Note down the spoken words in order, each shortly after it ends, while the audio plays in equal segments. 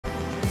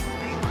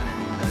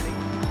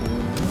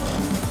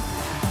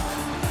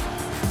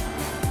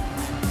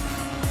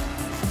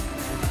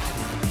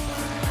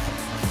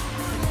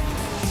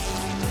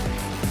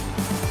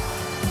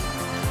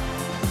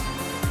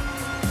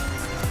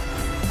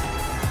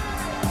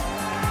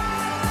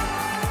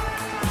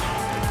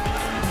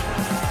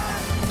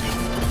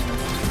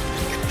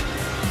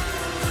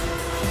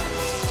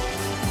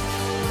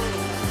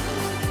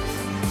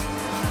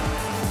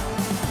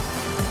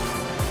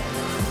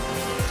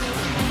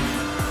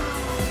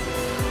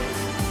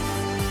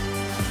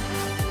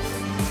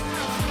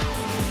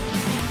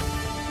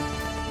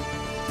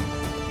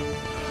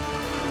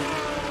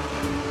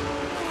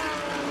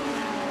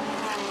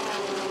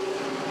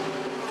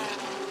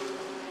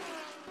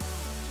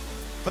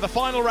For the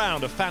final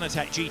round of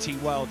Fanatec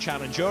GT World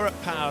Challenge Europe,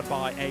 powered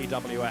by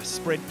AWS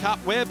Sprint Cup,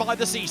 we're by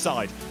the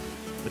seaside.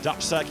 The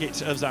Dutch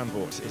circuit of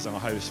Zandvoort is our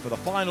host for the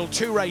final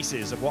two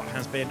races of what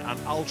has been an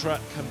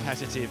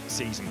ultra-competitive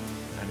season.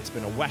 And it's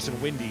been a wet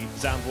and windy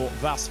Zandvoort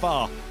thus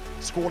far.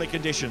 Squally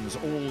conditions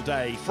all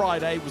day.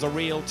 Friday was a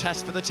real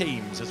test for the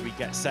teams as we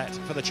get set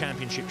for the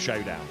championship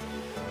showdown.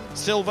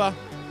 Silver,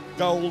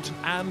 gold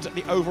and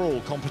the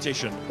overall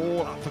competition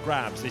all up for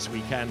grabs this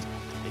weekend.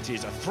 It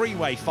is a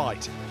three-way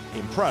fight.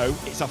 In pro,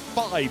 it's a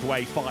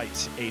five-way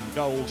fight in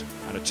gold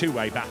and a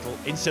two-way battle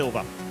in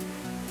silver.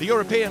 The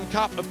European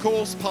Cup, of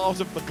course,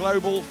 part of the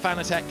global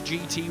Fanatec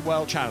GT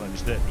World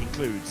Challenge that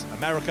includes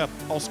America,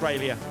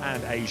 Australia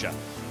and Asia.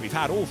 We've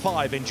had all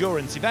 5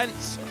 endurance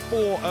events,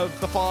 4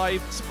 of the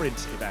 5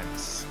 sprint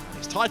events. And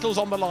it's titles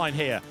on the line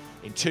here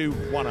in 2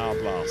 one-hour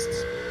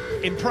blasts.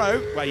 In pro,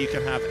 where you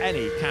can have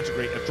any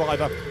category of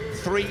driver,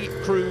 3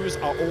 crews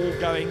are all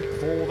going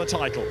for the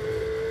title.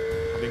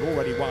 Having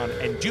already won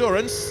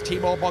endurance,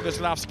 Timur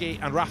Boguslavski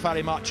and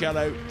Raffaele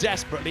Marciello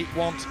desperately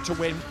want to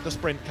win the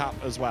Sprint Cup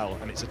as well,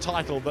 and it's a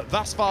title that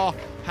thus far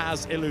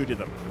has eluded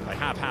them. They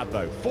have had,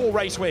 though, 4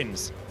 race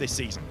wins this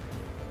season.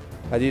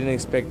 I didn't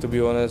expect, to be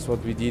honest,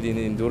 what we did in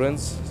the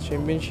endurance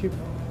championship,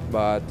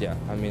 but yeah,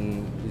 I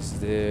mean, it's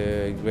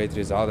the great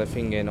result, I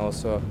think, and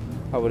also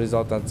our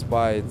result at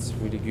Spa, it's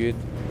really good.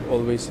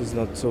 Always is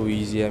not so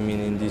easy, I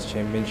mean, in this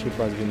championship,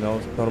 as we know.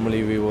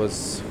 Normally we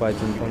was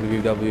fighting only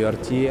with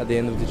WRT at the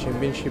end of the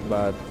championship,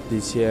 but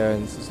this year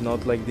it's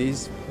not like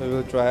this. We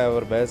will try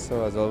our best,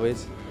 so as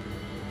always.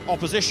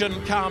 Opposition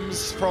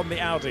comes from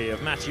the Audi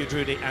of Mathieu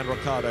Drudi and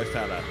Riccardo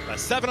Feller. They're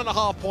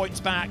 7.5 points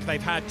back.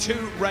 They've had 2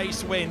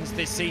 race wins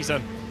this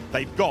season.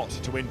 They've got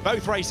to win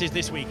both races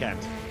this weekend.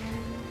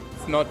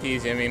 It's not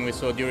easy. I mean, we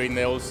saw during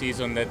the whole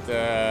season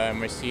that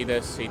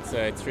Mercedes,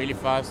 it's really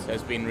fast,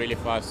 has been really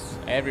fast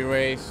every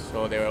race,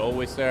 so they're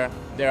always there.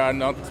 There are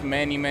not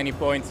many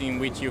points in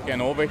which you can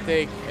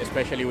overtake,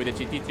 especially with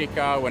the GT3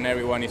 car when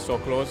everyone is so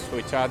close to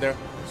each other.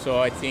 So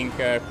I think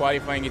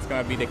qualifying is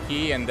going to be the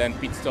key, and then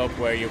pit stop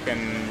where you can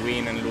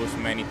win and lose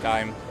many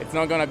times. It's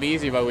not going to be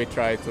easy, but we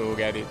try to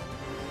get it.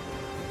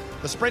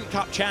 The Sprint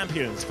Cup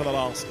champions for the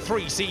last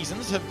 3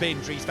 seasons have been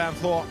Dries Van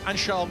Voor and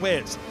Charles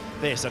Weerts.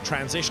 This a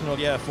transitional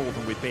year for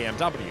them with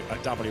BMW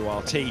at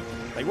WRT.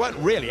 They weren't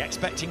really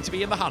expecting to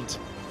be in the hunt.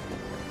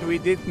 We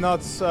did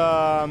not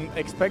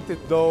expect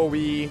it, though.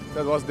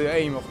 That was the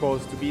aim, of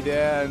course, to be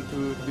there and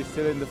to be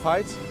still in the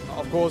fight.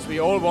 Of course, we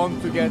all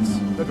want to get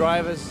the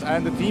drivers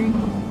and the team,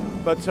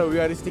 but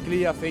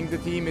realistically, I think the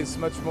team is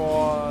much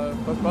more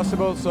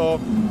possible. So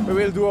we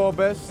will do our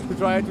best to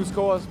try to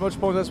score as much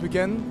points as we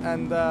can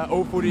and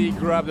hopefully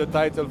grab the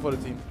title for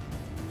the team.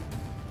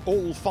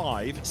 All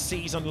 5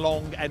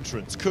 season-long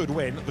entrants could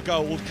win the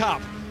Gold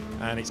Cup,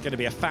 and it's going to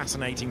be a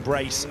fascinating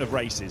brace of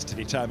races to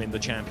determine the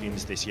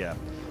champions this year.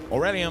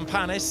 Aurélien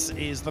Panis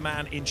is the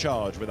man in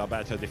charge with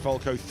Alberto De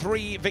Falco.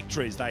 3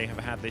 victories they have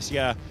had this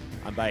year,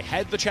 and they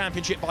head the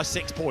championship by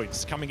 6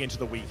 points coming into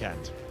the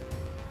weekend.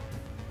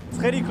 It's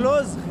really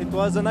close. It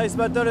was a nice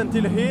battle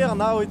until here.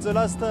 Now it's the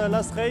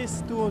last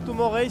race, two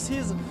more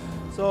races.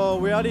 So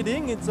we are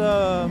leading. It's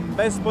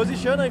best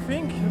position, I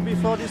think,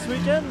 before this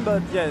weekend.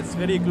 But yeah, it's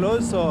really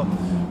close. So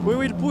we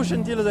will push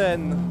until the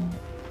end.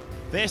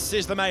 This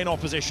is the main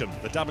opposition,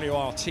 the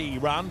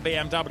WRT run,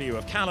 BMW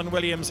of Callan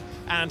Williams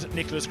and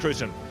Nicholas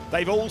Cruton.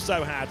 They've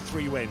also had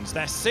 3 wins.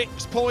 They're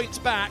 6 points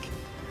back.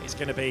 It's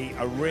going to be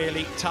a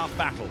really tough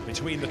battle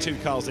between the 2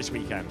 cars this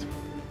weekend.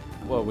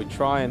 Well, we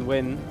try and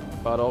win,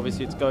 but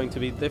obviously it's going to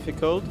be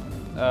difficult,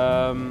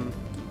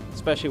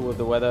 especially with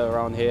the weather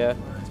around here.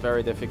 It's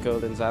very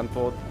difficult in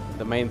Zandvoort.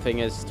 The main thing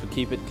is to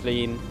keep it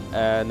clean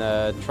and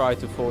try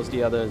to force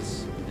the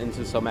others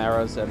into some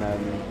errors and then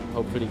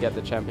hopefully get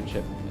the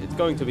championship. It's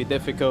going to be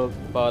difficult,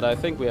 but I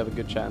think we have a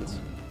good chance.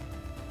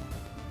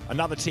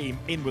 Another team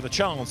in with a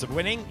chance of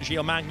winning,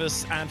 Gilles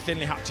Magnus and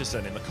Finlay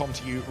Hutchison in the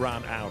ComTU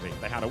Run Audi.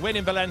 They had a win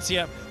in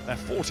Valencia. They're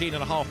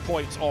 14.5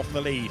 points off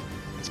the lead.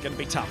 It's going to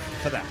be tough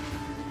for them.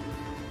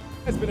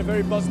 It's been a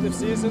very positive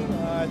season.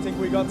 I think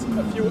we got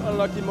a few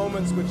unlucky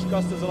moments which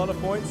cost us a lot of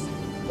points,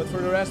 but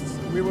for the rest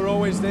we were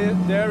always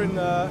there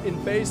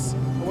in pace.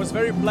 It was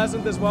very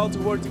pleasant as well to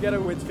work together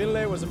with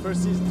Finlay. It was the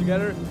first season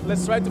together.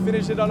 Let's try to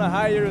finish it on a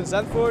high here in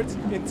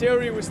Zandvoort. In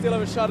theory we still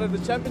have a shot at the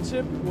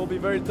championship. It will be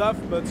very tough,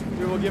 but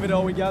we will give it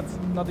all we got,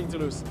 nothing to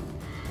lose.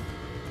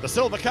 The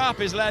Silver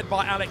Cup is led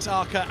by Alex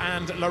Arca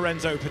and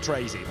Lorenzo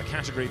Petresi, the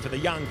category for the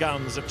young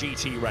guns of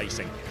GT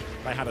racing.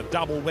 They had a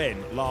double win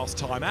last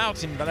time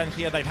out in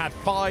Valencia. They've had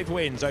 5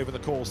 wins over the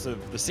course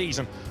of the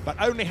season, but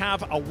only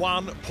have a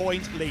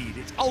 1-point lead.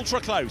 It's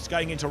ultra close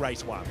going into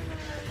race 1.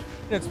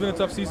 It's been a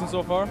tough season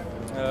so far.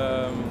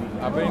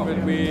 I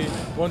think we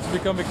want to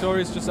become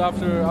victorious just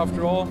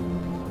after all.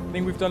 I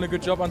think we've done a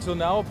good job until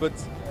now, but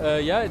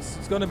yeah,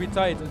 it's going to be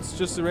tight. It's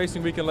just a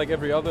racing weekend like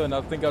every other, and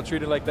I think I'll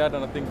treat it like that.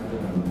 And I think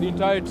the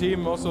entire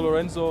team, also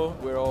Lorenzo,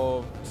 we're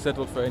all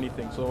settled for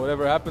anything. So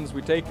whatever happens,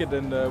 we take it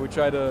and we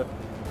try to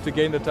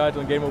gain the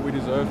title and gain what we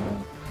deserve.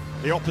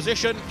 The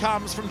opposition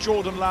comes from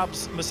Jordan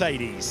Love's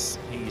Mercedes.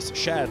 He's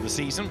shared the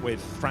season with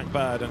Frank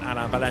Bird and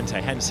Alain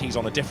Valente, hence he's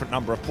on a different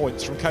number of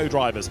points from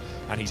co-drivers,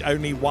 and he's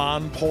only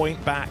 1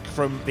 point back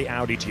from the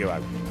Audi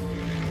duo.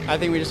 I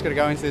think we just got to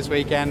go into this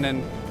weekend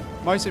and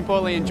most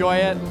importantly enjoy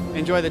it,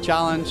 enjoy the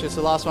challenge. It's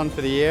the last one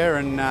for the year,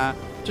 and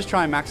just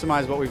try and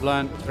maximise what we've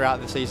learned throughout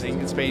the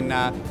season. It's been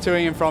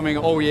toing and froing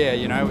all year,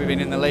 you know. We've been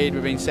in the lead,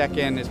 we've been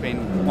second, it's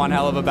been one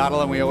hell of a battle,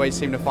 and we always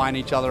seem to find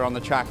each other on the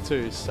track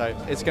too. So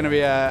it's going to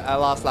be a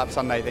last lap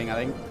Sunday thing, I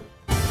think.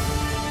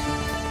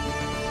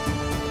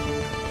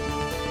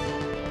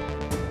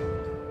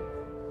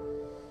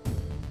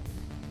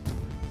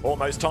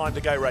 Almost time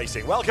to go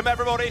racing. Welcome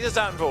everybody to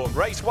Zandvoort,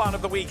 race 1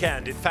 of the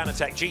weekend in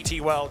Fanatec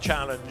GT World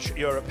Challenge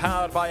Europe,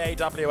 powered by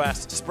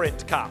AWS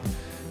Sprint Cup.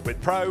 With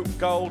Pro,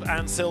 Gold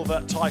and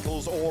Silver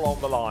titles all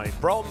on the line.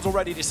 Bronze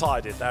already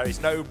decided. There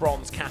is no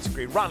bronze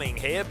category running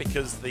here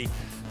because the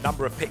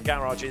number of pit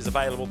garages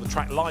available, the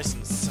track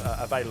licence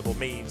available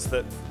means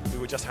that we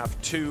would just have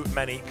too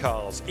many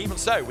cars. Even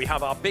so, we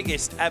have our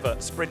biggest ever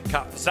Sprint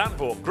Cup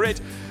Zandvoort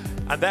grid.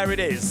 And there it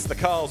is, the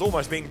cars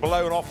almost being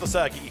blown off the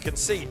circuit. You can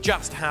see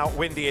just how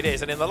windy it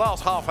is. And in the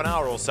last half an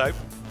hour or so,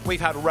 we've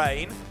had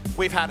rain,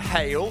 we've had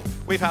hail,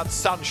 we've had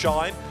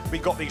sunshine.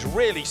 We've got these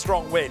really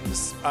strong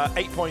winds,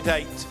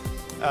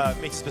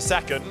 8.8 metres per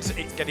second.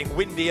 It's getting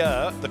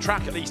windier. The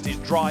track at least is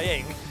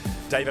drying.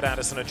 David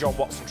Anderson and John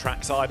Watson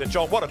trackside. And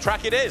John, what a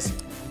track it is.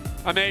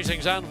 Amazing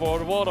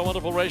Zandvoort, what a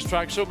wonderful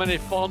racetrack. So many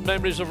fond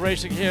memories of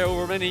racing here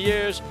over many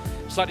years.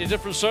 Slightly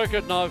different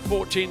circuit now,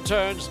 14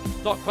 turns,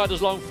 not quite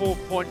as long,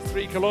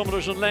 4.3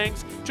 kilometres in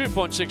length,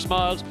 2.6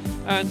 miles.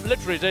 And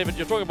literally, David,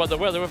 you're talking about the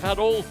weather. We've had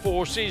all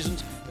 4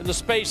 seasons in the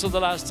space of the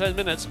last 10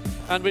 minutes,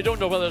 and we don't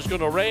know whether it's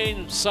going to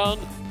rain, sun,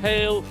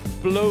 hail,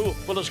 blow.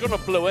 Well, it's going to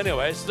blow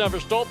anyway. It's never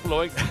stopped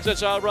blowing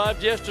since I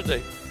arrived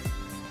yesterday.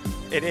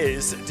 It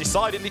is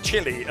decidedly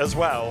chilly as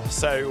well.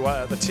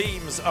 So the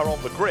teams are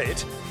on the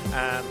grid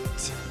and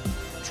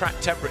track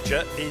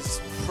temperature is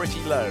pretty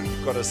low,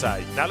 you've got to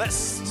say. Now let's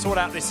sort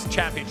out this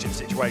championship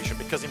situation,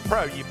 because in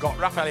Pro you've got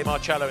Raffaele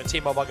Marcello and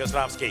Timo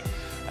Boguslavski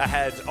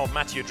ahead of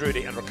Mathieu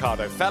Drudi and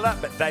Ricardo Feller,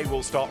 but they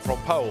will start from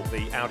pole,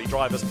 the Audi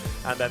drivers,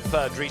 and then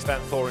third Dries Van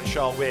Thor and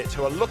Charles Weert,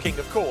 who are looking,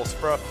 of course,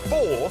 for a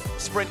 4th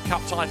Sprint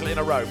Cup title in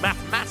a row.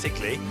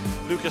 Mathematically,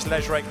 Lucas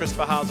Legeret,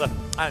 Christopher Hauser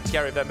and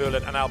Thierry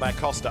Vermeulen and Albert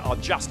Costa are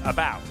just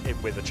about in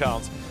with a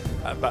chance,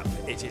 but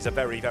it is a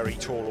very, very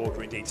tall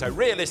order indeed. So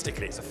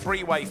realistically, it's a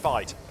 3-way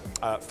fight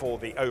for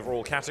the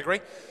overall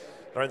category.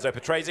 Lorenzo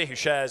Petresi, who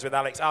shares with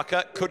Alex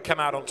Acker, could come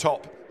out on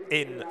top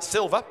in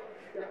silver.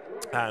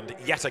 And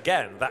yet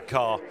again, that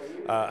car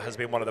has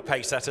been one of the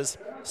pace setters.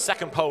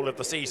 Second pole of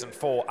the season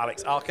for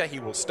Alex Acker. He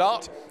will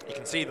start. You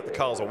can see that the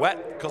cars are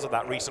wet because of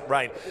that recent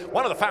rain.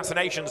 One of the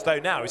fascinations, though,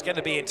 now is going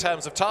to be in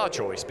terms of tyre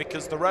choice,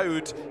 because the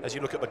road, as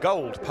you look at the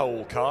gold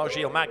pole car,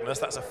 Gilles Magnus,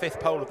 that's a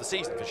 5th pole of the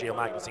season for Gilles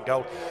Magnus in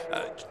gold.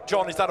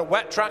 John, is that a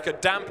wet track, a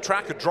damp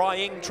track, a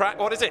drying track?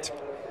 What is it?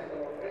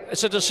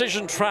 It's a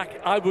decision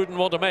track I wouldn't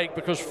want to make,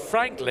 because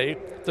frankly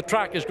the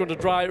track is going to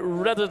dry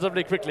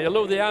relatively quickly.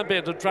 Although the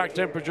ambient and track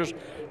temperatures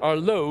are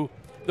low,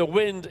 the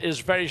wind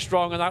is very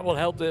strong, and that will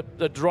help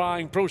the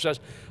drying process.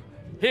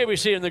 Here we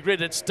see in the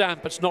grid it's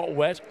damp, it's not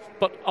wet,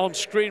 but on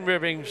screen we're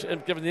being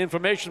given the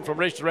information from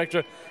race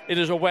director it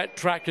is a wet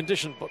track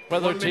condition. But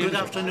whether good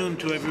afternoon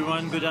to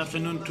everyone. Good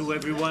afternoon to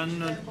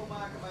everyone.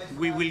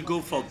 We will go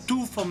for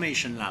 2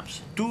 formation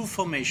laps. 2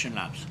 formation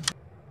laps.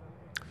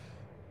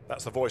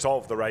 That's the voice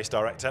of the race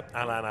director,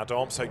 Alain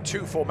Adam. So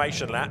 2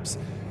 formation laps,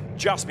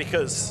 just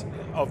because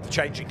of the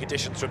changing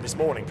conditions from this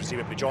morning,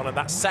 presumably, John, and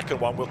that second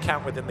one will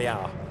count within the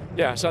hour.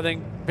 Yes, I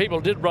think people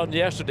did run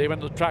yesterday when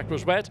the track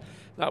was wet.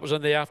 That was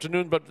in the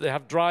afternoon, but they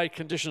have dry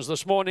conditions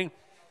this morning.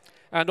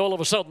 And all of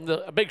a sudden,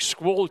 a big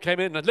squall came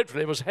in, and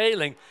literally it was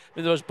hailing. I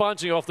mean, it was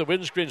bouncing off the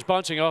windscreens,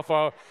 bouncing off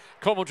our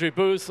commentary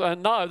booth,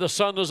 and now the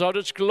sun is out.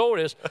 It's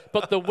glorious.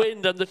 But the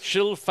wind and the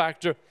chill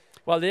factor,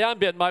 while the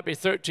ambient might be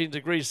 13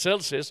 degrees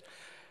Celsius,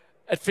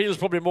 it feels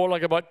probably more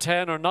like about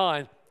 10 or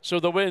 9. So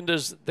the wind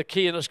is the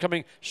key, and it's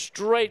coming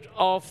straight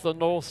off the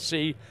North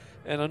Sea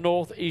in a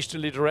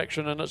northeasterly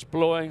direction, and it's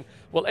blowing,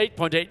 well,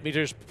 8.8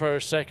 meters per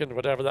second,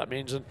 whatever that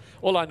means. And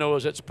all I know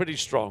is it's pretty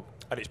strong.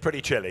 And it's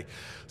pretty chilly.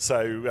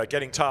 So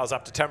getting tyres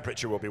up to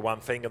temperature will be one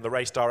thing, and the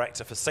race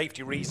director, for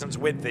safety reasons,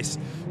 with this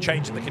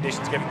change in the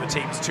conditions, giving the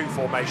teams 2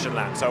 formation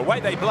laps. So away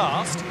they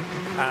blast,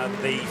 and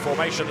the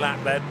formation lap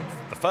then,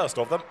 the first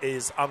of them,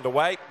 is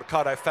underway.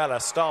 Ricardo Feller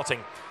starting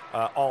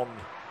on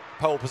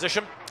pole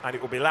position, and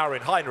it will be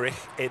Laurin Heinrich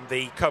in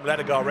the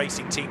Comme-Ledegar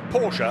Racing Team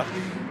Porsche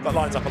that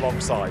lines up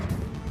alongside.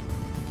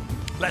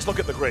 Let's look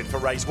at the grid for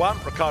race 1.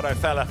 Ricardo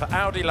Feller for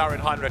Audi, Laurin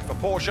Heinrich for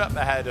Porsche,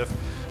 ahead of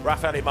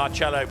Raffaele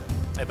Marcello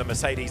in the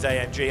Mercedes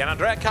AMG, and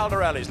Andrea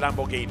Caldarelli's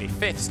Lamborghini.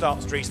 5th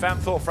starts Dries Van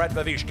Thor. Fred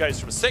Vervusch goes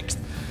from 6th,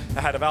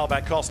 ahead of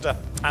Albert Costa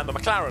and the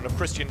McLaren of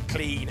Christian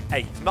Kleen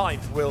 8th.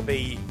 9th will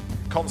be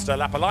Consta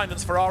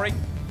Lapalainen's Ferrari,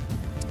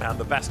 and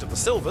the best of the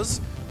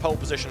silvers pole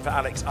position for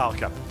Alex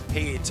Arca.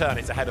 He, in turn,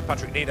 is ahead of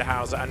Patrick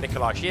Niederhauser and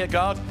Nikolai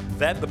Schiergaard.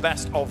 Then the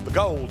best of the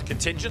gold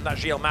contingent,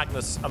 that's Gilles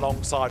Magnus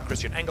alongside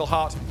Christian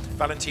Engelhardt.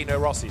 Valentino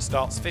Rossi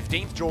starts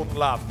 15th. Jordan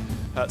Love,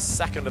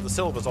 second of the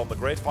silvers on the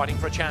grid, fighting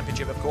for a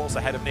championship, of course,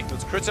 ahead of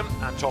Niklas Krütten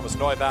and Thomas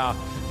Neubauer.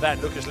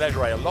 Then Lucas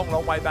Legere, a long,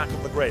 long way back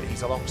on the grid.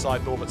 He's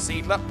alongside Norbert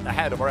Siedler,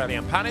 ahead of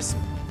Aurélien Panis.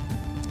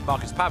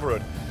 Marcus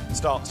Pavarud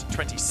starts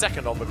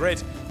 22nd on the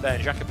grid.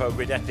 Then Jacopo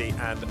Guidetti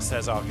and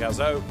Cesar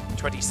Gauzot.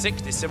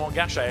 26th is Simon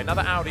Gachet,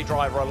 another Audi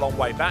driver a long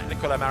way back.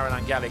 Nicola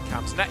Marinangeli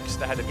comes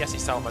next, ahead of Jesse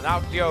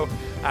Salmonaudio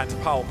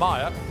and Paul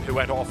Meyer, who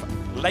went off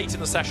late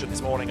in the session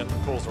this morning and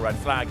caused a red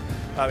flag.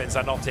 Owen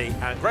Zanotti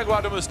and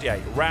Gregoire de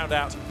Moustier round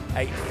out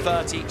a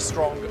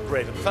 30-strong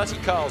grid. And 30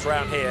 cars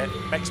around here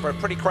makes for a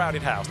pretty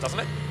crowded house, doesn't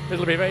it?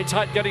 It'll be very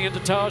tight getting into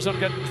Tarzan.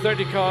 Getting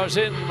 30 cars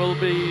in will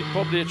be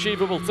probably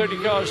achievable.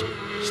 30 cars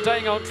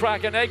staying on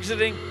track and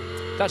exiting,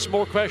 that's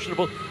more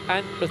questionable.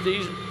 And with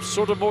these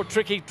sort of more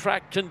tricky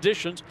track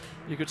conditions,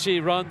 you could see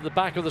around the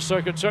back of the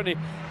circuit, certainly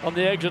on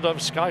the exit of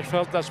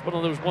Skyfeld, that's one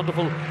of those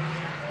wonderful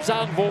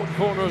Zandvoort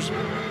corners,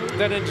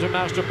 then into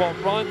Master Bock.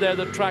 Round there,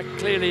 the track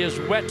clearly is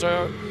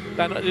wetter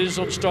than it is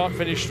on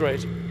start-finish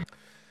straight.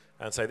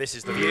 And so this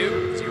is the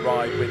view as you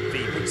ride with the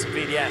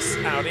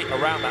VDS Audi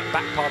around that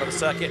back part of the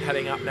circuit,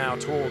 heading up now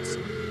towards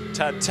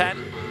turn 10,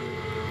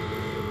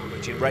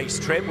 which in race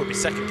trim would be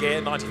second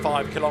gear,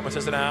 95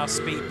 kilometres an hour,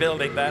 speed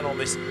building then on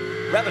this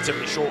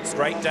relatively short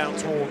straight down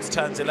towards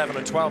turns 11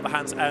 and 12, the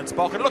Hans Ernst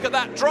Bock. And look at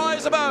that, dry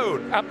as a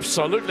bone!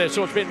 Absolutely,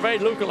 so it's been very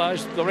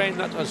localised, the rain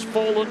that has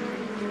fallen.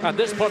 And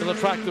this part of the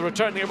track, the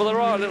returning, well,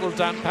 there are little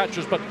damp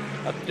patches, but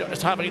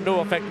it's having no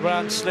effect.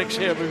 Grand slicks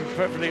here would be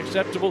perfectly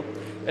acceptable.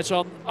 It's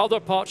on other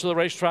parts of the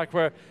racetrack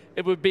where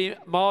it would be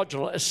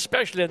marginal,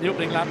 especially in the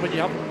opening lap when you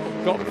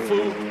haven't got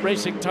full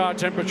racing tyre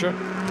temperature,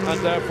 and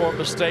therefore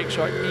mistakes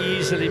are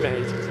easily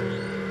made.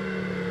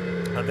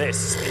 And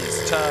this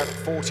is turn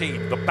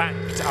 14, the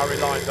banked Ari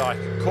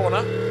Luijendijk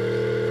corner,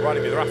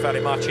 riding with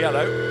Raffaele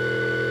Marciello.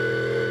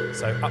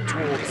 So up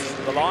towards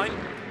the line,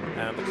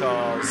 and the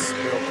cars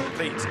will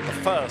complete the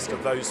first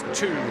of those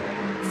 2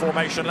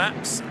 formation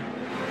laps.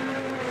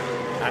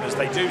 And as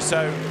they do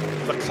so,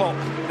 the clock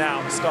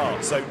now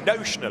starts. So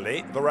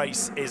notionally, the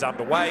race is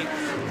underway.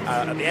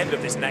 At the end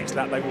of this next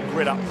lap, they will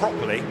grid up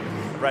properly,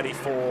 ready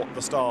for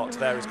the start.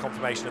 There is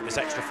confirmation of this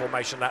extra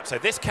formation lap. So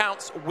this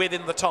counts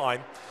within the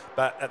time,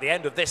 but at the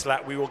end of this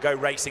lap, we will go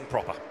racing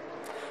proper.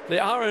 The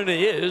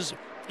irony is,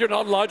 you're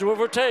not allowed to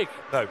overtake.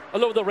 No.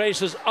 Although the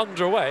race is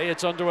underway,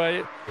 it's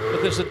underway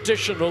with this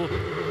additional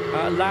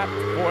lap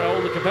for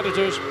all the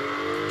competitors,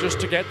 just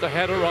to get their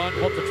head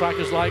around what the track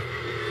is like.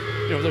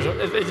 You know,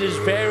 it is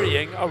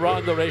varying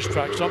around the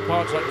racetrack. Some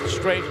parts, like the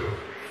straight,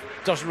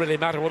 doesn't really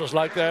matter what it's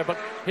like there, but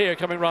here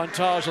coming round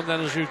Tars, and then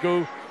as you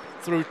go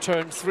through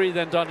turn 3,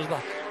 then down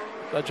to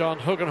the John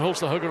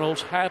Hugenholz, the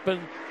Hugenholz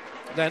happen,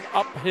 then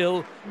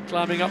uphill,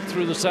 climbing up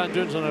through the sand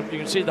dunes, and you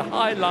can see the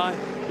high line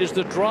is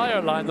the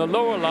drier line. The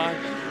lower line,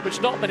 which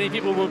not many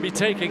people will be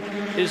taking,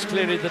 is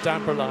clearly the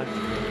damper line.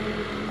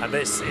 And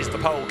this is the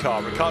pole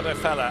car. Ricardo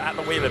Feller at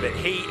the wheel of it.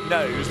 He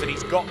knows that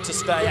he's got to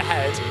stay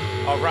ahead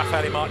of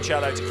Raffaele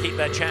Marciello to keep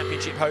their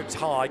championship hopes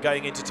high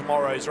going into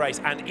tomorrow's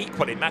race. And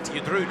equally,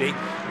 Mathieu Drudi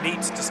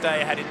needs to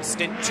stay ahead in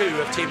stint 2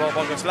 of Tibor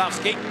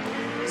Boguslavski.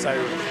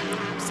 So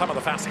some of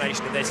the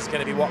fascination in this is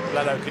going to be what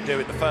Lello can do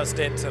in the first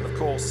stint, and of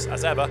course,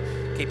 as ever,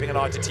 keeping an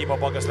eye to Timo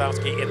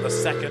Boguslavski in the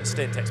second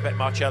stint. Expect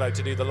Marciello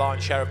to do the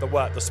lion's share of the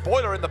work. The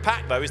spoiler in the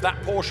pack, though, is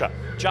that Porsche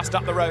just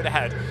up the road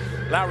ahead.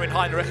 Laurin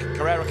Heinrich,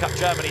 Carrera Cup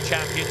Germany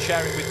champion,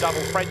 sharing with double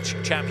French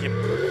champion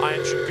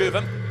Ian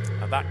Guven.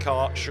 And that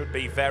car should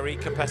be very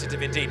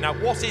competitive indeed. Now,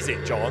 what is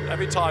it, John?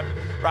 Every time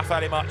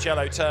Raffaele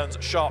Marciello turns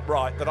sharp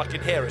right that I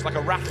can hear, it's like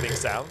a rattling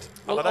sound,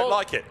 and I don't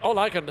like it. All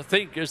I can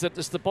think is that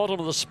it's the bottom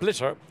of the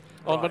splitter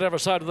on whatever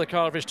side of the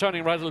car. If he's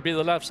turning right, it'll be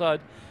the left side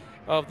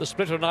of the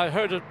splitter. And I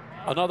heard it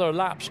on other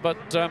laps, but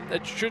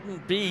it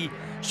shouldn't be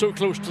so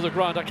close to the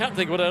ground. I can't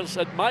think what else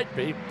it might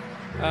be.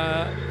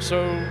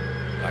 So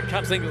I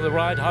can't think of the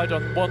ride height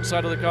on one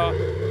side of the car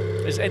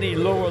is any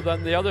lower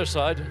than the other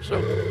side.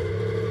 So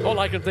all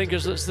I can think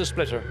is it's the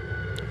splitter.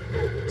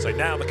 So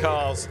now the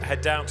cars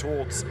head down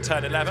towards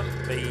turn 11,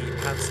 the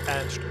Hans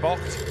Ernst Bock.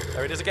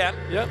 There it is again.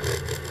 Yeah.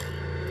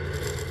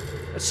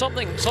 It's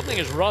something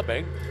is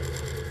rubbing.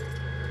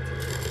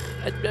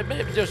 It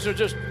may be just you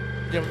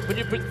know, when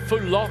you put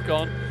full lock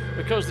on,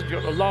 because you've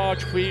got a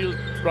large wheel,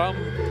 drum,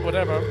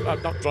 whatever,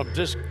 not drum,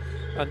 disc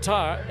and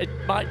tyre, it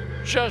might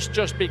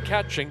just be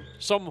catching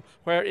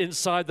somewhere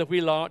inside the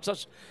wheel arch.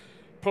 That's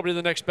probably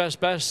the next best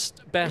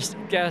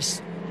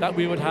guess that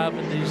we would have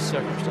in these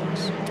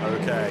circumstances.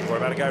 Okay, we're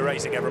about to go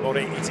racing,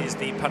 everybody. It is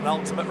the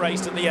penultimate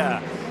race of the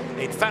year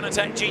in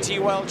Fanatec GT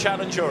World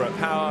Challenge Europe,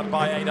 powered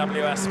by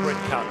AWS Sprint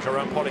Cup.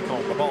 Jerome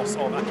Policon, the boss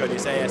of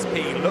Acodis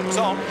ASP, looks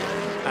on.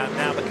 And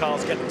now the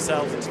cars get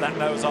themselves into that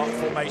Noah's Ark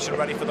formation,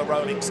 ready for the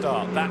rolling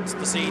start. That's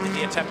the scene in the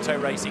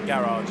Attempto Racing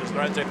Garage as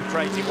Lorenzo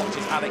Petresi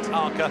watches Alex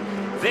Arca.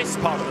 This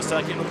part of the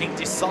circuit looking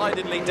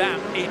decidedly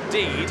damp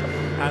indeed,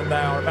 and they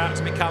are about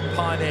to become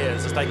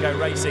pioneers as they go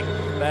racing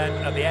then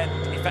at the end,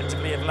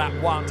 effectively, of lap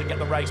 1 to get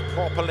the race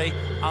properly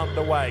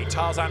underway.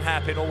 Tarzan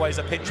hairpin, always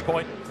a pinch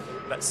point.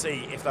 Let's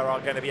see if there are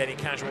going to be any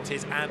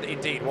casualties, and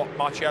indeed what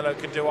Marciello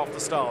can do off the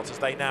start as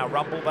they now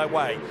rumble their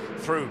way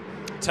through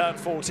turn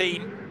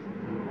 14.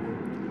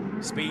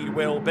 Speed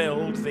will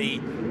build.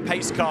 The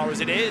pace car, as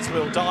it is,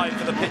 will dive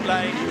for the pit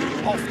lane.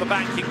 Off the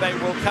banking they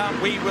will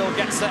come. We will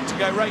get set to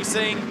go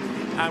racing.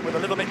 And with a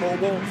little bit more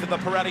warmth in the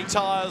Pirelli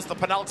tyres, the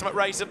penultimate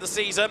race of the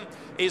season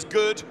is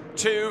good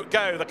to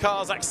go. The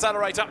cars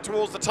accelerate up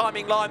towards the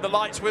timing line. The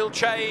lights will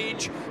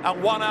change.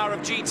 And 1 hour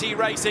of GT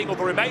racing, or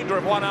the remainder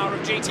of 1 hour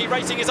of GT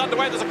racing, is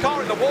underway. There's a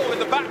car in the wall in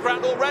the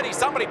background already.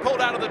 Somebody pulled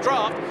out of the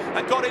draft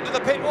and got into the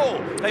pit wall.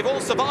 They've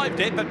all survived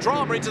it, but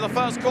drama into the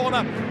first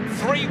corner.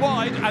 3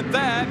 wide, and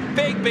there,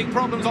 big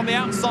problems on the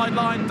outside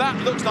line. That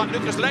looks like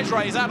Lucas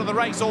Legere is out of the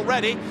race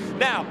already.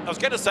 Now, I was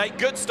going to say,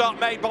 good start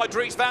made by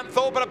Dries van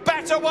Thor, but a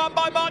better one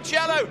by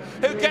Marciello,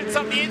 who gets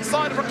up the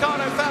inside of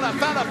Ricardo Feller.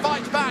 Feller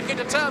fights back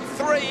into turn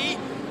 3,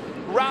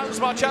 rounds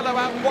Marciello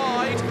out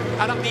wide,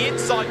 and up the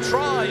inside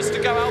tries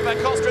to go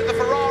Albert Costa in the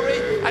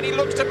Ferrari, and he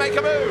looks to make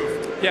a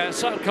move. Yeah,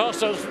 so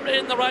Costa's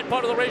in the right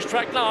part of the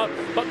racetrack now,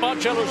 but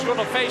Marcello's going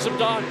to phase him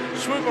down,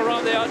 swoop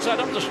around the outside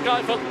up the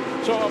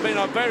Skyfield. So, I mean,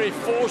 a very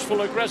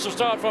forceful, aggressive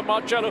start from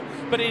Marciello,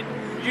 but he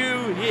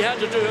knew he had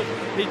to do it.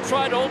 He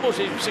tried almost,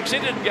 he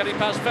succeeded in getting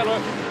past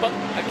Feller, but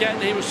again,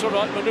 he was sort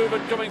of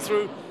outmaneuvered coming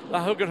through the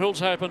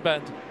Hogenholz-Hairpin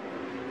bend.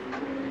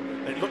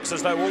 It looks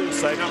as though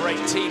also number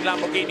 18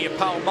 Lamborghini of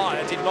Paul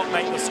Meyer did not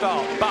make the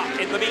start, but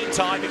in the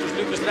meantime it was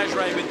Lucas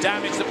Legere with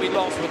damage that we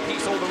lost. We'll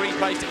piece all the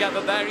replays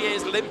together. There he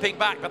is limping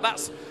back, but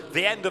that's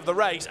the end of the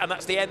race, and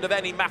that's the end of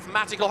any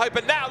mathematical hope.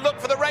 And now look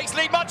for the race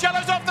lead.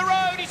 Marcello's off the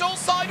road, he's all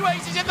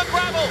sideways, he's in the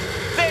gravel.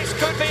 This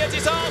could be a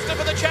disaster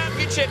for the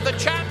championship. The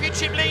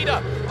championship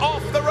leader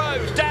off the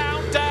road,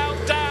 down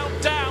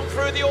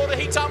through the order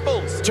he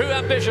tumbles. Too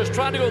ambitious,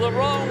 trying to go the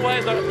wrong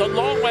way, the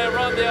long way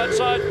around the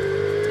outside.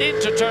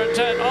 Into turn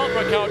 10 on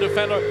Ricardo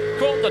Feller,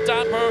 caught the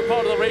damper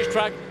part of the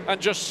racetrack and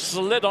just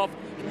slid off.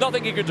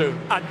 Nothing he could do.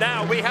 And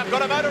now we have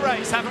got a motor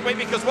race, haven't we?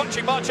 Because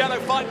watching Marciello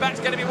fight back is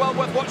going to be well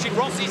worth watching.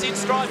 Rossi's in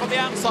strife on the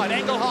outside.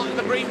 Engelhardt in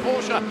the green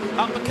Porsche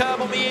up the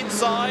curb on the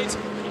inside.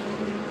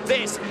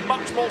 This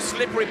much more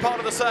slippery part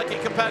of the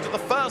circuit compared to the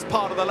first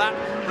part of the lap.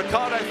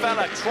 Ricardo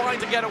Feller trying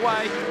to get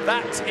away.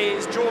 That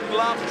is Jordan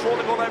Love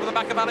crawling all over the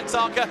back of Alex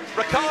Arca.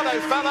 Ricardo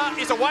Feller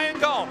is away and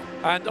gone.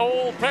 And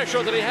all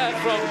pressure that he had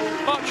from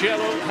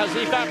Marciello has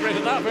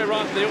evaporated halfway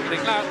around the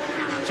opening lap.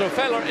 So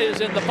Feller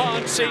is in the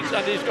barn seat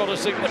and he's got a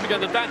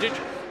significant advantage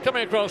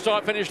coming across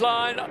start-finish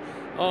line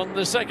on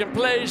the second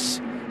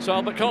place. So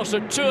Albert Costa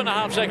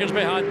 2.5 seconds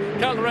behind.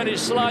 Calderetti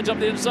slides up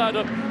the inside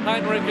of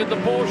Heinrich in the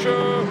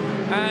Porsche,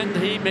 and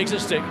he makes a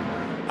stick.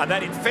 And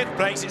then in 5th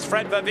place it's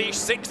Fred Verviers,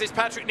 6th is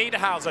Patrick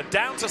Niederhauser,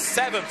 down to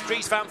 7th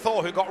Dries van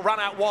Thor, who got run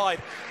out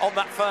wide on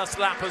that first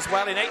lap as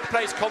well. In 8th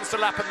place Consta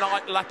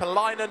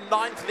Lapalainen,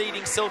 9th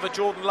leading Silver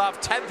Jordan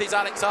Love, 10th is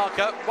Alex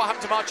Arca. What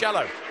happened to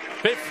Marciello?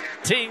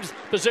 15th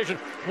position.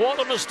 What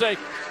a mistake.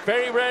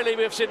 Very rarely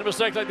we have seen a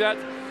mistake like that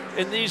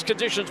in these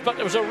conditions, but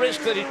there was a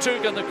risk that he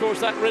took, and of course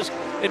that risk,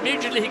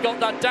 immediately he got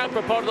that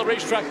damper part of the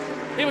racetrack.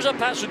 He was a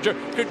passenger,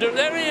 could do.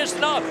 There he is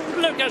now.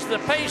 Look at the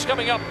pace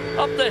coming up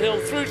the hill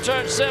through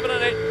turns 7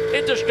 and 8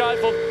 into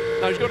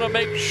Skyfield. Now he's going to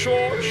make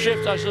short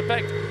shift, I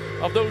suspect,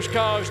 of those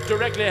cars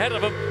directly ahead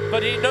of him,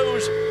 but he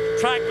knows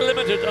track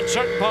limited on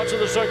certain parts of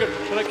the circuit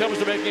when it comes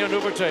to making an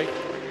overtake.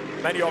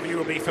 Many of you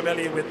will be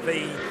familiar with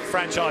the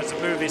franchise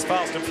of movies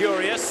Fast and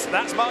Furious.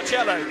 That's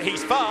Marciello.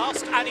 He's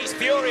fast and he's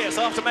furious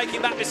after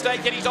making that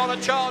mistake, and he's on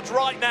a charge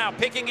right now,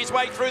 picking his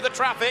way through the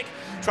traffic,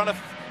 trying to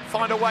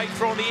find a way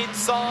through on the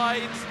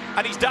inside,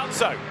 and he's done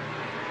so.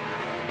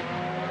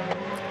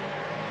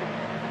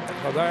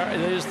 Well, there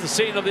is the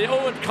scene of the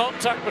Owen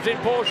contact between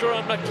Porsche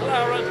and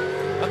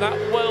McLaren, and that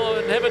well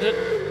inhibited.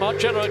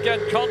 Marciello again,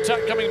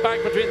 contact coming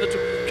back between the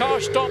two.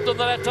 Car stopped on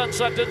the left-hand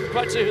side, didn't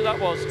quite see who that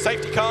was.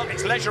 Safety car,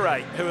 it's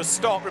Legere who has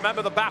stopped.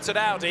 Remember the battered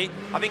Audi?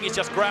 I think he's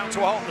just ground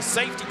to a halt. The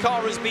safety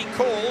car has been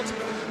called,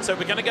 so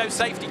we're going to go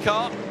safety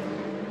car.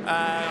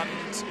 And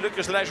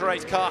Lucas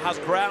Legere's car has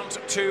ground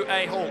to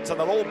a halt, so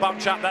they'll all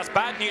bunch up. That's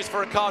bad news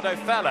for Ricardo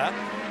Feller.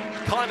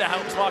 Kind of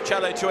helps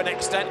Marciello to an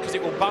extent because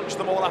it will bunch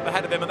them all up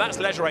ahead of him, and that's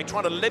Legere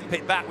trying to limp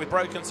it back with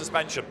broken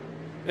suspension.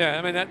 Yeah,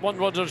 I mean, one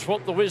wonders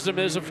what the wisdom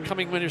is of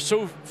coming when you're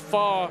so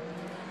far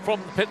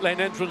from the pit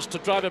lane entrance to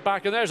drive it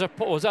back. And there's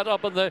was that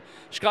up on the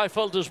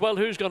Skyfield as well?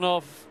 Who's gone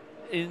off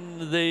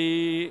in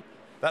the...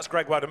 That's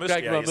Greg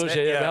Guadamusier, isn't it?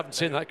 Yeah, we haven't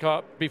seen that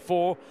car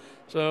before.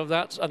 So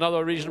that's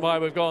another reason why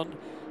we've gone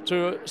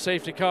to a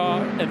safety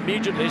car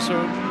immediately.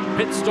 So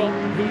pit stop,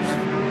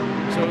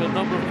 so a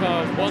number of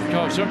cars, one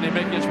car certainly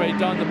making its way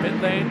down the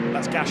pit lane.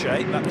 That's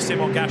Gachet, that was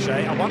Simon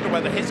Gachet. I wonder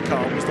whether his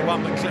car was the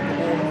one that clipped the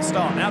wall at the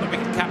start. Now that we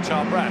can catch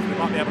our breath, we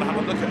might be able to have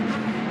a look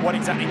at what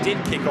exactly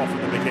did kick off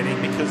at the beginning,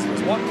 because there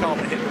was one car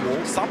that hit the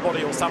wall,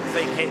 somebody or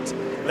something hit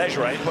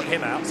Legere and put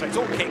him out, so it's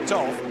all kicked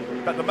off.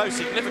 But the most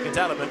significant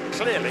element,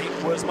 clearly,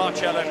 was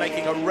Marciello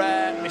making a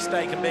rare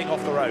mistake and being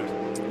off the road.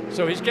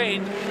 So he's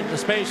gained in the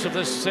space of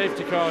this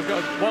safety car,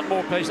 got one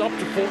more place, up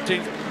to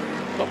 14th.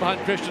 But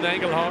behind Christian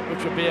Engelhardt,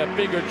 which would be a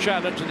bigger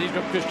challenge, and he's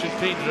got Christian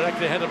Clean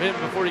directly ahead of him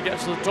before he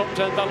gets to the top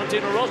 10.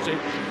 Valentino Rossi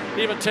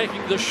even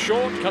taking the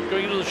shortcut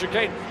going into the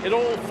chicane in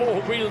all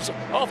 4 wheels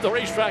off the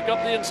racetrack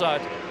up the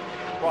inside.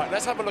 Right,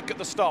 let's have a look at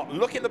the start.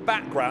 Look in the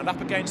background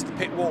up against the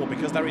pit wall,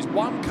 because there is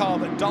one car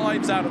that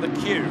dives out of the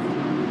queue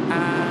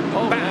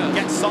and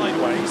gets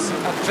sideways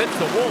and clips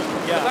the wall.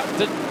 Yeah. But that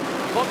didn't.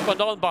 What went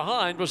on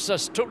behind was a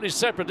totally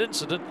separate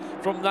incident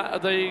from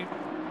that.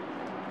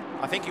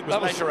 I think it was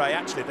Leggeret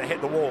actually that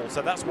hit the wall,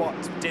 so that's what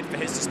did for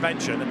his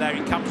suspension. And there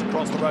he comes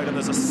across the road, and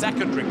there's a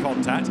secondary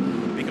contact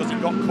because he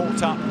got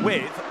caught up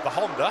with the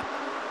Honda.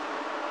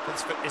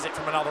 Is it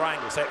from another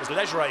angle? So it was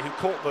Leggeret who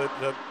caught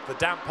the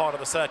damp part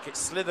of the circuit,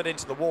 slithered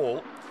into the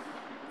wall.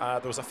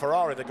 There was a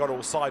Ferrari that got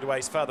all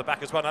sideways further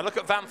back as well. Now look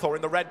at Vanthoor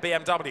in the red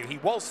BMW. He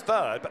was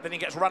third, but then he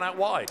gets run out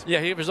wide. Yeah,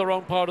 he was the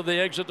wrong part of the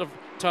exit of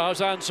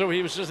Tarzan, so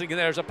he was just sitting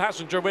there as a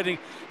passenger waiting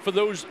for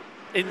those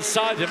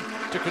inside him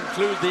to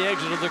conclude the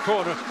exit of the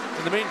corner.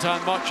 In the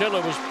meantime,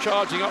 Marcello was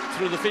charging up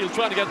through the field,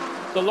 trying to get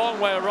the long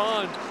way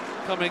around,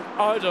 coming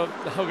out of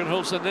the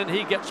Hogan-Hulse, and then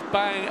he gets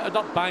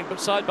not banged, but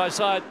side by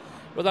side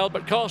with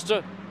Albert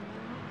Costa.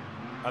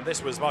 And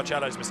this was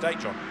Marcello's mistake,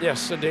 John.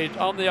 Yes, indeed,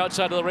 on the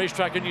outside of the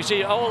racetrack, and you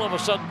see all of a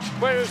sudden,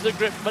 where is the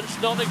grip? But it's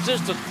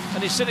non-existent,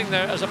 and he's sitting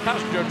there as a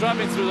passenger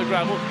driving through the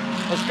gravel,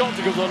 has got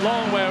to go the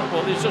long way.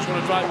 Well, he's just going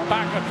to drive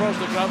back across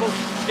the gravel,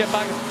 get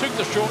back, took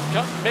the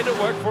shortcut, made it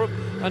work for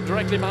him, and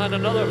directly behind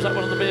another, was that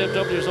one of the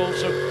BMWs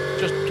also,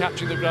 just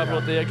catching the gravel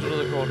at the exit of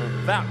the corner.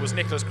 That was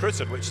Nicholas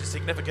Crutzen, which is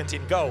significant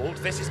in gold.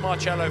 This is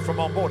Marcello from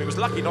on board. He was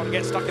lucky not to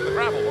get stuck in the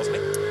gravel, wasn't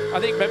he? I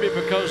think maybe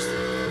because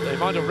the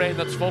amount of rain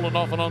that's fallen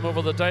off and on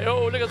over the day.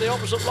 Oh, look at the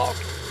opposite lock.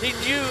 He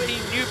knew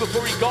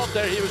before he got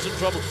there he was in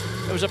trouble.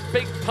 It was a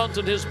big punt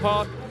on his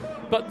part,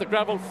 but the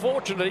gravel,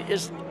 fortunately,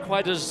 isn't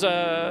quite as...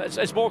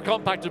 it's more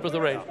compacted with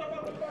the rain.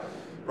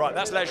 Right,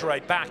 that's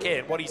Leggeret back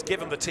in. What he's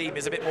given the team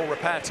is a bit more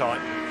repair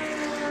time,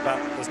 but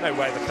there's no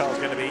way the car's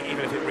going to be,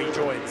 even if it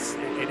rejoins,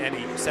 in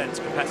any sense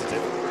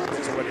competitive.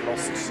 It's already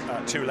lost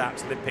 2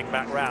 laps, limping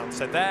back round.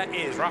 So there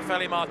is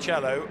Raffaele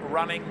Marcello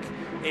running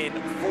in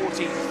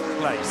 14th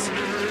place.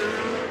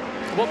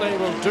 What they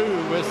will do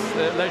with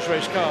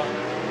Leggeret's car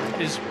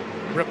is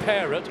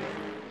repair it,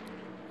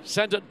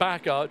 send it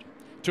back out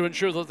to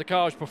ensure that the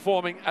car is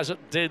performing as it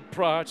did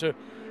prior to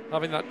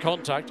having that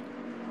contact,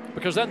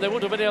 because then they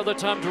won't have any other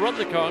time to run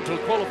the car until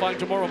qualifying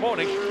tomorrow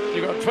morning.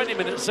 You've got a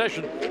 20-minute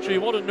session, so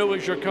you want to know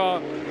is your car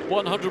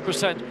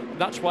 100%.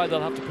 That's why they'll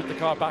have to put the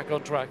car back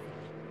on track.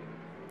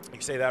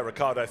 You see there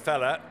Riccardo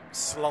Feller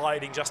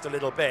sliding just a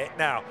little bit.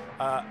 Now,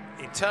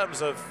 in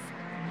terms of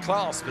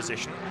class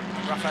position,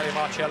 Raffaele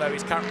Marcello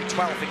is currently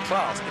 12th in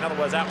class, in other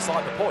words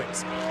outside the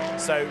points,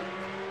 so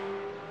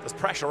there's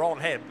pressure on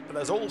him, but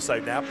there's also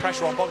now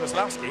pressure on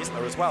Boguslavski, isn't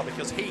there, as well,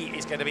 because he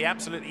is going to be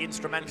absolutely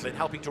instrumental in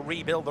helping to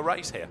rebuild the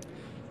race here.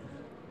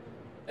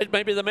 It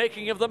may be the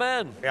making of the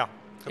man. Yeah.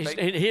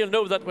 He'll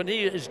know that when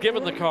he is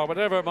given the car,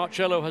 whatever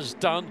Marcello has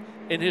done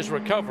in his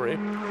recovery,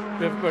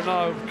 we're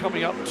now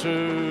coming up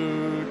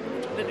to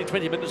nearly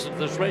 20 minutes into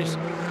this race.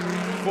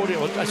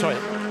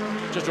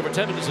 Just over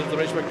 10 minutes into the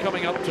race. We're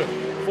coming up to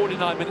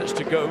 49 minutes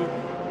to go.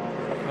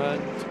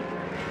 And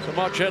so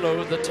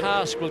Marcello, the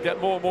task will get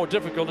more and more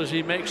difficult as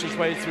he makes his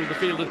way through the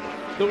field. And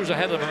those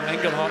ahead of him,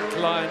 Engelhardt,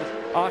 Klein,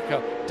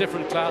 Aka,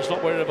 different class,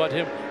 not worried about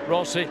him.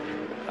 Rossi,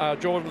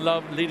 Jordan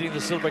Love leading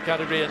the silver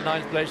category in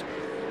 9th place.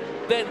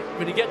 Then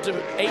when you get to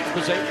 8th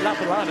position,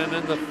 Lapalainen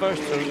in the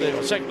first or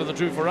the second of the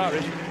 2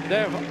 Ferraris,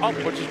 they're up,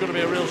 which is going to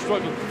be a real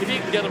struggle. If he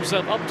can get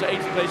himself up to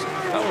 8th place,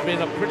 that would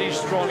be a pretty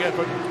strong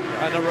effort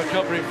and a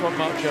recovery from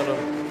Marcello.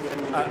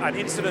 An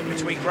incident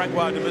between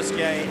Gregoire de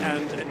Moustier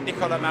and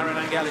Nicola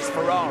Marinangeli's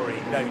Ferrari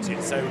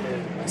noted, so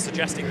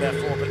suggesting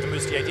therefore that de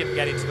Moustier didn't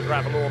get into the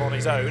gravel all on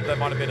his own. There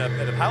might have been a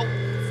bit of help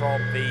from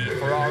the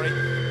Ferrari,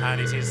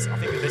 and it is, I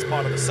think, at this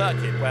part of the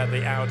circuit where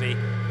the Audi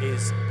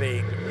is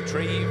being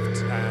retrieved,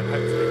 and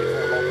hopefully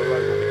before long the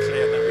road will be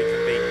clear, and then we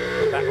can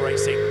be back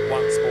racing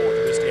once more.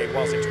 De Moustier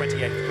was in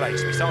 28th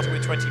place. We started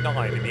with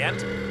 29 in the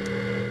end,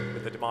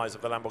 with the demise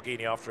of the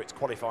Lamborghini after its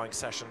qualifying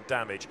session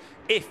damage.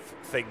 If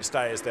things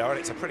stay as they are, and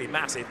it's a pretty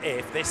massive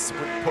if, this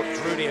would put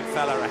Druni and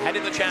Feller ahead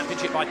in the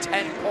championship by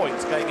 10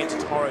 points going into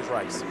tomorrow's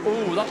race.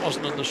 Oh, that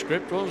wasn't in the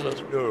script, was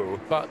it? No.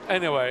 But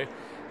anyway,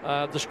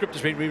 the script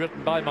has been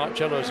rewritten by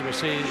Marcello, as we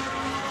see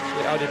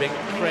the Audi being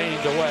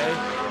craned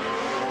away.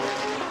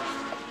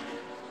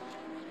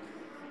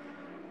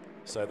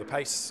 So the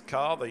pace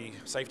car, the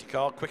safety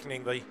car,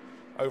 quickening the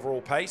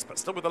overall pace, but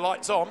still with the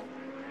lights on.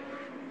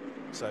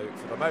 So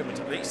for the moment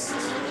at least,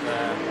 it's over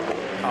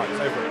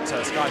at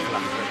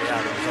Skyflap in the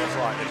Audi, that's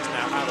right, it's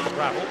now out of the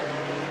gravel.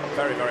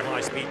 Very, very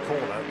high speed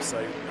corner,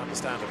 so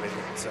understandably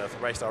that the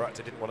race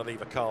director didn't want to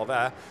leave a car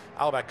there.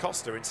 Albert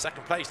Costa in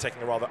 2nd place, taking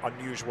a rather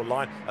unusual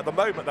line. At the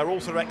moment, they're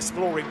also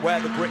exploring where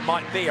the grip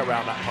might be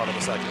around that part of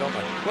the circuit, aren't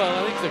they?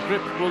 Well, I think the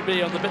grip will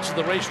be on the bits of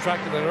the racetrack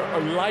that are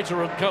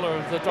lighter in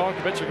colour. The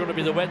darker bits are going to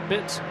be the wet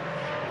bits.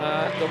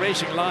 The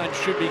racing line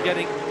should be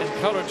getting, in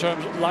colour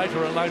terms,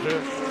 lighter and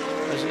lighter,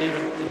 as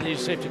even in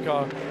these safety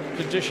car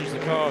conditions, the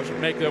cars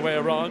make their way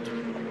around.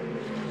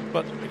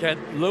 but again,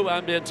 low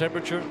ambient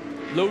temperature,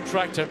 low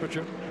track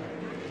temperature.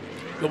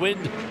 The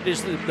wind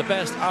is the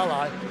best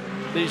ally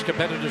these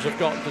competitors have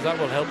got, because that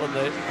will help on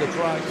the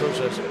drying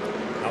process.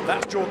 Now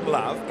that's Jordan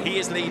Love. He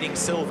is leading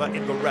silver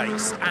in the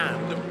race,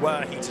 and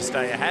were he to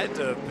stay ahead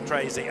of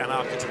Patrese and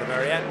Arca to the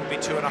very end, would be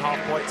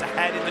 2.5 points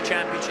ahead in the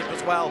championship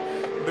as well,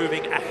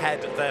 moving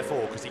ahead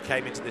therefore, because he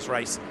came into this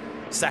race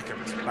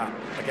second. But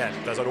again,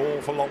 there's an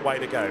awful long way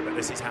to go, but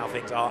this is how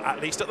things are,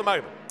 at least at the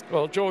moment.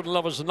 Well, Jordan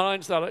Love is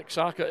 9th, Alex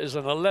Arca is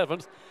an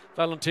 11th.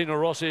 Valentino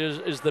Rossi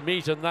is the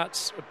meat, and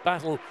that's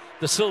battle,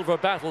 the silver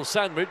battle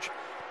sandwich.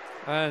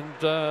 And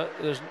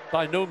there's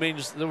by no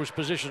means those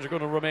positions are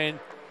going to remain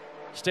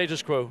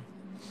status quo.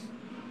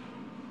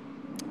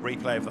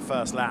 Replay of the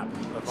first lap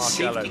of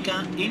Marcello. Safety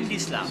car in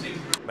this lap.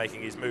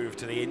 Making his move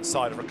to the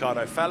inside of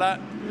Ricardo Feller.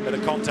 Bit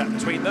of contact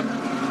between them.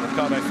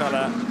 Ricardo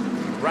Feller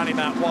ran him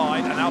out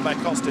wide, and Albert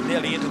Costa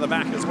nearly into the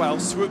back as well.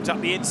 Swooped up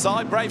the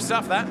inside. Brave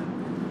stuff, that.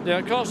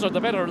 Yeah, Costa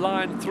the better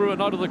line through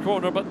and out of the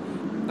corner, but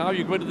now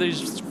you go into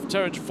these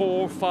turns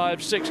 4,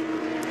 5, 6.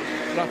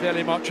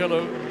 Raffaele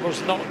Marcello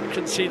was not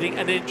conceding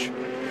an inch,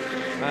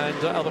 and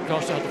Albert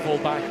Costa had to fall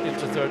back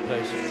into 3rd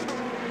place.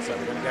 So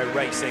we're going to go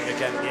racing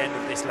again at the end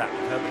of this lap.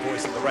 We've heard the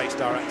voice of the race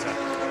director,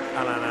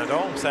 Alain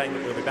Adon, saying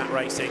that we'll be back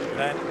racing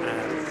then,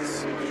 and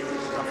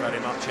Raffaele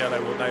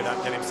Marcello will no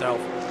doubt get himself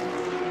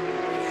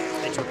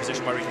into a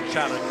position where he can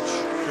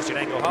challenge Christian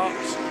Engelhardt,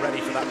 ready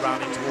for that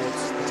run in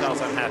towards the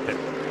Tarzan hairpin.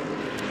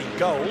 In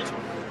gold,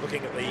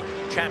 looking at the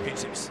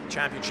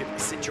championship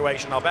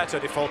situation, Alberto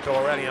Di Folco,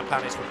 Aurelian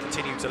Panis would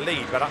continue to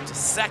lead, but up to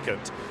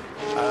 2nd,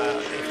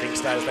 if things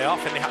stay as they are.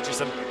 Finlay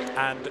Hutchison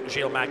and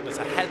Gilles Magnus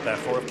ahead,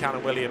 therefore, of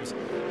Callum Williams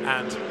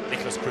and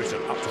Nicholas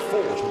Cruton. Up to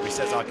 4th will be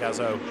Cesar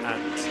Gazo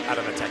and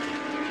Adam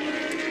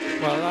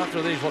Ateki. Well,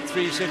 after these,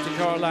 3 safety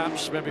car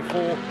laps, maybe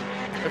 4,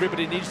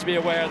 everybody needs to be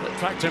aware that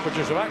track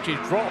temperatures have actually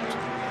dropped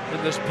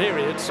in this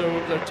period, so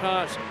the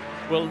tyres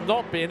will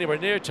not be anywhere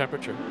near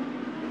temperature.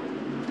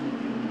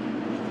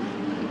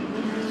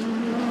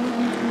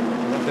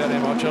 Raffaele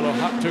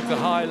Marcello took the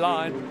high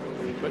line,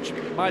 which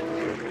might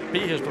be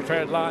his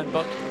preferred line,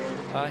 but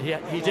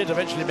he did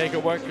eventually make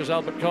it work, because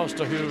Albert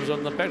Costa, who was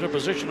on the better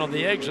position on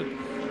the exit,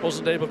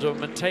 wasn't able to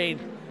maintain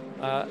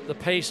the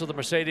pace of the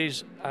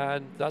Mercedes,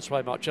 and that's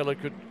why Marcello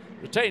could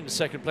retain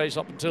 2nd place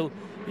up until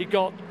he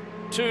got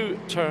to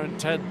turn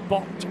 10,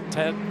 box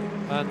 10,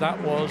 and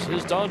that was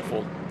his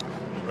downfall.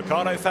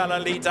 Ricardo Feller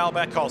leads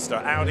Albert Costa,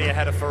 Audi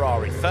ahead of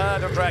Ferrari.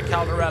 3rd, Andrea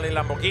Caldarelli,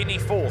 Lamborghini.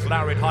 4th,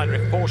 Laurin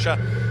Heinrich, Porsche.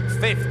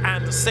 5th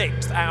and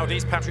 6th,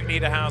 Audis, Patrick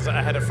Niederhauser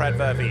ahead of Fred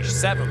Vervies.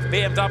 7th,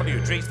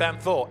 BMW, Dries Van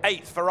Thor.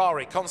 8th,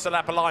 Ferrari, Consta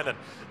Lappalainen.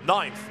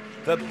 9th,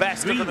 the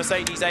best of the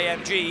Mercedes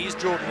AMGs,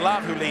 Jordan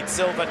Love, who leads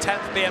silver.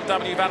 10th,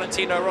 BMW,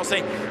 Valentino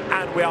Rossi.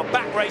 And we are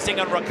back racing,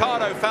 and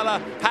Ricardo Feller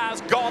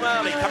has gone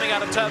early, coming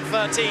out of turn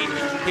 13.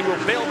 He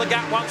will build the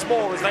gap once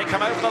more as they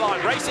come over the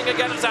line, racing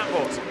again at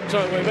Zandvoort.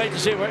 So we're waiting to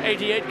see where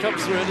 88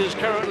 comes through. It is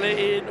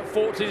currently in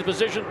 14th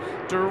position,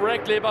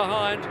 directly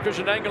behind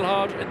Christian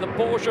Engelhardt in the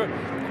Porsche.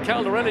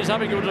 Caldarelli's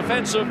having a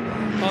defensive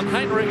on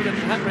Heinrich, and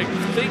Heinrich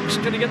thinks,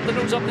 can he get the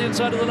nose up the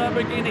inside of the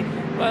Lamborghini?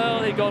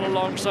 Well, he got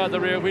alongside the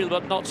rear wheel,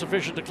 but not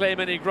sufficient to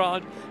claim any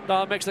ground.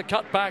 Now makes the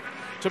cut back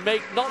to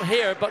make, not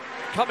here, but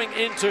coming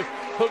into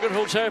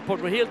Hogenholz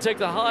Airport, where he'll take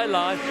the high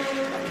line.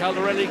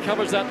 Caldarelli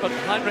covers that, but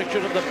Heinrich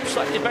should have the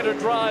slightly better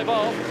drive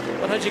off.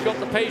 But has he got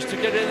the pace to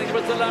get anything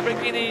with the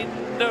Lamborghini?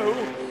 No.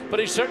 But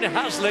he's certainly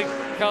hassling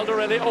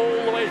Caldarelli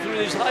all the way through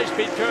these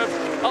high-speed curves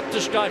up to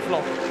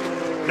Skyflock.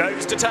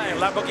 Nose to tail,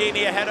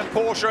 Lamborghini ahead of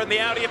Porsche, and the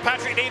Audi of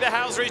Patrick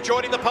Niederhauser is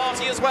joining the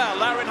party as well.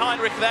 Laurin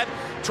Heinrich then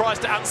tries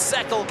to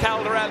unsettle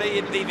Caldarelli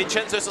in the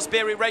Vincenzo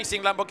Sospiri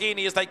Racing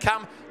Lamborghini as they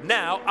come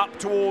now up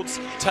towards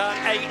turn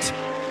 8.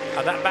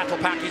 And that battle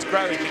pack is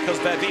growing, because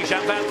Vervies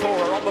and Van Thor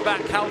are on the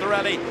back.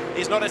 Caldarelli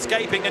is not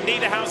escaping, and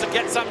Niederhauser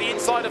gets up the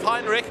inside of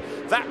Heinrich.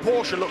 That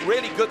Porsche looked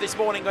really good this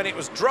morning when it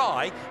was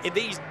dry. In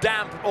these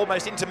damp,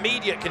 almost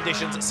intermediate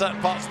conditions at certain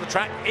parts of the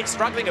track, it's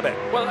struggling a bit.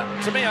 Well,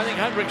 to me, I think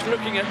Heinrich's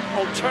looking at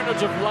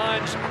alternative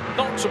lines,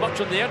 not so much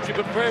on the entry,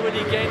 but where will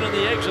he gain on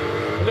the exit,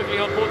 looking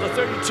on board the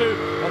 32,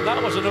 and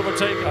that was an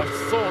overtake, I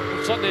thought,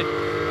 but suddenly,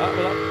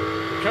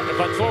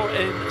 Van Thor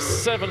in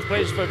 7th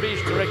place,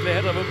 Vervies directly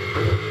ahead of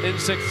him in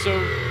 6th.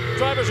 So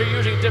drivers are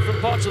using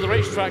different parts of the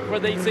racetrack where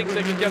they think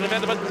they can get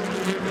ahead of it.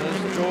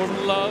 There's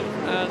Jordan Love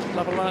and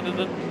Lappalainen,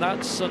 and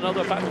that's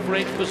another battle for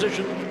 8th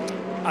position.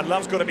 And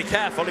Love's got to be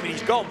careful. I mean,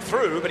 he's gone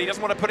through, but he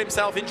doesn't want to put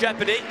himself in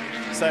jeopardy.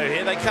 So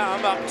here they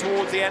come up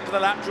towards the end of the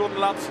lap. Jordan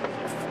Love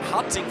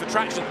hunting for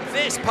traction.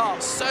 This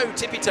part's so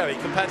tippy-toey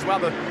compared to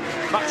other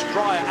much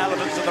drier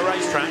elements of the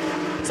racetrack.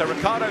 So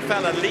Ricardo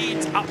Feller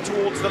leads up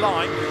towards the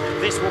line.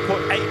 This will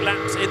put 8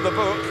 laps in the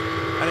book,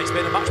 and it's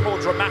been a much more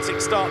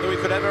dramatic start than we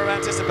could ever have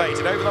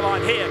anticipated. Over the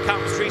line here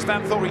comes Dries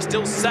Van Thor. He's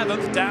still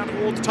 7th, down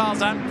towards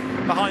Tarzan.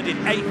 Behind him,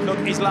 8th, look,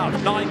 is Love.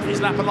 9th is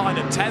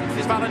Lappalainen. 10th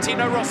is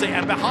Valentino Rossi.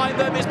 And behind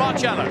them is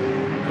Marcello.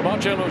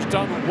 Marcello's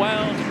done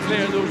well to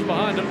clear those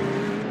behind him.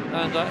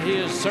 And he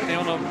is certainly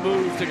on a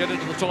move to get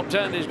into the top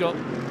 10. He's got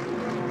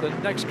the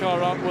next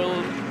car up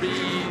will be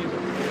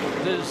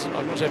it is, I'm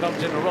going to say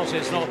Valentino Rossi,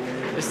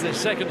 it's the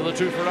second of the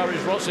two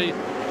Ferraris. Rossi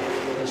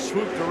has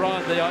swooped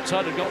around the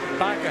outside and got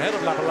back ahead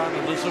of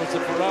Lapalana, and so it's the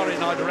Ferrari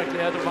now directly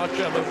ahead of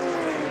Marcello.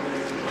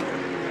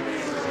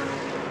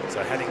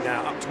 So heading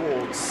now up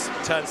towards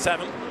turn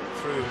 7,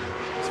 through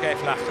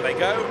Schaeflachter they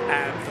go,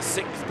 and for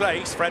 6th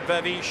place, Fred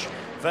Vervies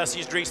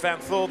versus Dries van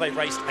Thor. They've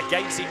raced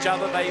against each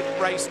other, they've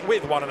raced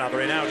with one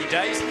another in Audi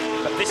days,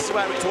 but this is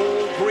where it's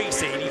all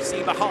greasy, and you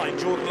see behind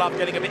Jordan Love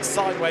getting a bit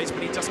sideways,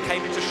 but he just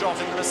came into shot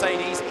in the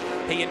Mercedes.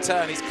 He in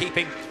turn is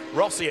keeping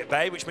Rossi at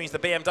bay, which means the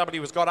BMW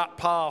has got up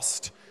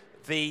past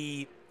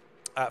the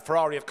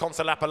Ferrari of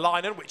Consa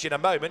Lapalainen, which in a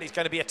moment is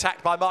going to be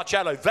attacked by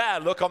Marcello. There,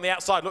 look on the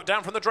outside, look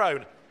down from the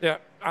drone. Yeah,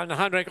 and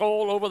Heinrich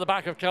all over the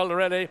back of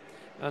Caldarelli,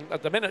 and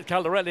at the minute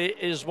Caldarelli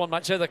is, one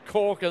might say, the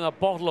cork in a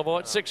bottle of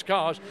about 6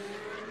 cars.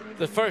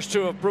 The first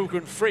two have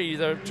broken free.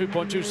 They're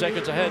 2.2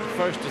 seconds ahead,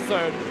 first to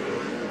third.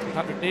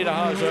 Patrick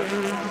Niederhauser,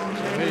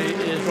 so he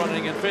is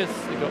running in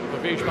 5th. You've got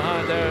Vervies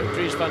behind there,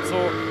 Dries van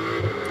Thor.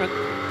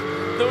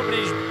 And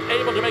nobody's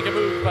able to make a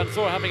move. Van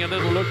Thor having a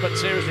little look, but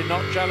seriously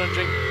not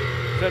challenging.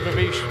 Fred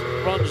Vervies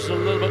runs a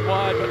little bit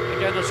wide, but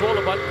again, it's all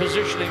about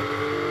positioning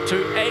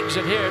to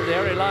exit here at the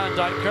Erie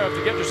Lyondike curve,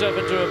 to get yourself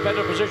into a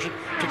better position,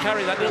 to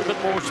carry that little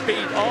bit more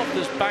speed off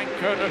this bank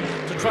corner,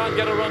 to try and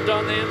get a run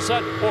down the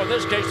inside, or in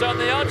this case down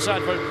the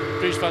outside for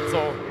Dries van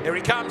Thor. Here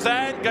he comes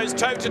then, goes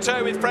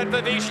toe-to-toe with Fred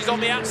Vervies. He's on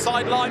the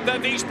outside line.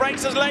 Vervies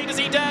breaks as late as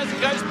he dares and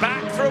goes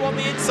back through on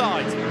the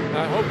inside.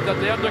 I hope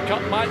that the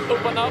undercut might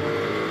open up.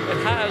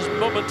 It has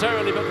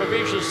momentarily, but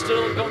Vervies has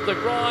still got the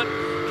ground.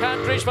 Can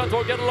Dries van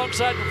Thor get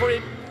alongside before he...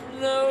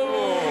 No!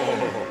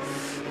 Oh.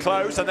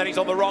 Close, and then he's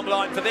on the wrong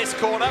line for this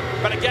corner,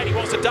 but again he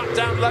wants to duck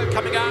down low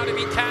coming out. If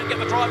he can get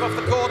the drive off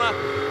the corner,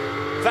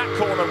 that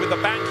corner with the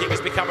banking has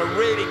become a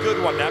really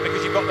good one now,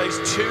 because you've got those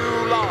 2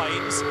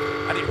 lines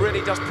and it really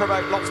does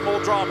promote lots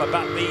more drama.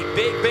 But the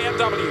big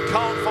BMW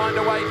can't find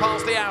a way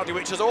past the Audi,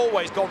 which has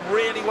always gone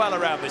really well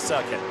around this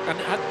circuit, and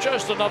had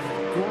just enough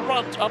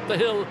grunt up the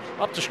hill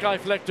up to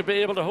Skyfleck to be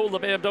able to hold the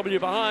BMW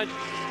behind.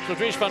 So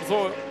Dries van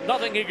Thor,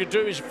 nothing he could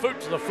do, his foot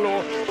to the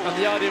floor,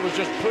 and the Audi was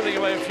just pulling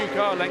away a few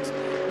car lengths.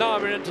 Now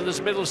we're into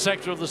this middle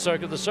sector of the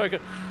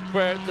circuit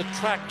where the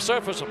track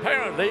surface,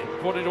 apparently,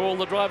 according to all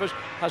the drivers,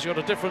 has got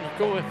a different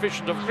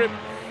coefficient of grip.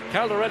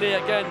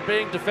 Caldarelli again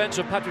being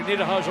defensive, Patrick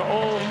Niederhauser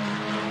all.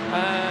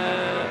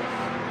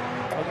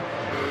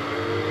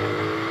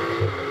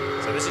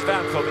 So this is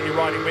Van Thor that you're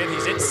riding with.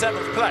 He's in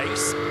 7th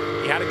place.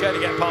 He had a go to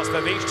get past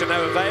Vervies, to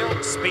no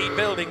avail. Speed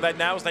building then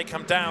now as they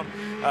come down,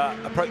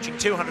 approaching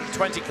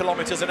 220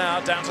 kilometres an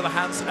hour down to the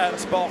Hans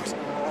Ernst box.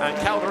 And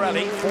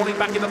Caldarelli falling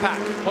back in the pack.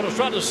 What I was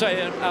trying to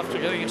say, after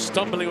getting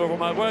stumbling over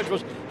my words,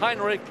 was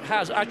Heinrich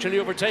has actually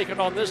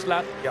overtaken on this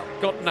lap,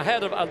 gotten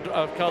ahead of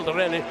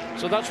Caldarelli.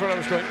 So that's where I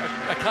was going.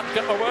 I can't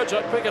get my words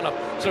out quick enough.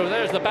 So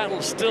there's the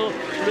battle still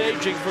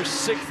raging for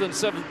 6th and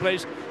 7th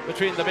place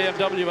between the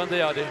BMW and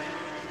the Audi.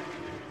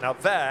 Now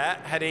they're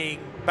heading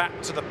back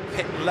to the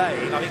pit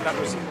lane. I think that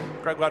was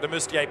Gregoire de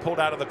Moustier pulled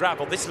out of the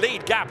gravel. This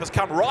lead gap has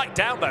come right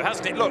down though,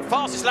 hasn't it? Look,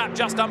 fastest lap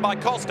just done by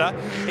Costa.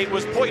 It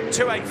was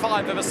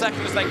 0.285 of a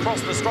second as they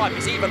crossed the stripe.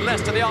 It's even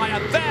less to the eye.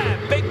 And there,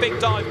 big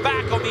dive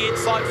back on the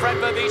inside. Fred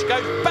Vervies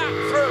goes back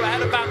through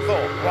ahead of Van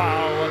Thor.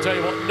 Wow, I'll tell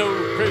you what,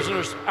 no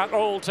prisoners at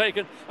all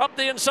taken. Up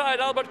the inside,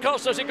 Albert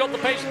Costa, has he got the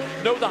pace?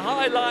 No, the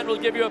high line will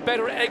give you a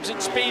better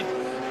exit speed.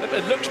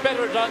 It looks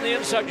better down the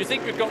inside. You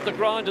think you've got the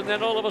ground, and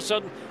then all of a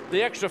sudden,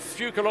 the extra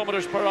few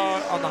kilometres per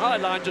hour on the high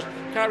line just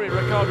carry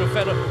Ricardo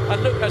Feller.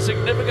 And look, a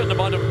significant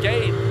amount of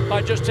gain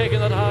by just taking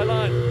that high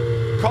line.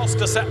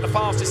 Costa set the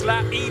fastest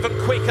lap, even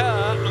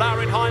quicker,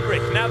 Laurin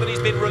Heinrich, now that he's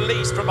been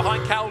released from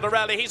behind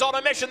Caldarelli. He's on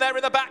a mission there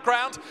in the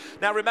background.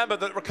 Now remember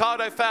that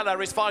Ricardo Feller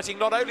is fighting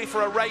not only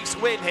for a race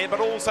win here, but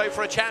also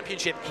for a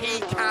championship. He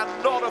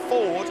cannot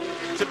afford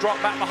to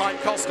drop back behind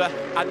Costa,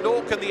 and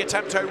nor can the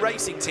Attempto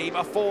Racing team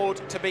afford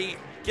to be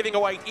giving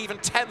away even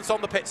tenths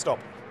on the pit stop.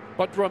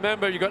 But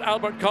remember, you've got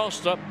Albert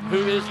Costa,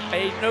 who is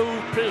a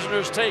no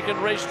prisoners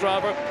taken race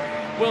driver,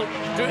 will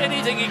do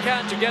anything he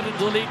can to get into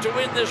the lead to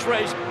win this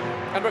race.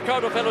 And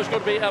Ricardo Feller's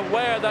going to be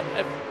aware that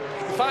if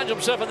he finds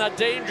himself in that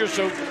danger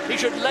zone, he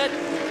should let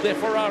the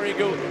Ferrari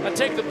go and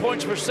take the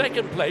points for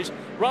 2nd place,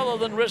 rather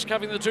than risk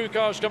having the 2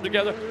 cars come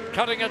together,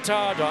 cutting a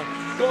tire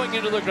down, going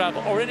into the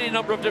gravel, or any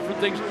number of different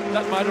things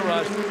that might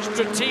arise.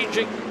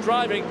 Strategic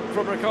driving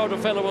from Ricardo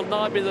Feller will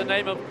now be the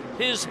name of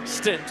his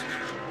stint.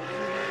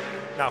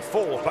 Now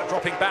 4th, but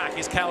dropping back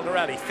is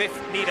Caldarelli.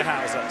 5th,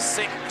 Niederhauser.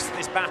 6th,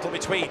 this battle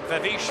between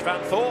Vervies,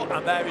 Van Thor,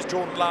 and there is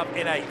Jordan Love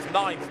in 8th.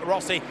 9th,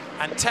 Rossi,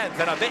 and 10th,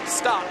 and a bit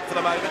stuck for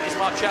the moment is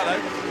Marcello.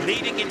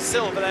 Leading in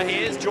silver, there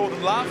he is,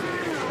 Jordan Love,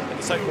 in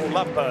the so-called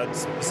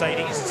Lovebirds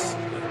Mercedes.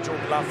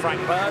 Jordan Love, Frank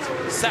Bird.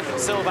 2nd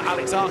silver,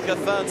 Alex Arca.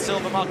 3rd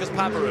silver, Marcus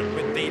Pavarun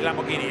with the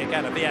Lamborghini,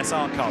 again a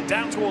VSR car.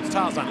 Down towards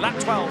Tarzan, lap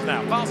 12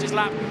 now. Fastest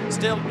lap,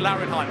 still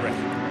Laurin Heinrich.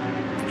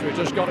 So we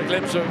just got a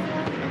glimpse of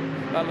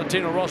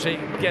Valentino Rossi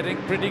getting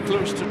pretty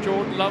close to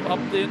Jordan Love. Up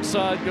the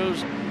inside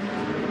goes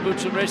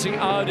Boutsen Racing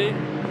Audi.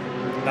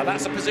 Now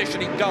that's a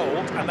position in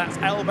gold, and that's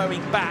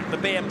elbowing back the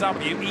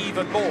BMW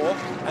even more.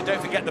 And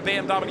don't forget, the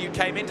BMW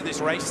came into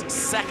this race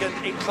second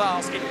in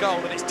class in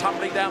gold, and it's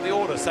tumbling down the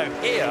order. So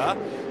here,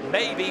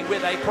 maybe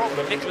with a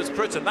problem, Nicholas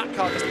Crutten, that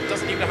car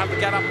doesn't even have to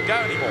get up and go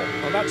anymore.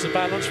 Well, that's the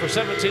balance for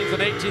 17th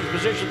and 18th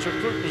positions. So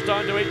Crutten's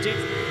down to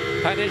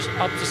 18th, Panis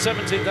up to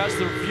 17th. That's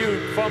the view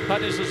from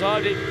Panis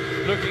Society,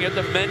 looking at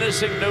the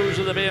menacing nose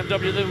of the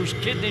BMW, those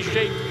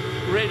kidney-shaped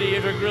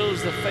radiator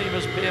grills, the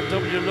famous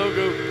BMW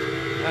logo,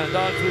 and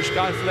down through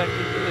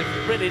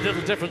Skyfleck. Really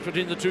little difference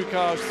between the two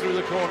cars through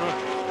the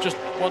corner. Just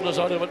one was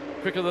out of it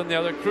quicker than the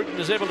other. Crutten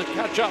is able to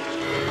catch up,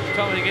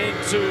 coming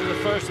into the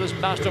first of this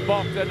Master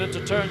Bock, then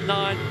into turn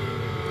 9.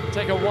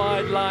 Take a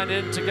wide line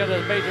in to get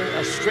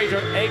a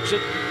straighter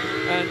exit.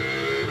 And,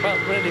 well,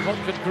 really, what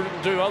could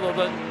Crutten do other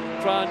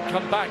than try and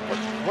come back? But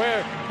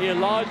where he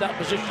allowed that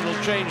positional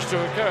change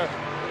to occur,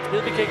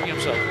 he'll be kicking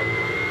himself.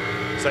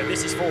 So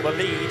this is for the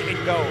lead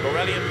in gold.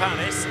 Aurelian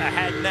Panis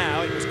ahead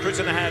now. It was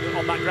Crutten ahead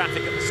on that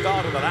graphic at the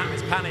start of the lap.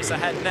 It's Panis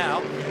ahead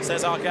now.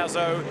 Cesar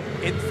Gazo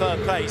in third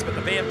place, but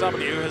the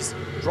BMW has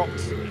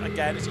dropped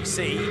again, as you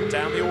see,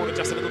 down the order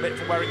just a little bit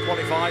from where it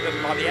qualified,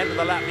 and by the end of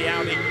the lap, the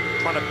Audi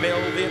trying to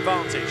build the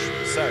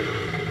advantage. So,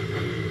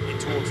 in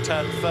towards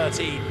turn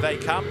 13 they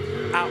come.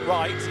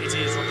 Outright, it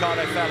is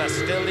Ricardo Feller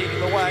still leading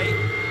the way.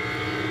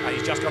 And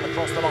he's just gone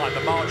across the line.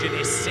 The margin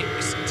is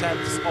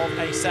 0.6 of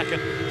a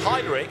second.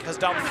 Heinrich has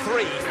done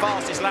 3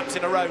 fastest laps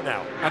in a row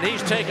now. And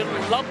he's taken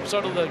lumps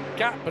out of the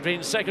gap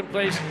between second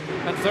place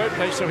and third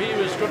place, so he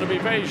was going to be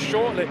very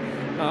shortly.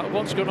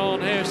 What's going on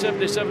here?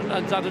 77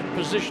 and that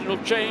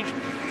positional change.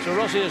 So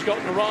Rossi has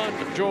gotten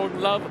around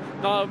Jordan Love.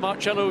 Now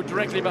Marcello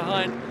directly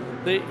behind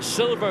the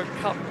Silver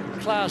Cup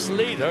class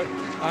leader.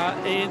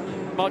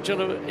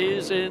 Marcello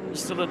is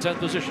still in 10th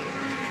position.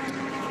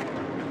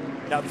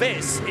 Now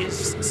this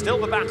is still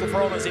the battle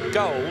for honours in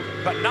gold,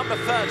 but number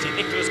 30,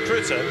 Nicholas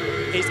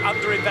Crutten, is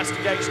under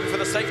investigation for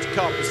the safety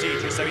car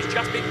procedure. So he's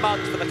just been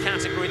mugged for the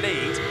category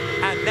lead,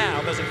 and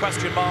now there's a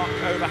question mark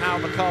over how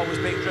the car was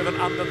being driven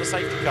under the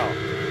safety car.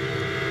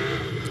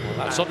 Well,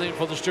 that's something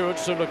for the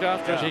stewards to look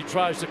after as he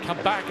tries to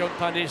come back on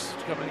Panis,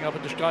 coming up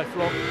into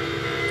Skyflock.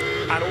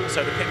 And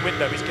also the pit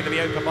window is going to be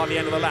open by the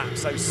end of the lap,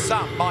 so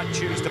some might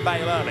choose to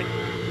bail early.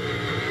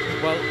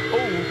 Well,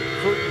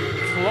 Crutten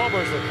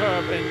clobbers the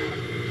curb in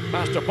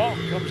Master Bock,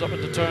 comes up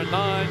into turn 9.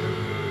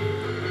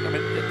 I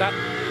mean, that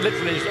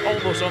literally is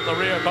almost on the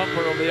rear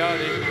bumper of the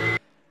Audi.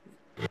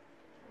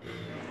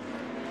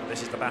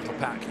 This is the battle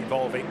pack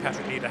involving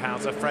Patrick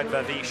Niederhauser, Fred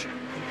Verviche. You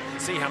can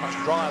see how much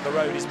drier the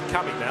road is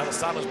becoming now. The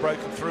sun has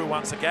broken through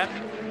once again.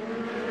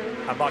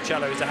 And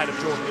Marcello is ahead of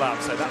Jordan Love,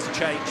 so that's a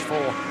change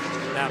for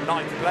now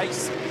 9th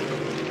place.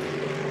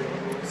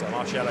 So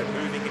Marcello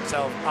moving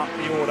himself up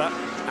the order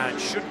and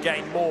should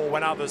gain more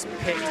when others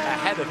pit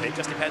ahead of him.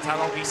 Just depends how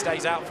long he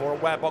stays out for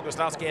and where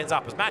Boguslawski ends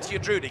up as Mathieu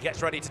Drudy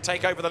gets ready to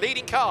take over the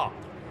leading car.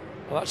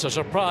 Well, that's a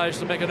surprise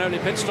to make an early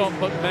pit stop,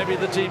 but maybe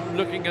the team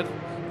looking at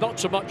not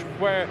so much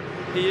where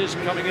he is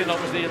coming in,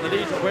 obviously, in the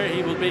lead, but where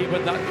he will be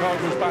when that car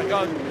goes back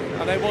out.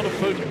 And they want to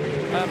put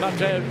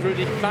Mathieu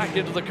Drudy back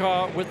into the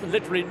car with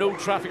literally no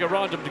traffic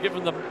around him to give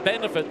him the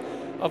benefit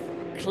of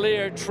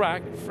clear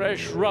track,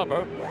 fresh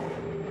rubber.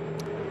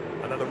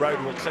 And then the road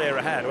will clear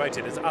ahead, won't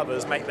it, as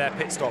others make their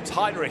pit stops.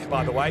 Heinrich,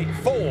 by the way,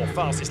 4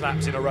 fastest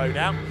laps in a row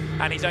now,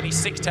 and he's only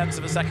 0.6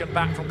 of a second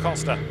back from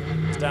Costa.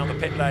 As down the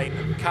pit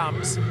lane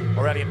comes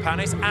Aurelian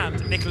Panis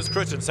and Nicholas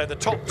Crutten. So the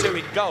top 2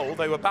 in gold,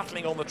 they were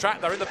battling on the track.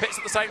 They're in the pits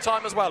at the same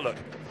time as well, look.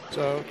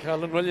 So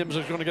Calvin Williams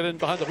is going to get in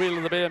behind the wheel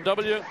of the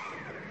BMW.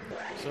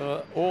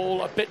 So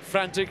all a bit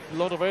frantic, a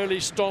lot of early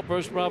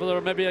stoppers,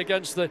 rather maybe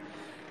against the...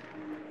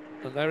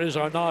 And there is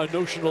our now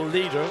notional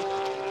leader.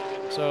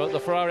 So the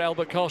Ferrari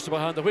Albert Costa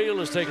behind the wheel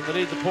has taken the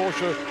lead. The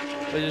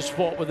Porsche is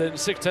fought within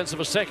 0.6 of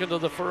a second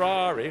of the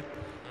Ferrari.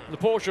 The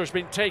Porsche has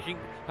been taking,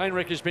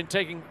 Heinrich has been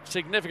taking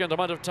significant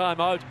amount of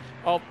time out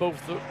of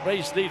both the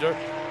race leader,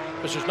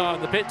 which is now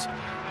in the pit,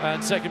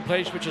 and second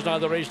place, which is now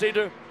the race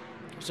leader.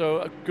 So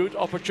a good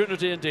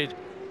opportunity indeed.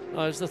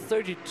 Is the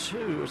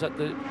 32, or is that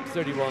the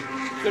 31?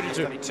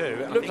 32. 32.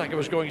 It looked like it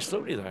was going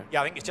slowly there.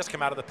 Yeah, I think it's just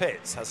come out of the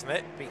pits, hasn't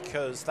it?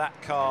 Because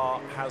that car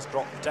has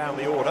dropped down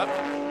the order.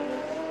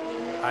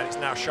 And it's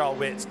now Charles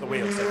Wirtz at the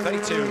wheel. So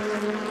 32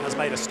 has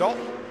made a stop.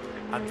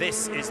 And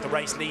this is the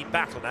race lead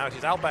battle now. It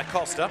is Albert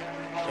Costa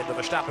in the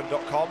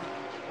Verstappen.com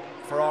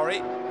Ferrari,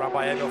 run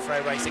by Emil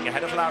Frey Racing,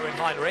 ahead of Laurent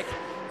Heinrich.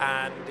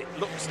 And it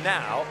looks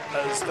now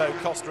as though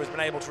Costa has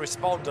been able to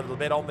respond a little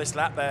bit on this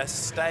lap. They're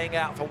staying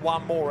out for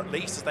one more at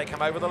least as they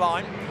come over the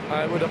line.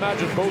 I would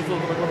imagine both of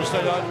them are going to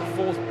stay out.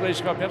 4th place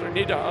car, Peter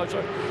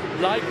Niederhauser,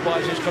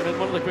 likewise has come in,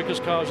 one of the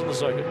quickest cars in the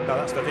circuit. No,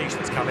 that's Verviche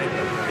that's come in,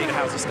 but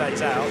Niederhauser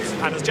stays out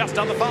and has just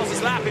done the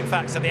fastest lap, in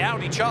fact. So the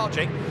Audi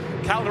charging,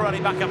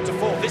 Calderoni back up to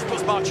 4th. This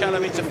puts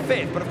Marcello into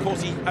 5th, but of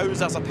course he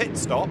owes us a pit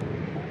stop.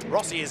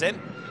 Rossi is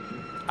in,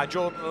 and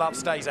Jordan Love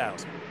stays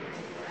out.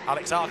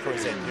 Alex Arca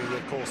is in, who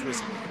of course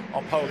was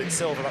on pole in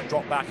silver, but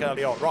dropped back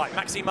early on. Right,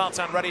 Maxime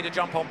Martin ready to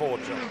jump on board,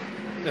 John.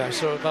 Yeah,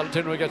 so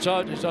Valentino gets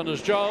out, he's done his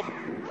job.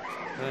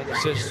 And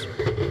assists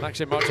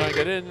Maxime Martin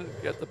get in,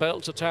 get the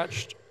belts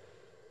attached.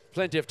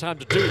 Plenty of time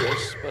to do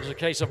this, but it's a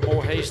case of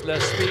more haste,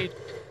 less speed.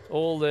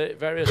 All the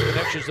various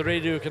connections, the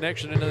radio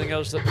connection, anything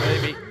else that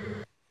maybe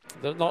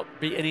there'll not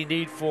be any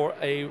need for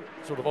a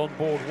sort of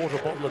onboard water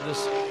bottle in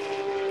this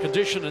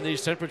condition and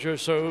these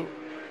temperatures. So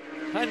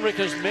Heinrich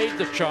has made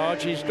the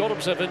charge. He's got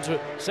himself into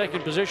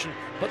second position,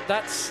 but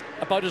that's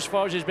about as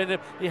far as he's been.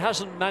 He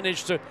hasn't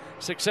managed to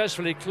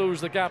successfully close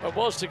the gap. It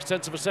was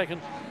 6/10 of a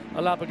second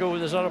a lap ago.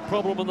 There's not a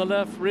problem on the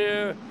left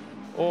rear,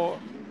 or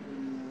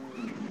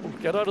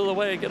get out of the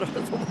way, get out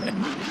of the way.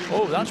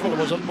 Oh, that's what it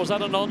was. Was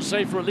that a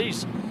non-safe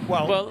release?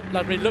 Well,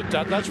 that we looked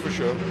at, that's for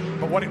sure.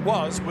 But what it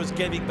was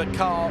giving the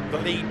car the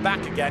lead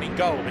back again in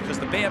goal, because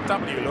the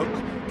BMW look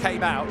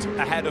came out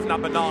ahead of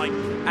number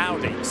 9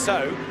 Audi.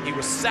 So he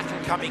was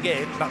second coming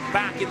in, but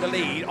back in the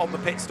lead on the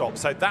pit stop.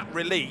 So that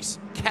release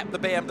kept the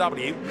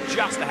BMW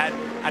just ahead,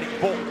 and it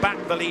brought back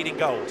the lead in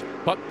gold.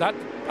 But that,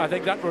 I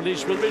think that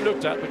release will be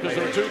looked at, because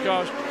there are two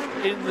cars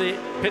in the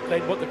pit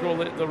lane, what they call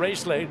the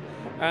race lane,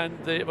 and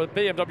the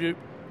BMW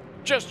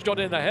just got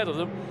in ahead of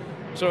them.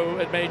 So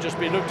it may just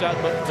be looked at,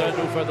 but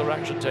no further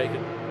action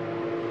taken.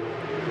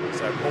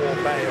 So more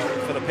bail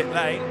for the pit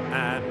lane,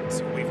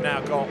 and we've now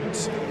got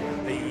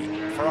the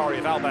Ferrari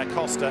of Albert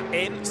Costa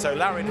in. So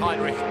Larin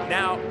Heinrich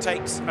now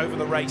takes over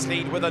the race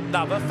lead with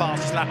another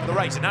fastest lap of the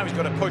race, and now he's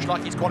got to push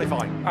like he's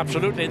qualifying.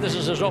 Absolutely, this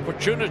is his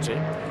opportunity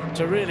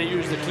to really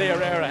use the clear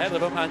air ahead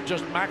of him and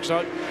just max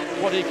out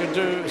what he can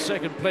do.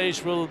 Second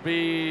place will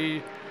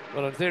be,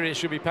 well, in theory it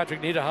should be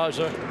Patrick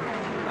Niederhauser,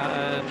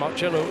 and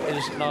Marcello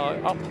is now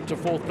up to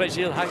fourth place.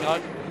 He'll hang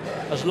out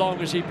as long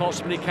as he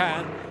possibly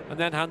can, and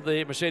then hand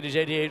the Mercedes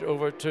 88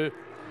 over to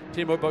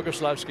Timo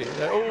Boguslavski.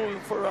 Oh,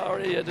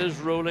 Ferrari, it is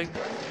rolling.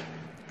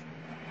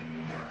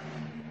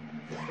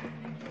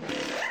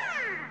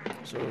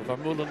 So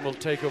Vermeulen will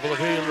take over the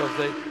wheel of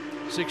the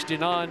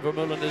 69.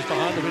 Vermeulen is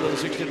behind the wheel of the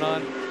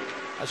 69.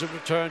 As it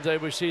returns, there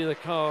we see the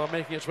car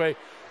making its way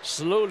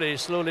slowly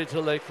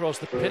till they cross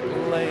the pit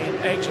lane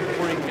exit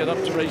before he can get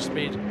up to race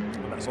speed.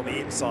 And that's on the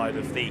inside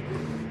of the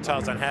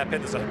Tarzan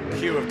hairpin. There's a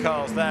queue of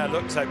cars there.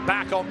 Look, so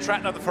back on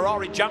track now. The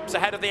Ferrari jumps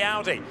ahead of the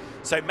Audi.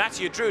 So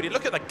Mathieu Drudi,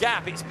 look at the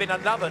gap. It's been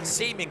another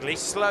seemingly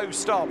slow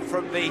stop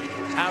from the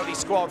Audi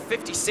squad.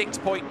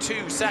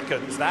 56.2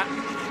 seconds, that.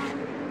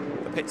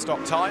 The pit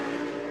stop time.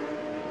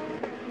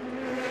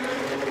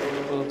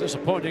 Well,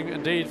 disappointing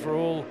indeed for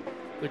all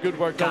the good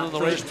work done on the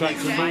racetrack.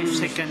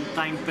 5-second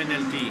time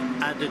penalty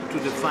added to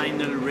the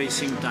final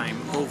racing time,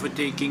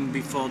 overtaking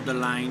before the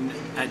line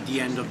at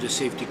the end of the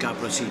safety car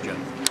procedure.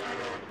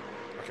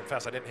 I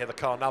confess I didn't hear the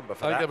car number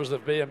for I that. think that was the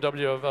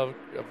BMW of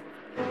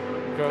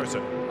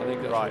Curtin. I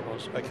think that's right. what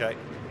it was. Okay.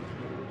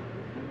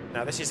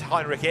 Now this is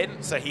Heinrich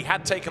in, so he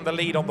had taken the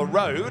lead on the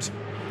road.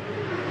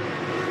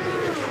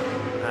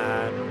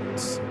 And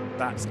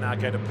that's now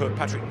going to put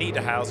Patrick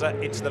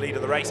Niederhauser into the lead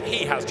of the race.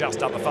 He has just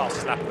done the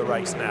fastest lap of the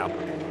race now.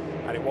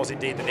 And it was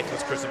indeed the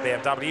Nicholas Christen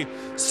BMW.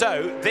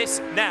 So this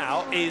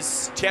now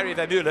is Thierry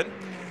Vermeulen,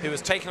 who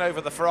has taken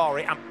over the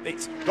Ferrari, and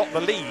it's got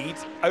the lead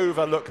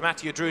over, look,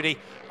 Mathieu Drudi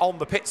on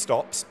the pit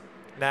stops.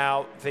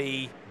 Now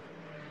the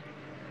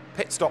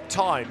pit stop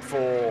time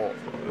for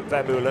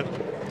Vermeulen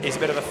is a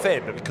bit of a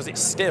fib, because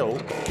it's still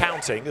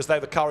counting as though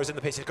the car is in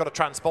the pits. It's got a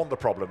transponder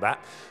problem,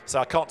 that. So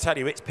I can't tell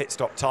you its pit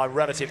stop time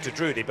relative to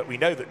Drudi, but we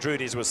know that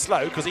Drudi's was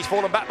slow because he's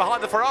fallen back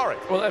behind the Ferrari.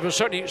 Well, it was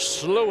certainly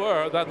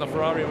slower than the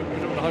Ferrari. We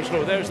don't know how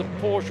slow. There's the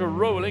Porsche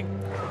rolling.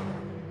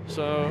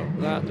 So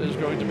that is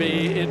going to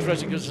be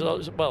interesting,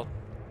 because, well,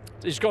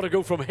 he's got to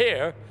go from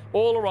here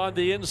all around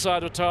the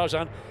inside of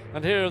Tarzan,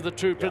 and here are the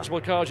two principal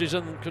cars he's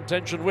in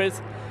contention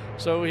with.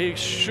 So he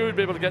should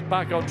be able to get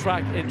back on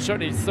track in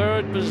certainly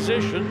third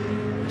position,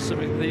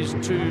 assuming these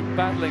two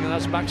battling, and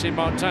that's Maxime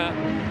Martin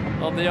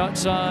on the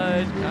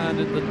outside, and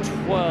in the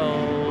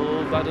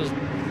 12, that is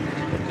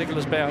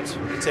Nicolas Beat.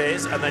 It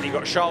is, and then you've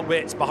got Charles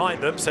Wirtz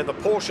behind them, so the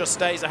Porsche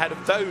stays ahead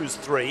of those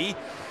three,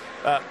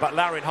 but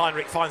Larin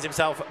Heinrich finds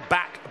himself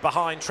back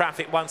behind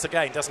traffic once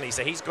again, doesn't he?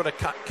 So he's got to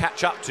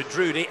catch up to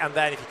Drudi, and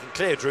then if he can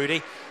clear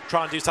Drudi,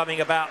 try and do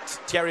something about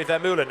Thierry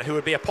Vermeulen, who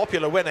would be a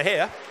popular winner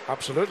here.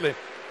 Absolutely.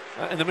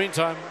 In the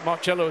meantime,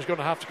 Marcello is going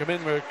to have to come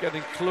in. We're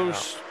getting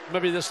close,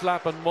 maybe this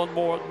lap and one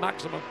more at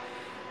maximum.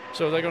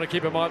 So they're going to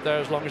keep him out there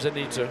as long as they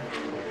need to.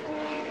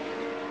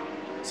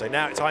 So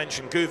now it's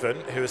Heinrich Guven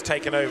who has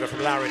taken over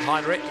from Larin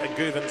Heinrich, and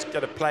Guven's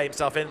going to play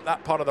himself in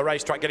that part of the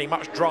racetrack, getting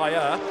much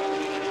drier.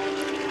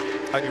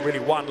 Only really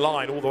one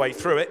line all the way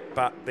through it,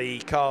 but the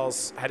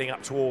cars heading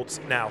up towards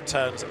now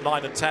turns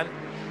 9 and 10.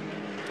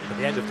 At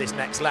the end of this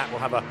next lap, we'll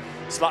have a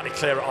slightly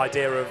clearer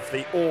idea of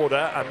the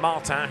order, and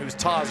Martin, whose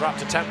tyres are up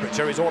to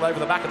temperature, is all over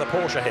the back of the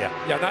Porsche here.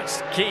 Yeah,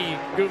 that's key.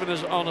 Guven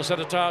is on a set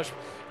of tyres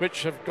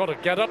which have got to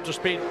get up to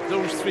speed.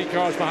 Those three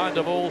cars behind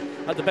have all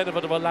had the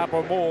benefit of a lap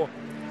or more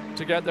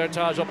to get their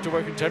tyres up to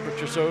working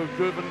temperature. So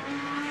Guven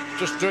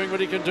just doing what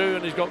he can do,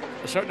 and he's got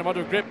a certain amount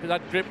of grip.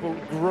 That grip will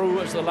grow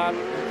as the lap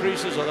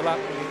increases or the lap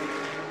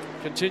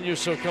continues,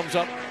 so comes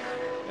up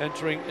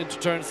entering into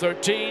turn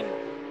 13.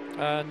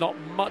 Not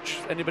much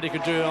anybody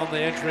could do on the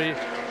entry,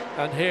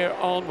 and here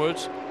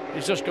onwards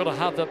he's just got to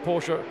have the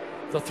Porsche,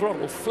 the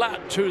throttle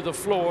flat to the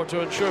floor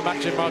to ensure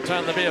Maxime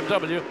Martin, the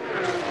BMW,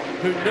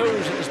 who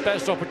knows that his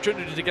best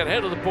opportunity to get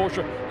ahead of the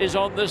Porsche is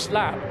on this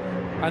lap.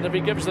 And if he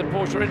gives the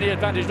Porsche any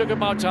advantage, look at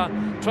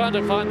Martin trying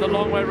to find the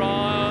long way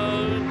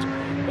round.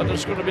 But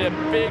there's going to be a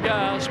big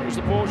ask because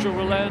the Porsche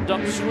will end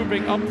up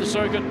swooping up the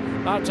circuit.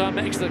 Martin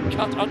makes the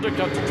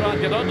undercut to try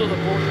and get under the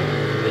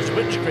Porsche. His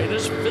windscreen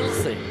is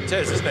filthy. It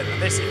is, isn't it?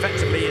 This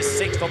effectively is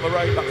 6th on the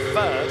road, but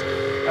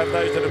 3rd of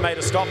those that have made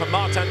a stop. And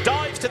Martin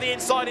dives to the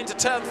inside into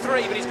turn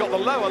 3, but he's got the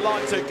lower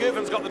line, so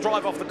Guven's got the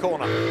drive off the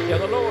corner. Yeah,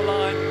 the lower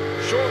line,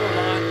 shorter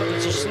line, but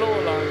it's a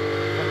slower line.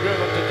 And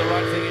Guven did the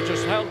right thing. He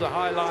just held the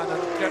high line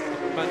and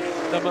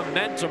kept the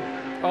momentum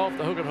of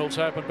the Hugenholz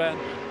hairpin bend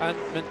and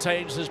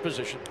maintains his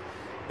position.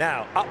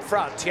 Now, up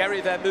front,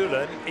 Thierry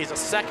Vermeulen is a 2.5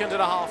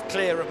 seconds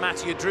clear of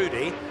Mathieu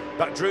Drudy,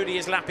 but Drudy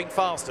is lapping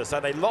faster, so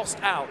they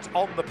lost out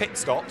on the pit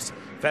stops.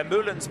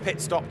 Vermeulen's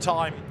pit stop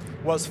time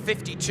was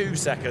 52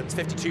 seconds,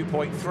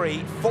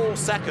 52.3, 4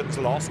 seconds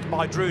lost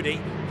by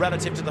Drudy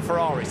relative to the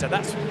Ferrari. So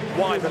that's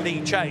why the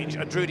lead changed,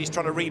 and Drudy's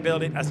trying to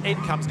rebuild it as in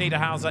comes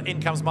Niederhauser,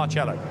 in comes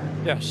Marcello.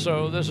 Yes,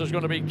 so this is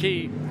going to be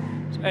key.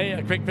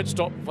 A quick pit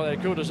stop for the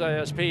Kudos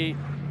ASP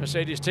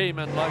Mercedes team,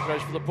 and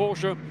likewise for the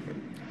Porsche.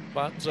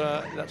 But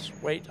let's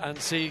wait and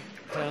see,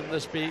 can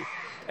this be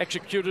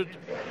executed?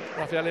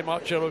 Raffaele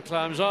Marcello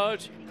climbs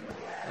out,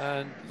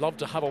 and love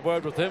to have a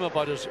word with him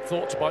about his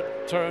thoughts about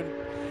turn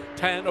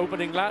 10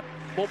 opening lap.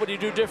 What would he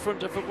do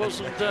different if it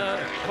wasn't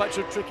quite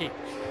so tricky?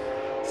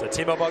 So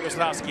Timo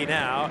Boguslawski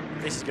now,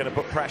 this is going to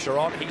put pressure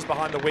on. He's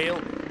behind the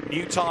wheel.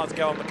 New tyres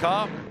go on the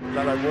car.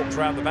 Lolo walks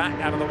around the back,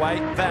 out of the way.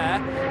 There,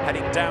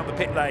 heading down the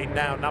pit lane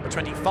now, number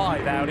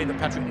 25 Audi that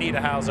Patrick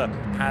Niederhauser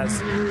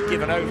has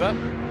given over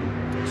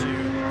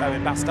to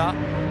Owen Bastard,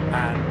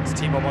 and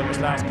Timo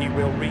Boguslawski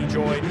will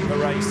rejoin the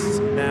race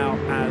now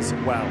as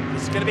well.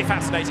 This is going to be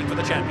fascinating for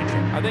the championship.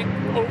 I think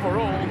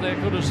overall the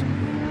Kudos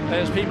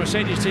ASP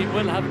Mercedes team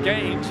will have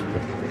gained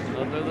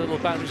on the little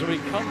battle. So he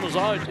comes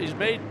out, he's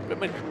made, I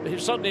mean,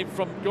 he's suddenly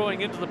from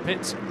going into the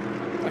pits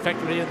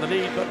effectively in the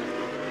lead, but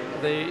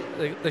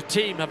the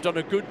team have done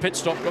a good pit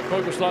stop, got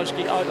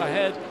Boguslawski out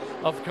ahead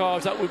of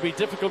cars that would be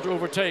difficult to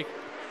overtake.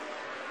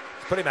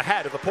 Put him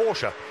ahead of the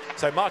Porsche.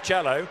 So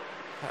Marcello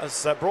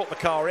has brought the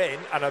car in,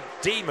 and a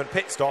demon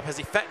pit stop has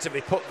effectively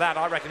put that,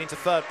 I reckon, into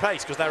 3rd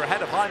place, because they're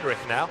ahead of Heinrich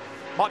now.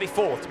 Might be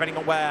 4th, depending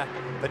on where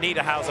the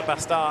Niederhauser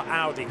Bastard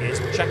Audi is.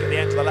 We'll check at the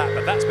end of the lap,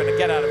 but that's been a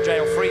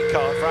get-out-of-jail-free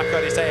card for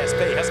Acodis ASP,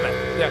 hasn't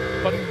it? Yeah,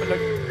 but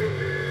look,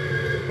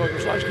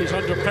 Boguslawski's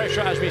under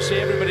pressure as we see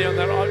everybody on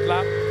their out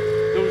lap.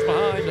 Those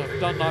behind have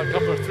done now a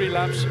couple of 3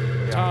 laps.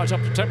 Tyres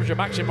up to temperature.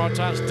 Maxime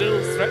Martin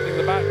still threatening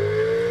the back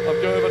of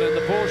Guven in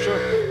the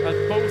Porsche,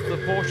 and both the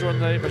Porsche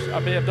and the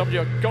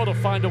BMW have got to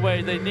find a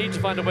way. They need to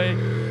find a way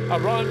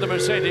around the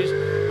Mercedes,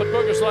 but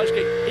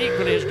Boguslawski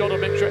equally has got to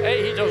make sure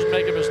he doesn't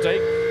make a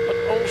mistake, but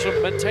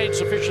also maintain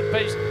sufficient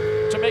pace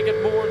to make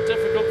it more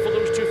difficult for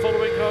those 2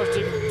 following cars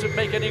to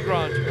make any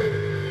ground.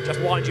 Just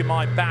wind your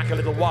mind back a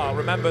little while.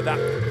 Remember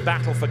that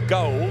battle for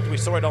gold? We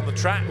saw it on the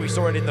track, we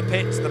saw it in the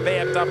pits. The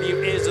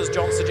BMW is, as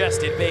John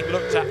suggested, being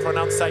looked at for an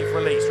unsafe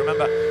release.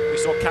 Remember, we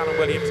saw Callum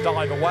Williams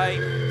dive away,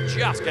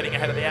 just getting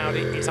ahead of the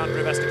Audi. It's under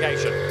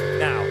investigation.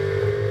 Now,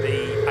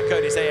 the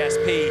Acodis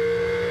ASP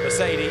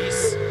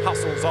Mercedes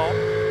hustles on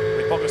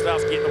with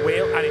Boguslawski at the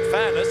wheel, and in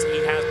fairness, he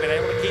has been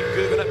able to keep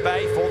Guven at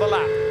bay for the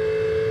lap.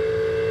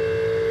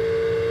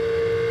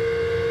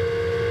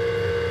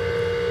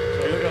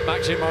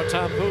 Maxime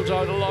Martin pulls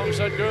out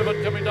alongside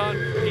Guven coming down.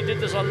 He did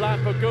this a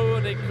lap ago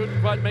and he couldn't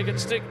quite make it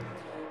stick.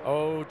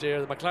 Oh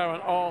dear, the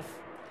McLaren off,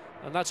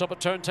 and that's up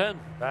at turn 10.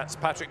 That's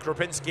Patrick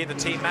Kropinski, the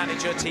team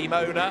manager, team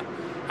owner,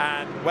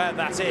 and where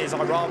that is,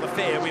 I rather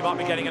fear we might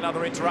be getting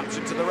another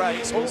interruption to the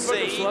race. We'll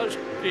see.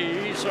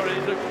 Sorry,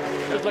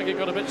 looks like he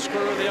got a bit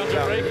squirrely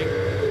under braking.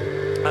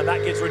 And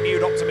that gives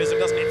renewed optimism,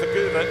 doesn't it, for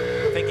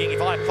Guven, thinking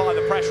if I apply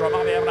the pressure, I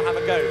might be able to have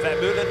a go.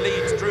 Vermeulen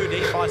leads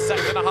Drudy by 1.5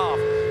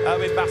 seconds.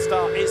 Owen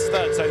Bastard is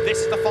 3rd, so this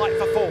is the fight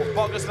for 4th.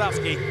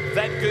 Boguslawski,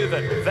 then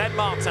Guven, then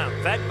Martin,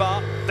 then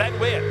Bart, then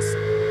Weerts.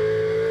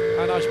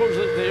 And I suppose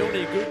that the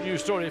only good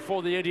news story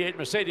for the 88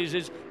 Mercedes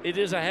is it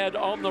is ahead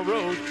on the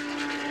road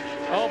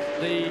of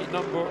the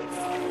number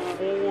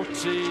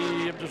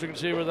 40. I'm just looking to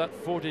see where that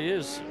 40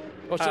 is.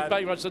 Oh,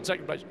 it's in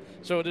 2nd place.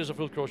 So it is a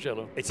full course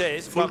yellow. It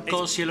is. Full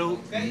course yellow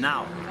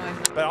now.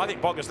 But I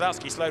think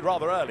Boguslawski slowed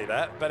rather early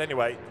there. But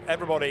anyway,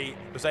 everybody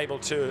was able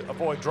to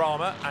avoid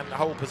drama and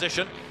hold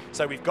position.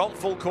 So we've gone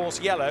full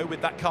course yellow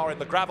with that car in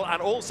the gravel,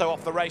 and also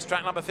off the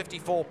racetrack, number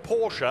 54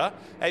 Porsche.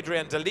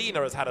 Adrian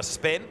Delina has had a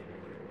spin.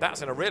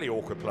 That's in a really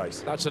awkward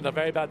place. That's in a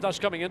very bad. That's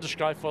coming into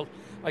Skyfall.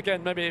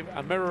 Again, maybe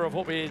a mirror of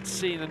what we had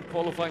seen in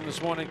qualifying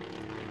this morning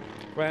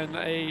when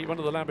one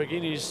of the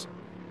Lamborghinis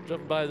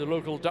driven by the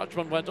local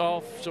Dutchman went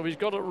off, so he's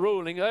got it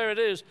rolling. There it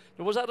is.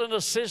 Was that an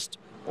assist,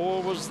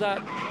 or was that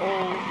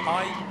all?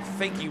 I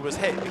think he was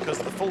hit because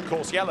the full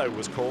course yellow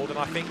was called, and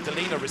I think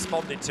Delina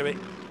responded to it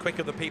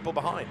quicker than people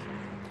behind.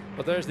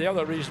 But there's the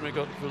other reason we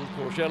got full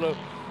course yellow,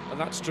 and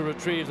that's to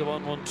retrieve the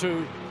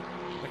 112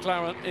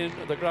 McLaren in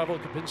the gravel,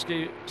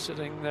 Kapinski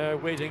sitting there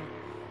waiting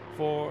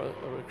for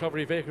a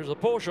recovery vehicle. The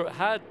Porsche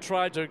had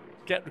tried to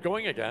get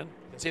going again.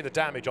 You can see the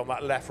damage on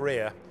that left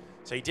rear,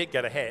 so he did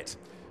get a hit.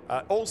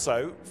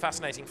 Also,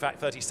 fascinating fact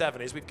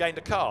 37 is we've gained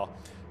a car,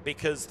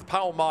 because the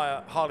Paul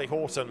Meyer Harley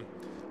Horton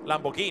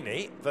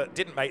Lamborghini that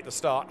didn't make the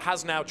start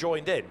has now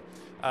joined in.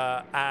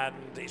 And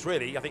it's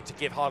really, I think, to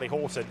give Harley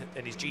Horton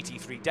in his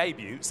GT3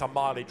 debut some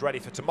mileage ready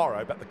for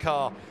tomorrow, but the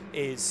car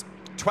is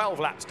 12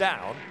 laps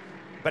down,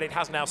 but it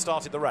has now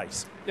started the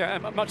race. Yeah,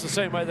 much the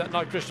same way that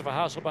now Christopher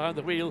Hassel behind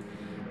the wheel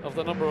of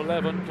the number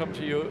 11 come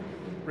to you.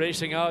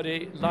 Racing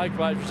Audi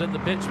likewise was in the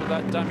pits with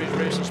that damaged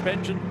rear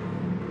suspension,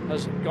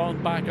 has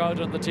gone back out,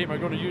 and the team are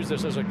going to use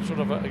this as a sort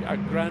of a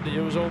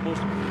grandiose,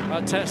 almost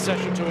a test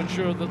session to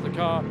ensure that the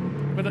car,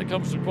 when it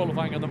comes to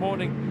qualifying in the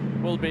morning,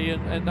 will be in,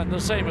 and the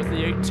same as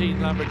the 18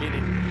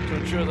 Lamborghini, to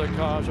ensure their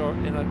cars are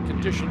in a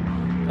condition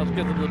that'll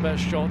give them the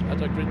best shot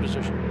at a grid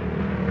position.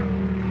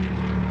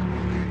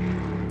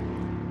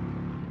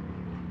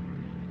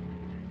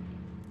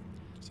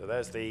 So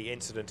there's the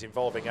incident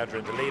involving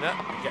Adrian Delina.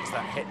 He gets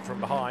that hit from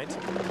behind.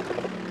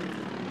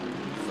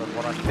 From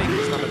what I think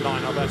is number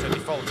 9, Alberto Di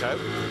Folco.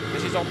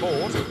 This is on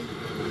board.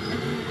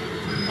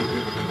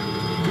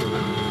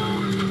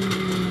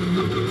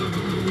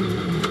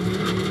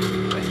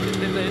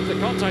 The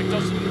contact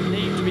doesn't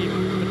need to be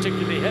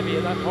particularly heavy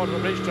at that part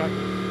of the racetrack.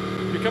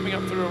 You're coming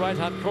up through a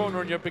right-hand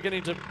corner and you're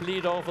beginning to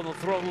bleed off on the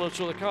throttle,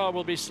 so the car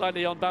will be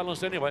slightly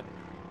unbalanced anyway.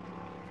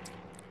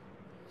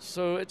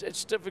 So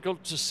it's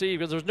difficult to see,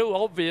 because there's no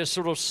obvious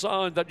sort of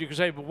sound that you can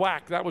say,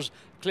 whack, that was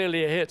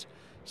clearly a hit.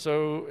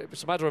 So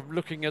it's a matter of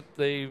looking at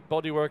the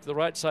bodywork, the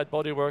right side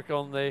bodywork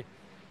on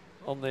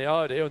the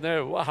Audi, and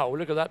there, wow,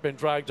 look at that being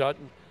dragged out,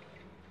 and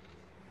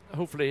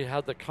hopefully he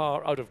had the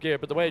car out of gear,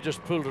 but the way he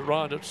just pulled it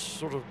around, it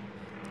sort of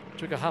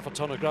took a half a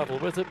ton of gravel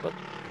with it, but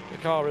the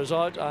car is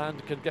out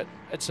and can get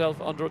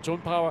itself under its own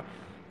power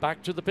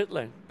back to the pit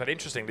lane. But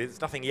interestingly,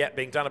 there's nothing yet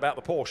being done about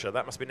the Porsche.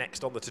 That must be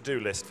next on the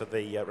to-do list for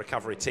the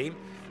recovery team.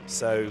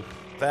 So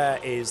there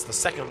is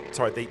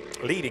the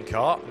leading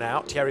car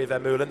now, Thierry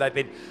Vermeulen. They've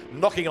been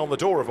knocking on the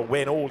door of a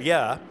win all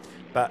year,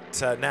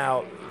 but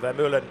now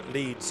Vermeulen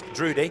leads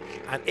Drudy,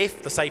 and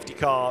if the safety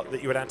car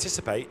that you would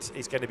anticipate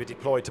is going to be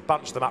deployed to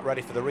bunch them up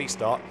ready for the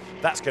restart,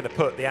 that's going to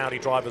put the Audi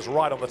drivers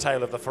right on the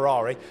tail of the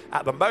Ferrari.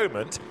 At the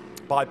moment,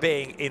 by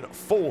being in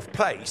 4th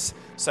place,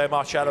 so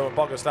Marcello and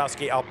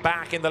Bogoslawski are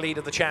back in the lead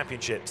of the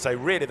championship. So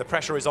really the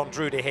pressure is on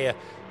Drudy here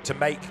to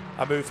make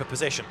a move for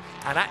position.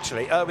 And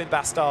actually, Erwin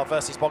Bastard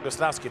versus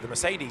Bogoslawski, the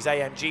Mercedes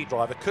AMG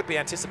driver, could be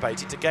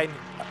anticipated to gain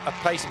a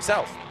place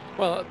himself.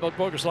 Well, what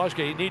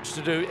Bogoslawski needs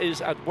to do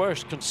is, at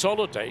worst,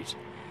 consolidate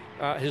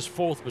his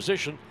 4th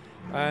position,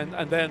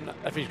 and then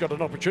if he's got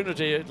an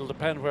opportunity, it'll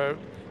depend where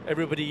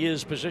everybody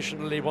is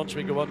positionally once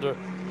we go under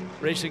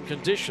racing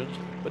conditions.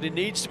 But he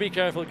needs to be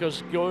careful,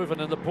 because Govan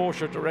and the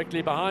Porsche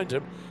directly behind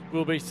him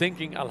will be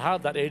thinking, I'll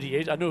have that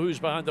 88, I know who's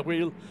behind the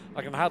wheel,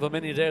 I can have him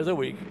any day of the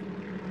week.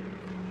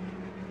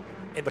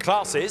 In the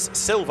classes,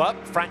 silver,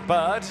 Frank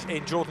Bird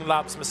in Jordan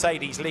Love's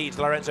Mercedes leads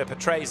Lorenzo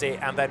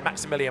Patrese and then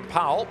Maximilian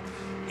Paul.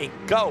 In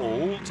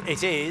gold,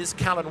 it is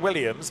Callan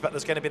Williams, but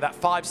there's going to be that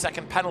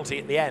 5-second penalty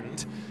at the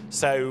end.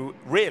 So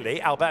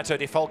really, Alberto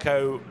Di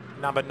Folco,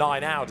 number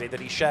 9 Audi, that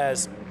he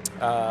shares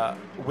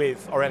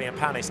with Aurelian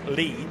Panis,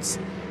 leads.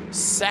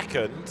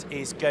 Second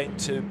is going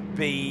to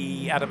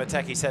be Adam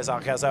Ateki, says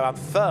Arcazo, and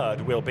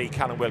third will be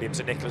Callan Williams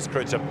and Nicholas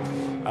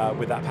Krutem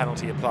with that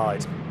penalty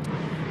applied.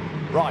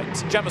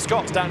 Right, Gemma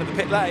Scott's down in the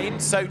pit lane,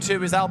 so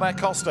too is Albert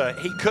Costa.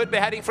 He could be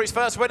heading for his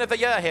first win of the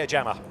year here,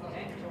 Gemma.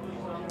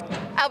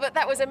 Albert,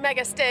 that was a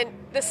mega stint.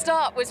 The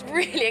start was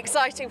really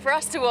exciting for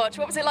us to watch.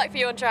 What was it like for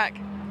you on track?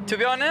 To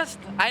be honest,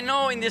 I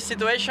know in this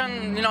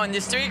situation, you know, in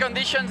these tricky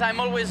conditions,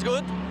 I'm always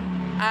good.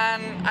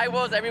 And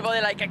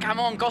everybody like, come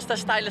on, Costa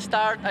style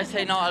start. I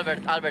say, no,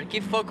 Albert,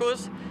 keep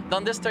focus.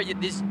 Don't destroy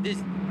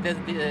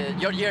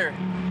your year.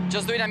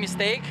 Just doing a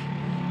mistake.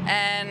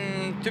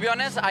 And to be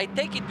honest, I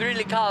take it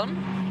really calm.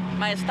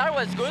 My start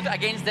was good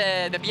against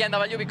the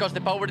BMW because the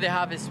power they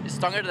have is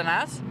stronger than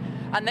us.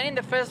 And then in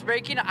the first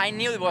braking, I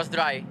knew it was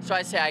dry. So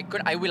I say,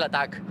 I will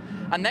attack.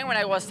 And then when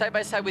I was side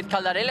by side with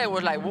Caldarelli, I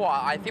was like,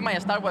 wow, I think my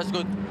start was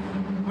good.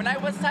 When I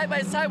was side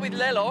by side with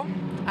Lelo,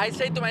 I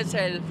said to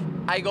myself,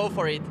 I go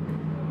for it.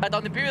 But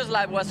on the previous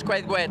lap was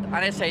quite wet, and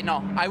I say,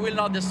 no, I will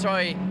not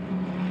destroy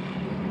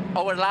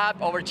our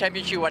lap, our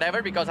championship,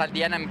 whatever, because at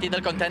the end I'm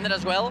title contender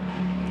as well.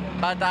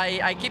 But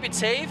I keep it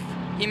safe.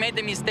 He made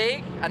the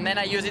mistake, and then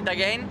I use it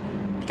again.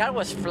 The car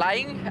was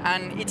flying,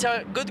 and it's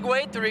a good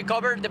way to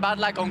recover the bad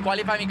luck on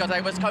qualifying, because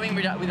I was coming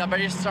with a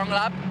very strong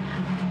lap,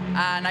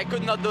 and I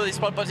could not do this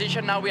pole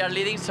position. Now we are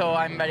leading, so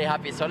I'm very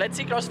happy. So let's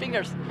see, cross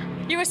fingers.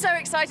 You were so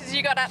excited as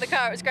you got out of the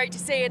car. It was great to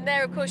see. And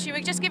there, of course, you were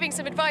just giving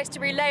some advice to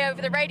relay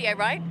over the radio,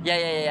 right?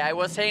 Yeah. I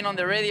was saying on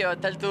the radio, I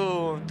tell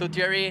to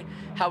Thierry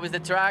how is the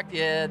track.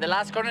 The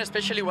last corner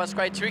especially was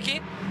quite tricky.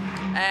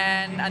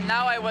 And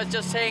now I was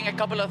just saying a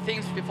couple of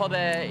things before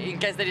in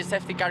case there is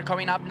safety car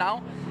coming up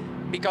now.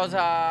 Because,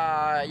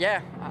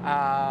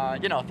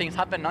 you know, things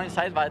happen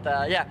inside. But,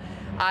 yeah,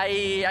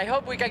 I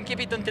hope we can keep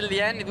it until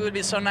the end. It will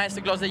be so nice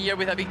to close the year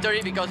with a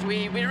victory because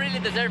we really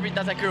deserve it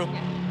as a crew.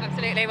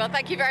 Absolutely. Well,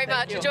 thank you very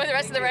much. Enjoy the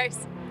rest of the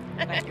race.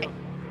 Thank you.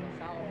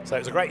 So it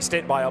was a great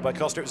stint by Albert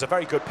Costa. It was a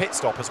very good pit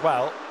stop as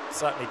well.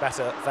 Certainly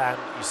better than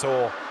you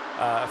saw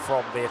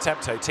from the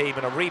Attempto team.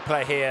 And a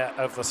replay here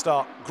of the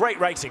start. Great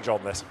racing,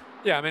 John, this.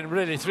 Yeah, I mean,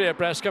 really 3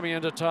 abreast coming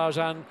into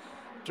Tarzan.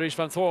 Dries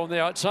van Thor on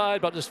the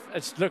outside, but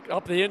it's look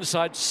up the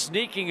inside,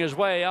 sneaking his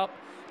way up,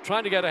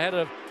 trying to get ahead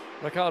of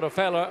Ricardo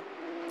Feller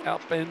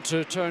up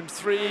into turn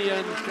 3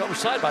 and go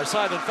side by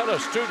side. And Feller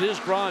stood his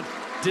ground,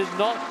 did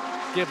not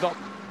give up.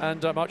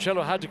 And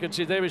Marcello had to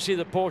concede. There we see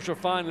the Porsche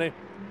finally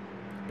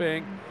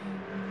being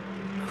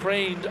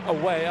craned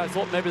away. I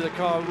thought maybe the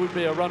car would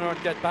be a runner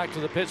and get back to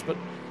the pits, but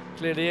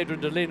clearly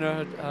Adrian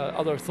Delina had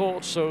other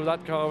thoughts, so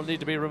that car will need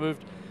to be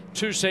removed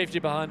to safety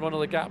behind one of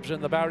the gaps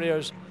in the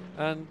barriers.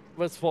 And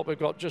with what we've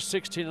got, just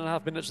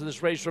 16.5 minutes of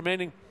this race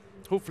remaining,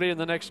 hopefully in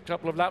the next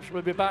couple of laps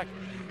we'll be back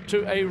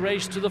to a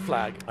race to the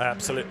flag.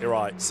 Absolutely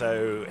right.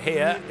 So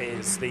here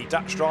is the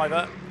Dutch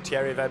driver,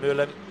 Thierry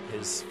Vermeulen.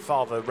 His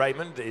father,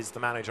 Raymond, is the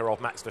manager of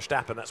Max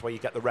Verstappen. That's where you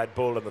get the Red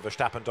Bull and the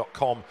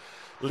Verstappen.com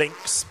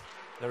links.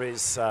 There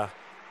is a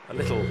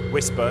little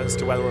whisper as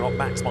to whether or not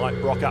Max might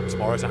rock up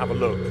tomorrow to have a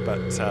look, but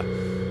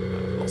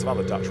lots of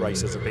other Dutch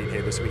racers have been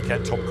here this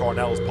weekend. Tom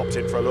Coronel's popped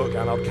in for a look,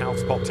 Arnold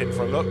Kauf's popped in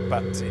for a look,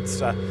 but it's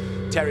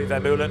Thierry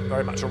Vermeulen,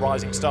 very much a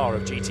rising star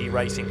of GT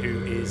racing,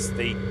 who is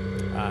the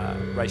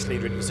race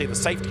leader. And you'll see the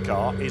safety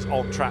car is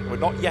on track. We're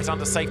not yet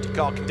under safety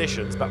car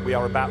conditions, but we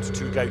are about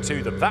to go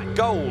to them. That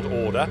gold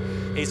order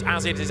is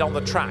as it is on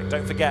the track.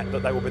 Don't forget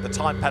that there will be the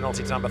time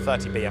penalty to number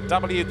 30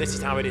 BMW. This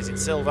is how it is in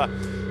silver.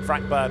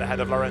 Frank Bird ahead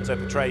of Lorenzo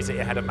Patrese,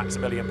 ahead of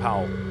Maximilian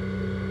Powell.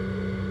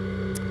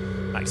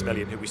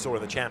 Maximilian, who we saw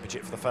in the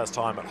championship for the first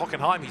time at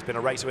Hockenheim. He's been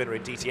a race winner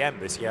in DTM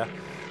this year,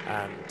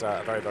 and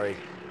a very, very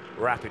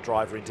rapid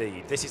driver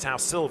indeed. This is how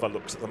silver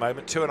looks at the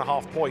moment.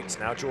 2.5 points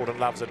now. Jordan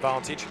Love's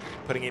advantage,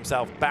 putting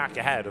himself back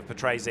ahead of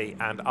Patrese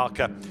and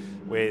Arca,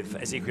 with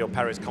Ezequiel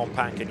Perez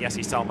Companc and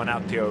Jesse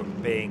Salmonaudio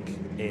being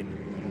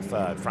in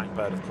third. Frank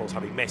Bird, of course,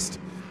 having missed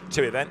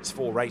 2 events,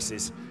 4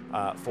 races,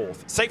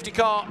 fourth. Safety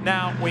car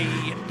now we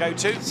go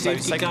to.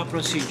 Safety car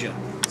procedure.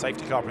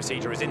 Safety car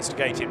procedure is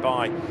instigated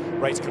by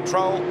race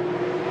control.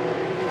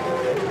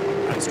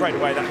 And straight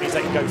away that means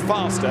they can go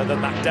faster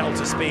than that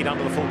delta speed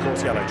under the full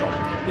course yellow, John.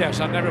 Yes,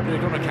 and everybody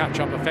going to catch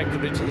up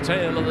effectively to the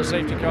tail of the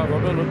safety car.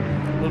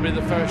 Vermeulen will be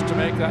the first to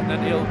make that, and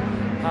then he'll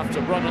have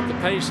to run at the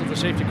pace of the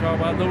safety car,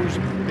 while those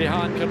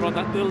behind can run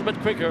that little bit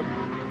quicker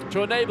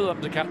to enable them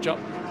to catch up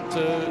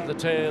to the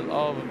tail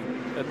of,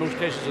 in most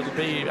cases it'll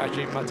be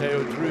actually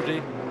Matteo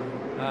Drudi.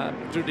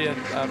 Drudi and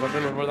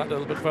Vermeulen were that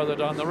little bit further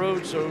down the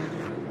road, so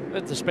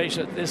at the space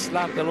at this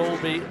lap they'll all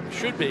be,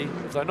 should be,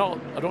 if they're not,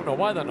 I don't know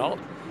why they're not,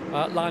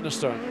 line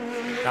astern.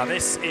 Now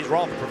this is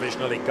rather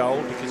provisional in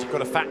gold, because you've got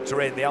to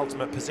factor in the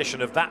ultimate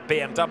position of that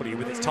BMW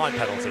with its time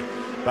penalty.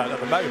 But at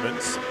the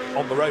moment,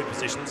 on the road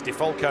positions, De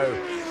Falco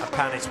and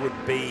Panis would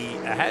be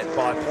ahead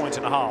by 1.5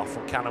 points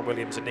from Callum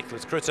Williams and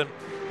Nicholas Crutten,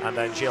 and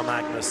then Gilles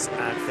Magnus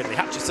and Finlay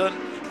Hutchison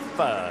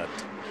third.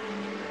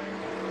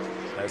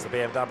 There's the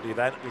BMW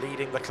then,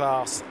 leading the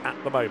class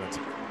at the moment.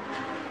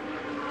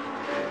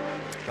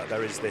 But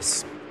there is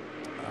this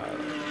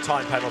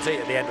time penalty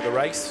at the end of the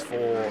race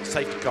for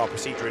safety car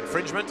procedure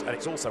infringement, and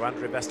it's also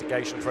under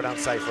investigation for an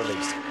unsafe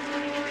release.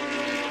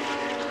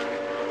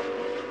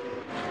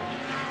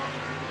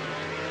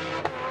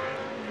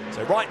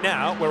 So right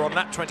now we're on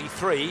lap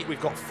 23. We've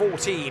got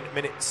 14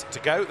 minutes to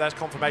go. There's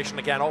confirmation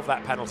again of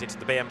that penalty to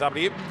the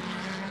BMW,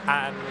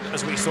 and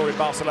as we saw in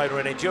Barcelona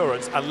in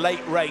endurance, a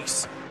late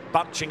race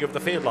bunching of the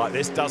field like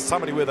this does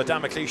somebody with a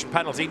Damocletian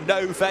penalty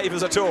no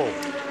favours at all.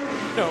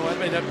 No, I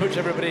mean, that puts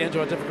everybody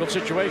into a difficult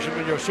situation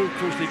when you're so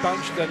closely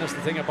bunched. Then it's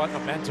the thing about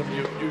momentum,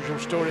 your usual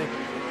story,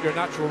 your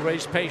natural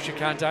race pace you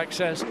can't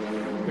access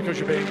because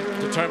you're being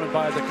determined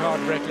by the car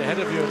directly ahead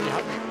of you, and you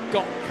haven't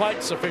got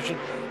quite sufficient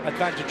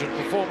advantage in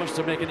performance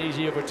to make an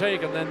easy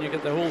overtake, and then you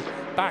get the whole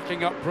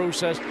backing up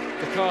process.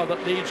 The car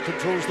that leads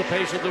controls the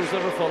pace of those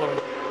that are following.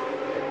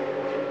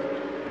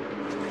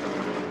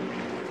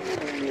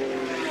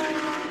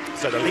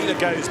 So the leader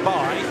goes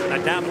by,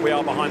 and now that we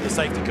are behind the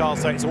safety car,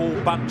 so it's all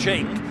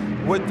bunching.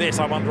 Would this,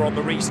 I wonder, on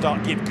the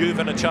restart, give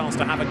Guven a chance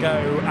to have a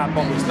go at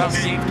Bottas?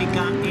 Safety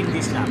car in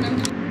this lap.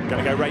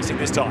 Going to go racing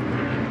this time.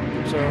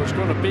 So it's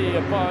going to be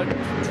about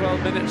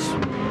 12 minutes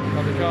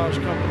while the cars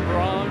come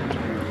around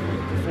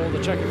before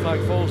the checkered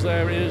flag falls.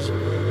 There is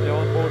the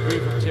onboard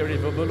move of Thierry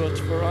Vermeulen's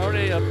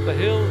Ferrari up the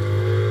hill.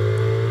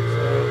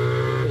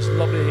 So this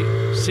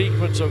lovely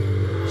sequence of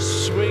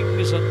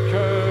swings and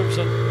curves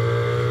and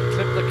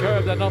clip the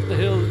curve, then up the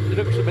hill. It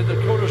looks a bit,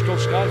 the corner's called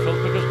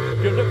Skyfield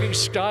because you're looking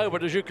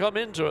skyward as you come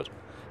into it.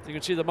 You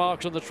can see the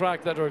marks on the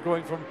track that are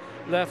going from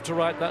left to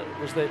right. That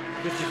was the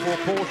 54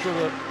 Porsche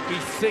that we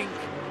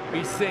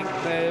think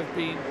may have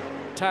been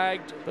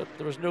tagged, but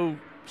there was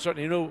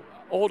certainly no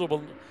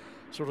audible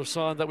sort of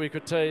sign that we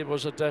could say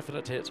was a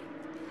definite hit.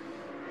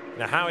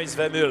 Now, how is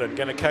Vermeulen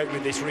going to cope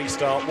with this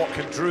restart? What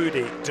can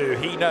Drudy do?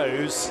 He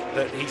knows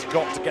that he's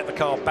got to get the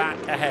car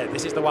back ahead.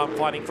 This is the one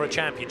fighting for a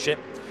championship.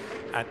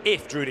 And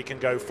if Drudy can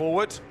go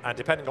forward, and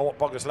depending on what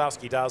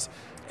Boguslawski does,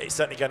 it's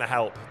certainly going to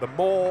help. The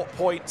more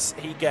points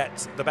he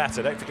gets, the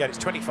better. Don't forget, it's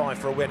 25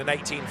 for a win and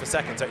 18 for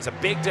second, so it's a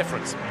big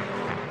difference.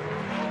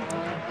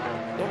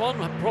 The one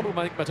problem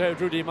I think Matteo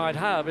Drudy might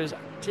have is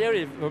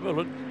Thierry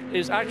Vermeulen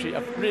is actually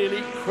a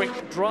really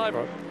quick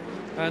driver.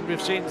 And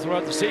we've seen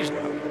throughout the season,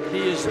 he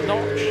is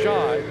not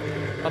shy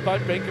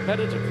about being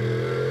competitive.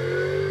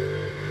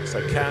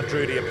 So can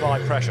Drudy apply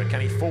pressure?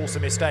 Can he force a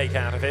mistake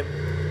out of him?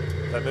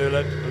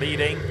 Vermeulen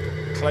leading,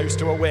 close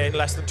to a win,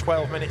 less than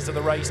 12 minutes of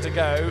the race to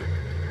go.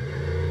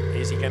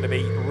 Is he going to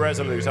be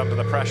resolute under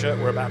the pressure?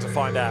 We're about to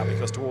find out,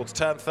 because towards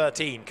turn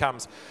 13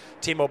 comes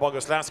Timo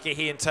Boguslawski.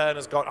 He in turn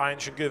has got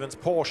Arjen Guven's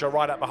Porsche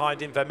right up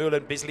behind him.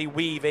 Vermeulen busily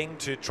weaving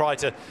to try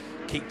to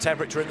keep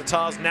temperature in the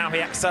tyres. Now he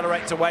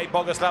accelerates away.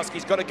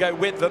 Boguslawski's got to go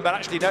with them, but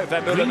actually no,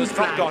 Vermeulen has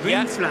not gone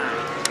yet.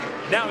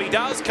 Now he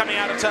does, coming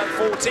out of turn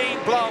 14,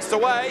 blast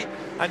away,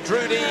 and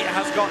Drudy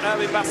has got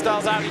Erwin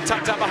Bastard's Audi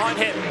tucked up behind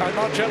him.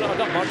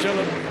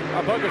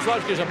 And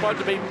Boguslawski is about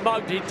to be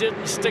mugged. He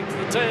didn't stick to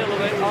the tail of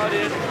the Audi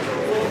in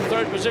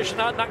third position,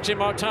 and Maxime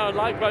Martin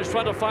likewise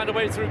trying to find a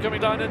way through,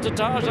 coming down into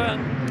Tarzan.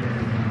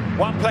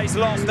 One place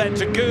lost then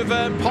to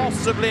Guven,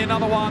 possibly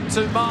another one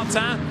to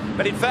Martin.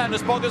 But in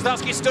fairness,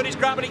 Boguslawski stood his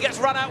ground, but he gets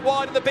run out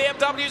wide, and the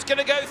BMW is going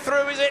to go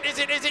through. Is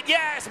it?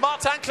 Yes!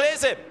 Martin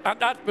clears him. And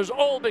that was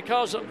all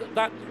because of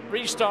that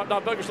restart. Now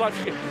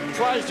Boguslawski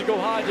tries to go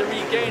high to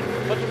regain,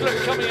 but look,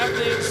 coming out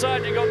the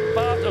inside, you got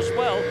Bart as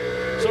well.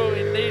 So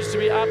it needs to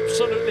be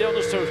absolutely on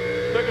his toes.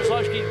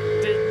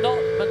 Boguslawski did not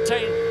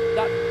maintain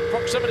that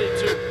proximity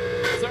to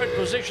third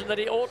position that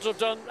he ought to have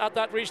done at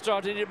that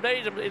restart, and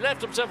he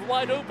left himself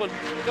wide open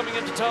coming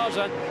into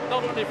Tarzan,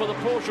 not only for the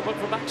Porsche but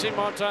for Maxime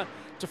Martin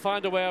to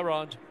find a way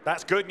around.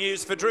 That's good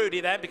news for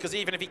Drudy then, because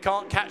even if he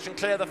can't catch and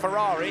clear the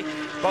Ferrari,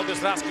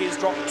 Boguslawski has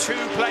dropped 2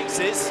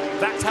 places.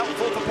 That's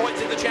helpful for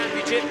points in the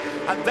championship.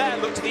 And there,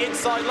 look to the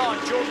inside line.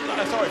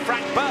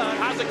 Frank Byrne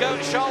has a go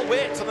at Charles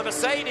Witt, and the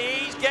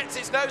Mercedes gets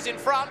its nose in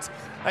front.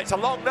 It's a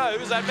long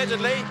nose,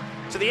 admittedly.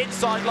 To the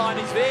inside line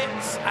is Witt,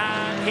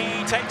 and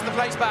he takes the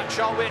place back.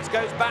 Charles Witt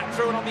goes back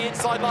through, and on the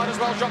inside line as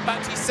well,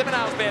 Jean-Baptiste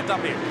Simonau's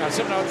BMW. And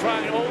Simonau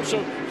trying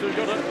also to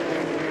go to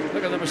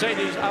look at the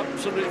Mercedes,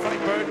 absolutely Frank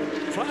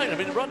Byrne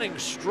trying, running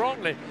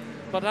strongly,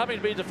 but having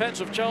to be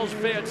defensive. Charles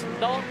Witt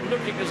not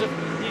looking as if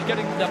he's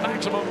getting the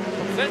maximum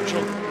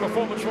potential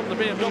performance from the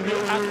BMW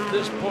at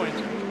this point.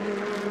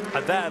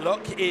 And there,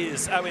 look,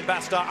 is Erwin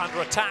Bastard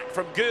under attack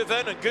from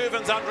Guven, and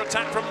Guven's under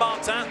attack from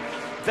Martin.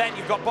 Then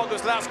you've got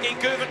Boguslawski.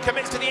 Guven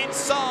commits to the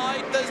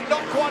inside. There's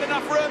not quite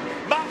enough room.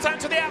 Martin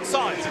to the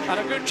outside. And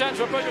a good chance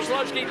for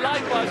Boguslawski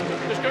likewise,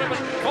 because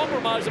Guven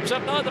compromised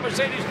himself. Now the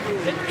Mercedes,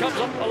 it comes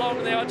up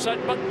along the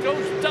outside, but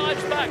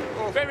dives back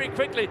very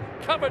quickly,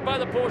 covered by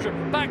the Porsche,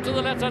 back to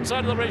the left-hand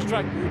side of the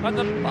racetrack, and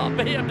the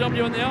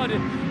BMW and the Audi.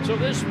 So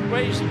this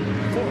race,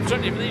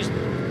 certainly for these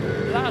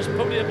last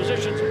podium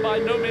positions, by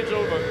no means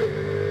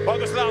over.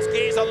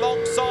 Boguslawski is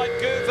alongside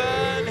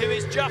Guven, who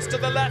is just to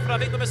the left, and I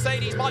think the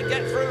Mercedes might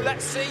get through.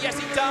 Let's see. Yes,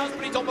 he does,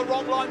 but he's on the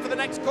wrong line for the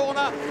next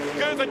corner.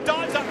 Guven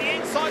dives up the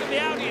inside of the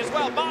Audi as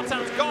well.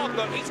 Martin's gone.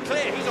 Look, he's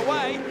clear. He's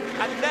away.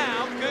 And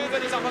now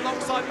Guven is up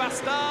alongside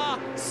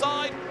Bastard.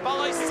 Side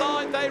by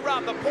side they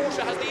run. The Porsche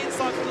has the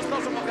inside from the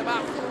Slottermocker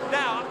map.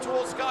 Now up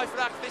towards Sky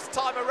Flag this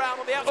time around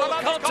on the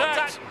outside.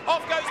 Contact.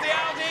 Off goes the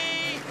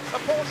Audi. The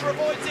Porsche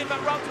avoids him,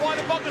 but runs wide,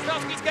 and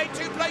Boguslawski's gained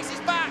 2 places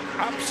back.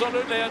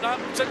 Absolutely, and I'm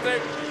sitting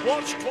there,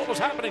 watched what was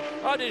happening.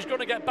 Audi's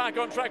going to get back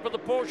on track, but the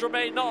Porsche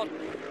may not.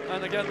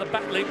 And again, the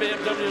battling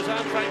BMWs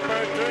and Frank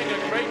Byrne doing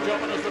a great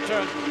job on his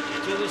return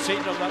to the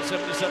seat of that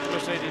 77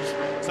 Mercedes.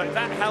 So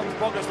that helped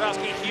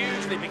Boguslawski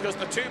hugely, because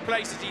the 2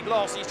 places he'd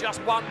lost, he's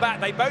just won back.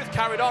 They both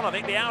carried on. I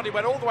think the Audi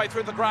went all the way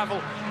through the gravel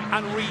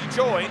and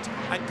rejoined.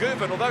 And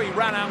Guven, although he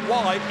ran out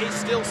wide, is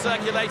still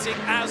circulating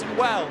as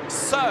well.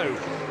 So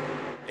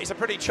it's a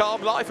pretty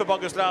charmed life for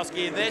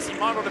Boguslawski in this. It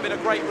might not have been a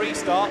great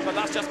restart, but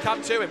that's just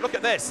come to him. Look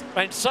at this.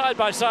 And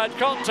side-by-side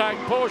contact,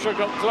 Porsche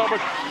got clobbered.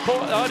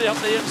 Audi up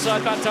the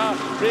inside, Bata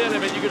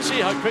really, you can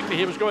see how quickly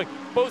he was going.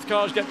 Both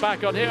cars get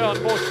back on here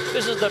on board.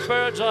 This is the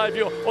bird's eye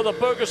view, or the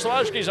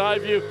Boguslawski's eye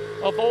view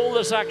of all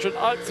this action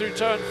out through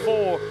turn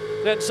 4.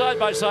 Then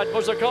side-by-side,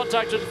 was there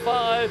contact at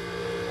 5,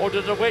 or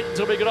did it wait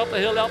until we got up the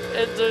hill, up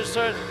into his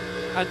turn?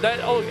 And then,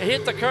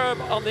 hit the curb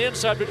on the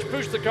inside, which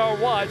pushed the car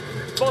wide.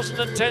 It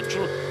wasn't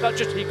intentional. That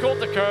just, he caught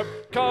the curb,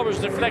 car was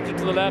deflected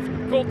to the left,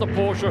 caught the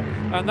Porsche,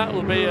 and that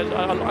will be a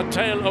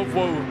tale of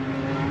woe.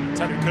 It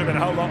could have been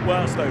a whole lot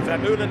worse though.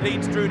 Vermeulen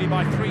leads Drudy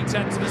by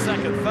 0.3 of a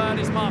second. 3rd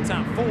is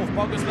Martin, 4th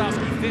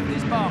Boguslawski, 5th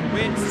is Bach,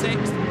 Witt,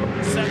 6th,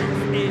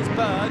 7th is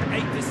Byrne,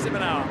 8th is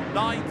Simonau,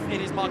 9th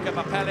it is Marco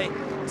Mappelli,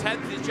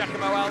 10th is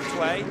Giacomo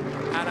Altway,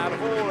 and out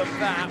of all of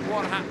that,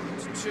 what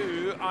happened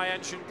to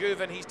Arjen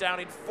Guven? He's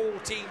down in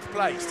 14th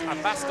place,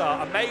 and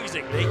Bastard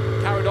amazingly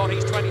carried on,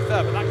 he's 23rd,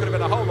 but that could have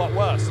been a whole lot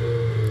worse.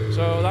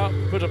 So that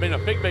could have been a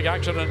big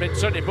accident.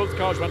 Certainly both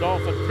cars went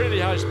off at pretty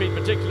high speed,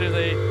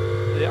 particularly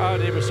the the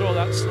Audi, we saw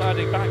that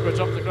sliding backwards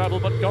up the gravel,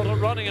 but got it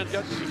running and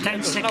got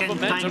 10-second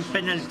time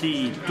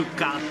penalty to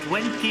car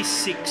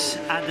 26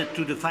 added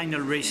to the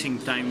final racing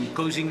time,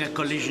 causing a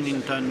collision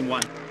in turn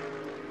 1.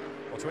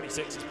 Well,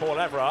 26 is Paul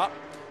Everard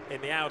in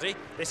the Audi.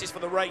 This is for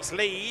the race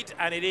lead,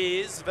 and it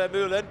is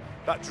Vermeulen,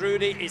 but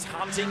Drudy is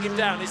hunting him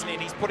down, isn't he?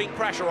 And he's putting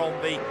pressure on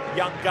the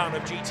young gun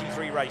of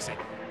GT3 Racing.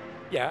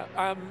 Yeah,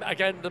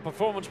 again, the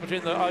performance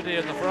between the Audi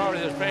and the Ferrari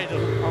is very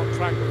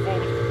on-track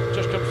performance.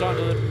 Just comes down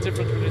to the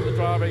difference between the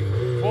driving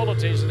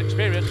qualities and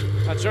experience,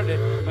 and certainly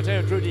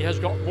Matteo Drudy has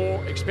got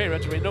more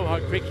experience. We know how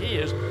quick he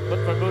is, but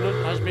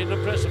Vermeulen has been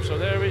impressive. So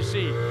there we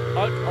see,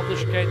 out of the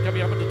chicane,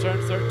 coming up into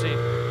turn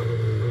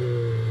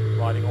 13.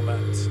 Riding on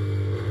that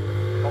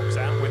box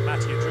out with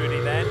Matteo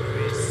Drudy then,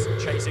 who is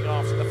chasing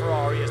after the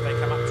Ferrari as they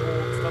come up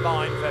towards the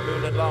line.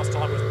 Vermeulen last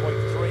time was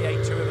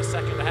 0.382 of a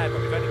second ahead,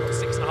 but we've only got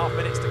 6.5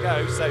 minutes to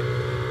go, so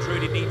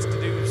Drudy needs to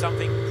do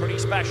something pretty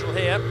special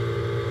here.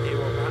 He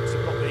will perhaps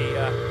have got the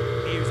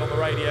news on the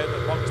radio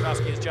that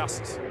Boguslavski has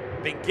just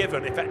been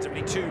given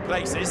effectively 2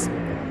 places,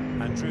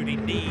 and Drudy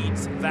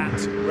needs that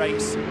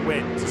race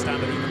win to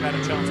stand an even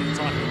better chance of the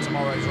title in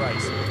tomorrow's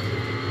race.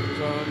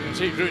 So you can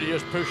see Drudy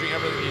is pushing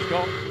everything he's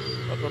got,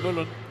 but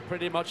Vermeulen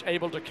pretty much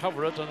able to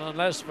cover it, and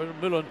unless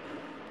Vermeulen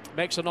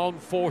makes an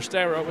unforced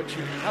error, which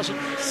he hasn't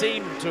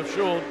seemed to have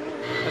shown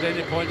at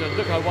any point, and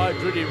look how wide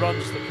Drudy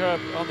runs the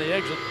curb on the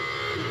exit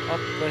up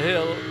the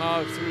hill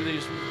now through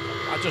these.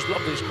 I just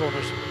love these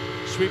corners.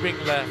 Sweeping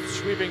left,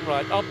 sweeping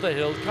right, up the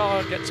hill.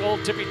 Car gets all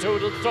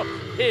tippy-toed to the top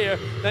here,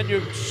 then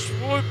you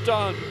swoop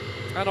down,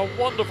 and a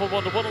wonderful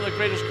one of the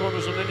greatest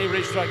corners on any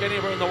racetrack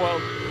anywhere in the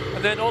world.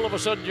 And then all of a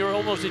sudden you're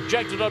almost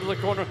ejected out of the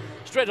corner,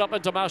 straight up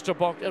into Master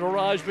Bock. It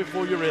arrives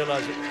before you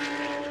realise it.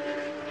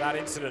 That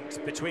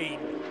incident between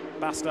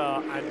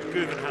Bastar and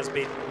Guven has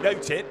been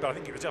noted, but I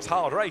think it was just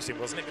hard racing,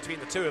 wasn't it, between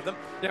the two of them?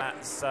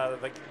 Yep.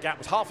 The gap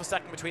was half a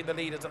second between the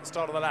leaders at the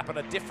start of the lap, and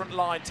a different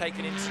line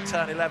taken into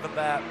turn 11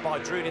 there by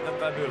Drudy than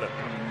Vermeulen.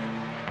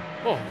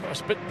 Oh, I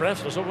was a bit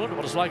breathless. I wonder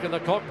what it's like in the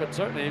cockpit,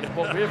 certainly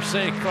what we're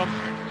seeing from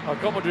our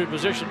commentary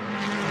position.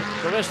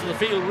 The rest of the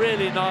field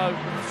really now,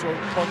 so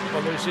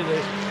well, you see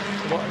the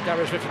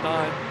Garage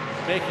 59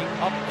 making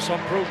up some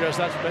progress.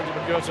 That's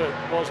Benjamin Goethe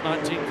was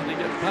 19th and he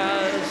get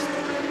past,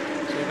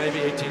 so maybe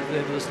 18th at the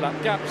end of this lap.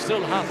 Gap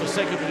still half a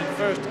second between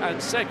first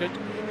and second,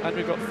 and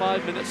we've got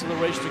 5 minutes of the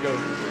race to go.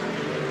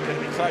 It's going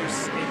to be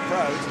close in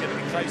pro, it's going to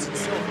be close in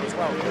silver as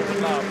well.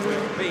 Gordon Love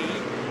will be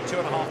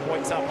 2.5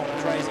 points up on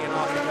the Tracy and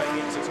Arthur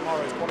going into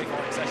tomorrow's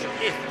qualifying session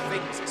if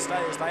things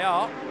stay as they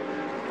are.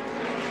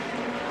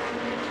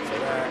 So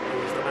there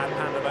is the Mad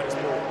Panda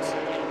Motorsports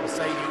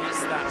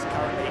Mercedes, that's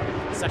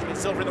currently second in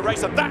silver in the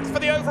race, and that's for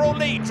the overall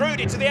lead.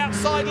 Drudy to the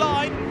outside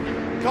line,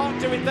 can't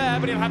do it there,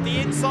 but he'll have the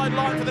inside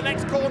line for the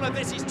next corner.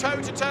 This is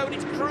toe-to-toe, and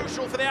it's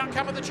crucial for the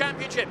outcome of the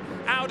championship.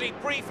 Audi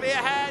briefly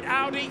ahead,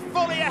 Audi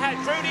fully ahead.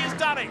 Drudy has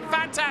done it,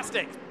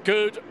 fantastic.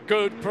 Good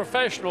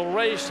professional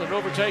race, and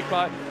overtake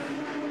by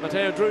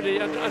Matteo Drudy,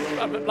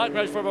 and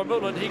likewise for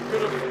Vermeulen. He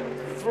could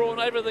have thrown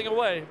everything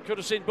away, could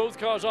have seen both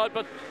cars out,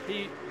 but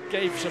he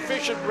gave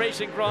sufficient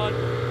racing ground,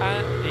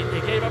 and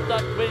he gave up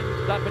that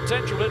win, that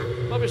potential win.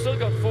 But we've still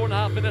got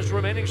 4.5 minutes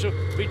remaining, so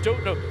we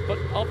don't know. But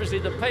obviously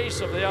the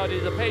pace of the Audi,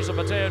 the pace of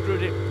Matteo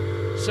Drudy,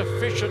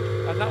 sufficient,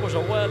 and that was a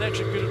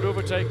well-executed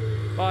overtake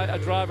by a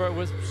driver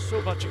with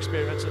so much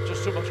experience and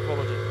just so much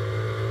quality.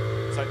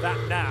 So that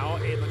now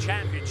in the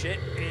championship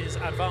is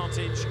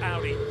advantage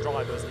Audi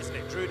drivers, isn't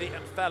it? Drudy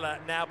and Feller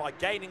now, by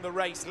gaining the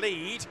race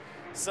lead,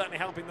 certainly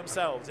helping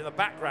themselves. In the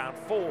background,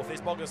 fourth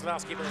is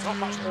Boguslavski, but there's not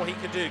much more he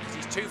can do because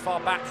he's too far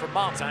back from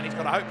Martin. He's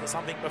got to hope that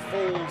something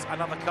befalls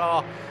another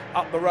car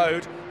up the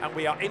road, and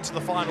we are into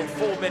the final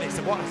 4 minutes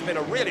of what has been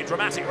a really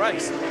dramatic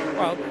race.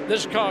 Well,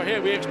 this car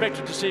here we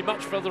expected to see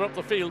much further up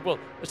the field. Well,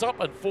 it's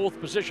up in 4th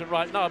position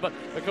right now, but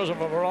because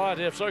of a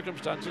variety of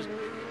circumstances.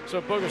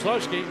 So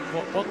Boguslavski,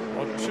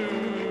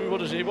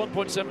 what is he,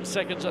 1.7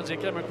 seconds as he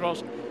came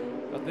across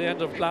at the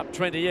end of lap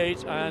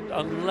 28, and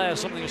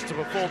unless something is to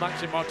befall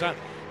Maxime Martin,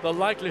 the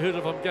likelihood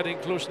of him getting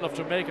close enough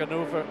to make an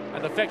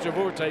effective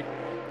overtake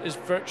is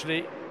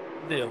virtually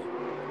nil.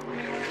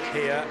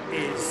 Here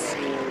is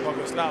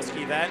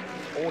Boguslavski then.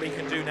 All he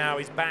can do now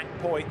is bank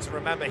points.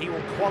 Remember, he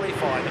will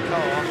qualify the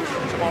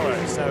car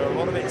tomorrow, so a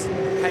lot of its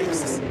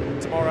pace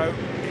tomorrow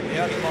in the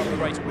early part of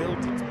the race will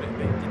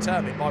be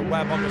determined by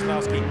where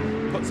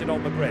Boguslavski puts it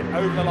on the grid.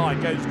 Over the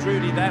line goes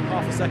Drudy then,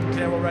 half a second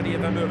clear already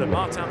of Vermeulen.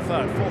 Martin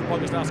third, fourth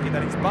Boguslavski,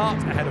 then it's Bart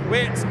ahead of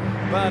Wirtz,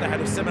 Bird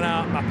ahead of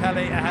Simonau,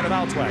 Mapelli ahead of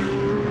Altway.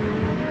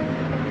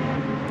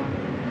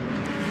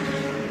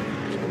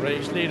 So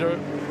race leader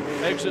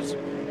exits.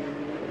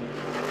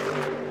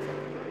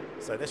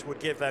 So this would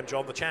give them,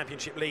 John, the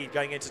championship lead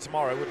going into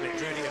tomorrow, wouldn't it?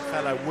 Drudy and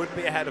Feller would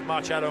be ahead of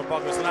Marcello and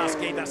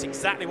Boguslavski. That's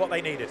exactly what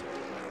they needed.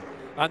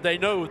 And they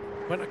know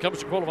when it comes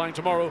to qualifying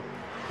tomorrow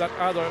that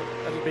either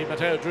it'll be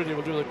Matteo Drudy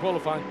will do the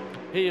qualifying.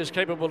 He is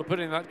capable of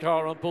putting that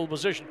car on pole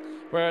position,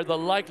 where the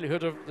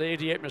likelihood of the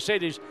 88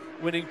 Mercedes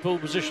winning pole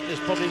position is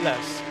probably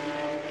less.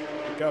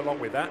 Go along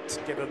with that,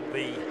 given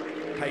the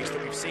pace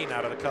that we've seen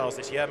out of the cars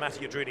this year.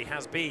 Matteo Drudy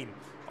has been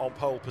on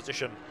pole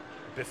position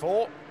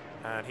before,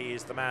 and he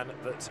is the man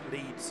that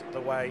leads the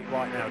way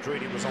right now.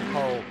 Drudy was on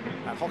pole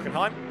at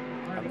Hockenheim,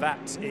 and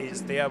that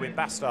is the Owen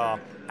Bastar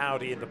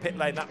Audi in the pit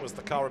lane. That was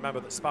the car, remember,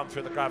 that spun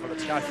through the gravel at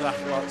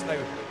Skyflash. Well, it's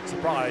no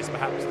surprise,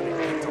 perhaps, that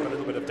it picked up a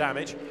little bit of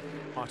damage.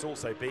 Might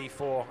also be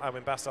for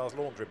Owen Bastar's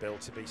laundry bill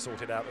to be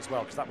sorted out as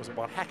well, because that was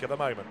one heck of a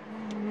moment.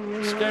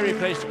 Scary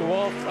place to go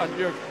off, and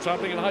you're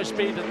travelling at high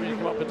speed, and when you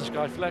come up into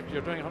Skyfleck,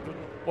 you're doing 100,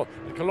 well,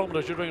 in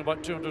kilometres, you're doing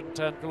about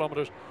 210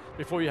 kilometres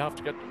before you have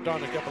to get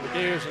down a couple of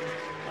gears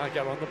and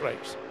get on the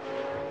brakes.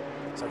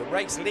 So the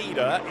race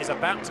leader is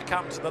about to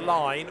come to the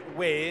line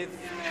with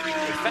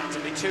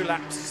effectively 2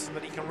 laps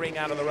that he can wring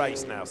out of the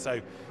race now.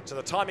 So to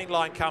the timing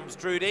line comes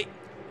Drudy.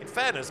 In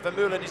fairness,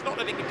 Vermeulen is not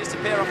letting him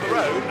disappear off the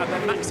road, and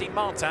then Maxime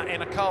Martin,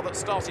 in a car that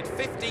started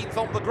 15th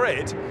on the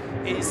grid,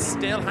 is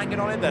still hanging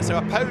on in there. So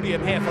a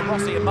podium here for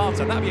Rossi and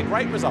Martin. That'd be a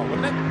great result,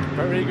 wouldn't it?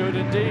 Very good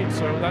indeed.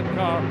 So that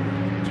car,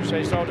 to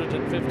say, started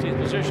in 15th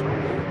position,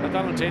 and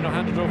Valentino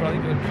handed over. I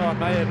think the car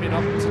may have been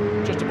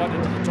up just about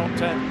into the top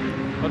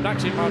 10. But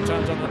Maxime Martin's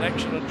done an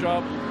excellent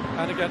job,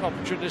 and again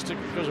opportunistic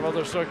because of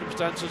other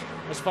circumstances,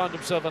 has found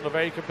himself in a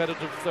very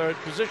competitive 3rd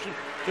position,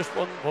 just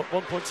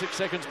 1.6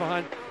 seconds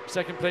behind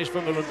second place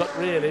Vermeulen, but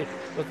really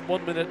with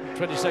 1 minute and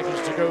 20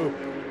 seconds to go,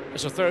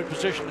 as a 3rd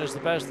position is the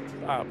best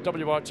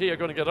WRT are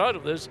going to get out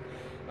of this,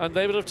 and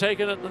they would have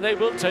taken it, and they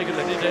will take it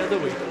any day of the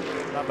week.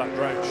 Love that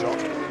drone shot.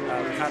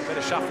 We've had a bit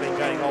of shuffling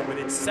going on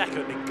within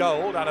second in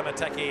gold, Adam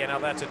Matecki and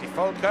Alberto Di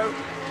Folco.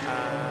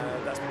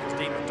 That's because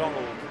Dean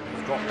McDonald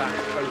has dropped back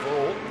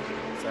overall,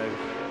 so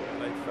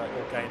they've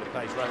all gained a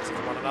place relative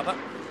to one another.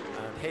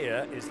 And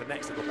here is the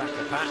next little back of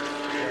the pack.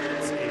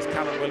 This is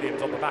Callum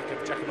Williams on the back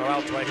of Giacomo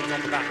Altway, who's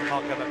on the back of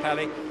Marco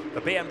Mappelli.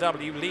 The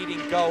BMW leading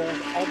gold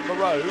on the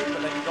road,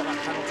 but then you've got that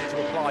penalty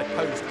to apply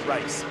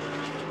post-race.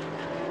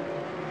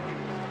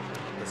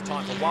 There's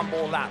time for one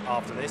more lap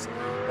after this,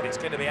 but it's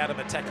going to be Adam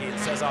Matecki and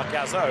Cesar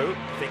Gazzo,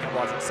 I think I'm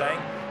right in saying,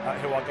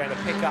 who are going to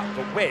pick up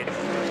the win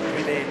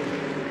within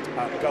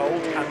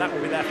gold, and that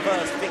will be their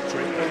first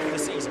victory over the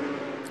season.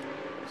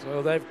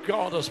 So they've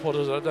got us, what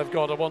is it? They've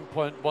got a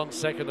 1.1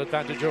 second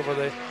advantage over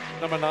the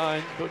number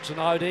 9, Boots and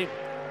Audi.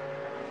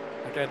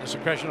 Again, it's a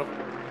question of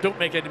don't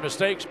make any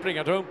mistakes, bring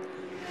it home.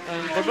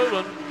 And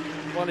Vermeulen,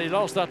 well, he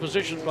lost that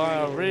position by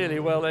a really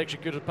well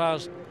executed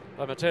pass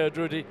by Matteo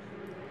Drudy.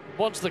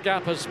 Once the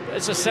gap has,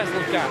 it's a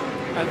settled gap,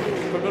 and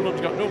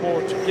Vermeulen's got no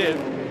more to give,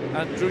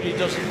 and Drudy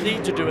doesn't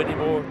need to do any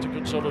more to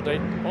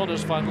consolidate on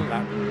his final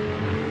lap.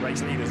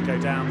 Race leaders go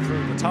down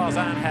through the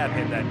Tarzan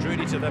hairpin then.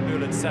 Drudy to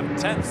Vermeulen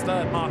 7/10,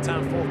 3rd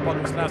Martin, 4th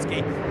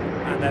Boguslawski,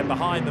 and then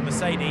behind the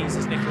Mercedes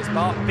is Nicholas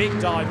Bart. Big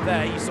dive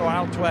there. You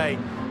saw Altway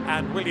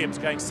and Williams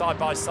going side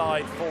by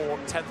side for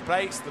 10th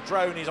place. The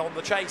drone is on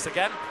the chase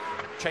again,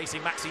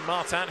 chasing Maxime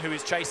Martin, who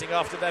is chasing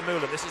after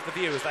Vermeulen. This is the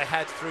view as they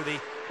head through the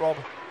Rob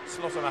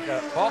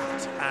Slottermacher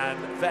bocht and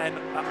then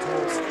up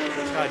towards the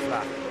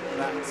Skyflash.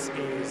 That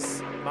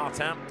is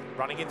Martin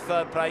running in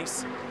 3rd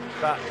place,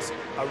 but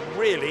a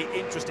really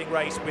interesting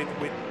race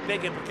with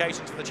big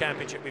implications for the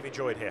championship we've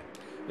enjoyed here.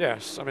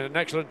 Yes, I mean, an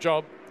excellent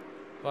job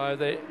by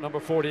the number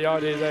 40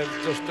 Audi.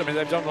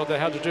 They've done what they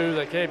had to do.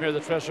 They came here, the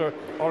Tresor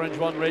Orange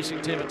One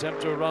racing team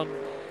attempt to run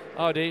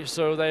Audi,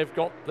 so they've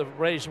got the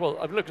race. Well,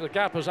 I've looked at the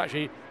gap has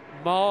actually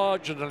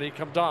marginally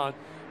come down,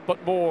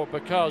 but more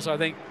because I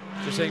think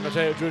you're seeing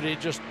Matteo Drudy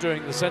just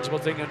doing the sensible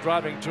thing and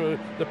driving to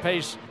the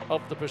pace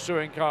of the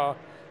pursuing car,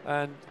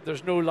 and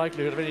there's no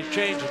likelihood of any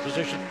change in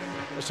position.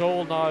 It's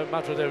all now a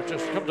matter of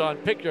just come down,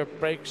 pick your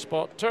brake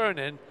spot, turn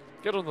in,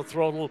 get on the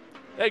throttle,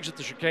 exit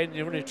the chicane.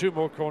 You only 2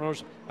 more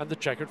corners and the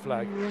checkered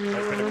flag.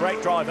 There's been a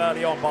great drive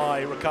early on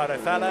by Riccardo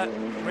Feller.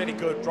 Really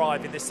good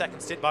drive in this second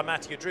stint by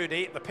Matteo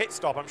Drudy. The pit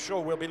stop, I'm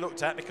sure, will be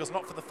looked at, because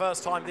not for the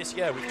first time this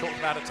year we've talked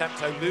about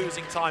Attempto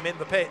losing time in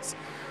the pits.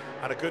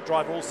 And a good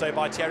drive also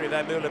by Thierry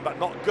Vermeulen, but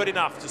not good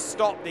enough to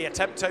stop the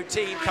Attempto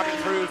team coming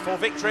through for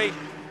victory.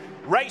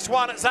 Race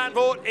 1 at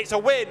Zandvoort, it's a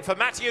win for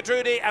Matteo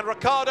Drudy and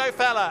Riccardo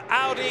Feller.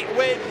 Audi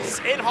wins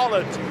in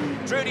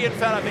Holland. Drudy and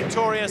Feller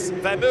victorious,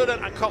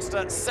 Vermeulen and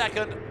Costa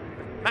 2nd.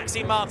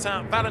 Maxime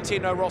Martin,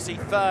 Valentino Rossi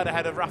 3rd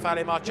ahead of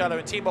Raffaele Marcello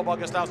and Timo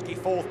Boguslawski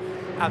 4th.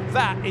 And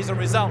that is a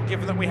result,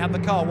 given that we had the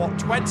car,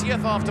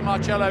 20th after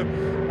Marcello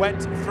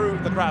went through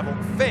the gravel.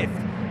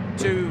 5th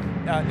to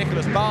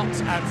Nicholas Bart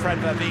and Fred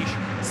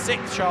Verviche.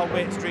 6th, Charles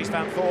Witts, Dries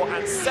van Thor,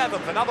 and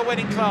 7th, another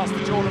winning class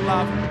for Jordan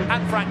Love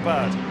and Frank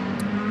Bird.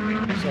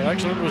 So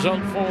excellent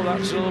result for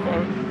that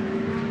silver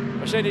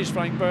Mercedes,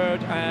 Frank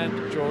Bird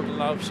and Jordan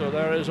Love. So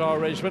there is our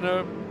race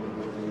winner.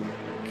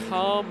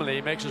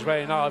 Calmly makes his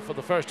way now for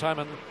the first time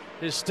in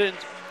his stint.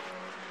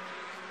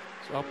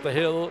 So up the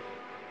hill,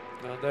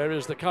 and there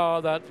is the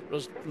car that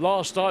was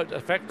lost out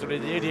effectively,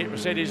 the 88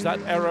 Mercedes. That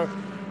error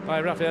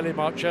by Raffaele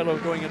Marcello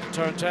going into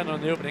turn 10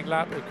 on the opening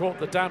lap. It caught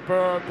the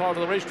damper part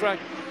of the racetrack.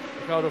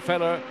 Riccardo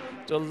Feller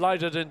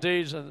delighted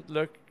indeed, and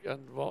look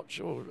and watch.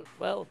 Oh,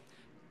 well,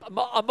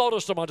 a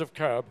modest amount of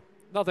curb,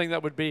 nothing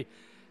that would be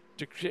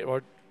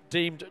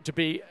deemed to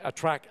be a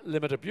track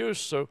limit abuse.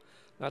 So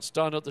that's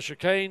down at the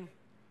chicane,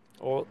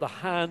 or the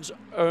Hans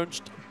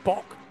Ernst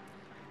Bock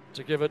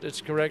to give it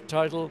its correct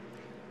title.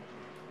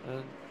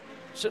 And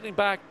sitting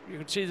back, you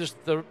can see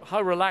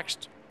how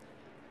relaxed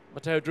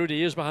Matteo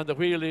Drudi is behind the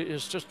wheel. He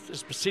is just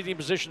his seating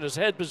position, his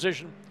head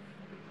position,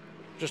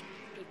 just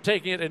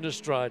taking it in his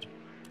stride.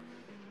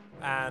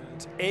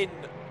 And in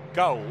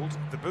gold,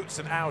 the Boots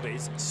and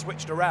Audis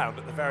switched around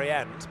at the very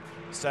end.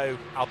 So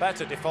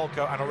Alberto Di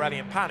Folco and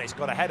Aurelien Panis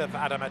got ahead of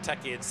Adam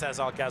Ateki and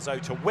Cesar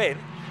Gazot to win,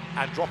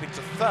 and dropping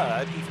to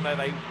third, even though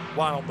they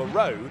won on the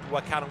road,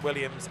 were Callum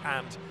Williams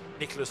and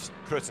Nicholas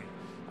Krutten.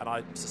 And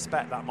I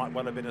suspect that might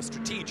well have been a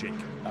strategic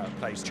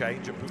place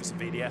change of Boots and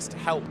VDS to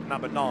help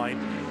number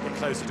 9 get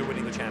closer to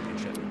winning the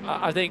championship.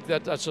 I think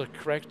that's a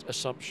correct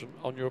assumption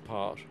on your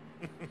part.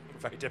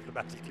 Very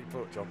diplomatically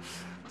put, John.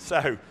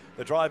 So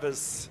the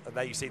drivers, and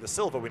there you see the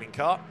silver winning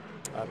car,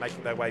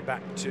 making their way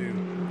back to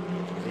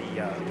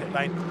the pit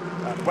lane.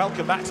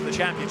 Welcome back to the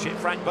championship,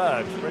 Frank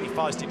Berg. Really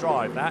feisty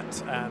drive,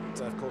 that.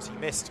 And of course he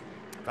missed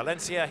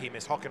Valencia, he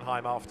missed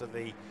Hockenheim after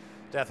the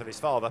death of his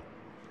father.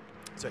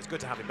 So it's good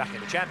to have him back in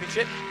the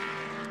championship.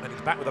 And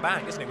he's back with a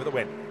bang, isn't he, with a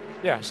win?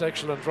 Yes,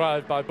 excellent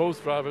drive by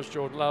both drivers,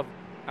 Jordan Love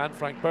and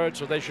Frank Bird,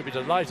 so they should be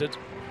delighted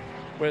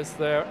with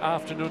their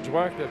afternoon's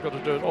work. They've got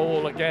to do it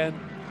all again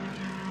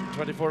in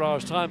 24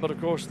 hours' time, but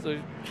of course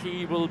the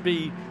key will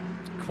be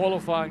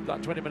qualifying,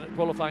 that 20-minute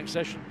qualifying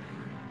session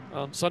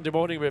on Sunday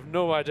morning. We have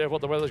no idea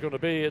what the weather's going to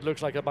be. It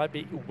looks like it might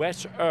be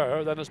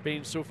wetter than it's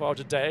been so far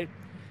today,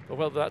 but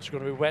whether that's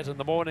going to be wet in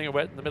the morning or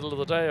wet in the middle of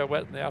the day or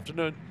wet in the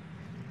afternoon,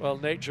 well,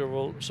 nature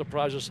will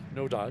surprise us,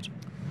 no doubt.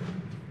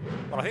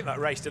 Well, I think that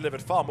race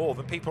delivered far more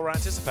than people were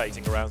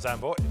anticipating around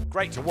Zandvoort.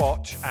 Great to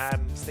watch,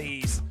 and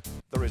these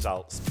the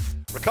results.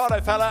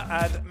 Riccardo Feller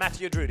and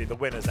Matteo Drudi, the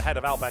winners, ahead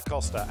of Albert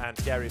Costa and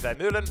Thierry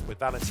Vermeulen, with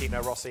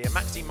Valentino Rossi and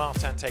Maxime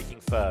Martin taking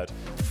third.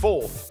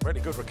 Fourth, really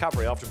good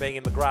recovery after being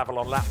in the gravel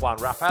on lap 1,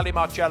 Raffaele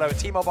Marcello and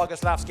Timo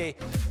Boguslavski.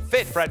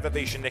 Fifth, Fred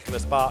Vervish and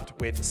Nicholas Bart,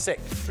 with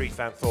sixth, Dries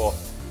van Thor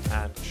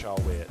and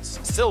Charles Weerts.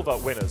 Silver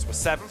winners were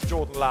 7th,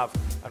 Jordan Love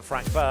and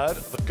Frank Bird.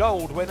 The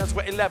gold winners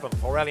were 11th,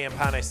 Aurelien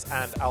Panis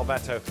and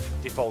Alberto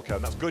Di Folco.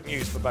 And that's good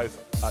news for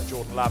both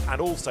Jordan Love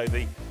and also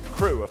the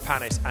crew of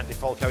Panis and Di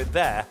Folco in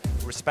their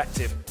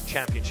respective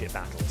championship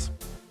battles.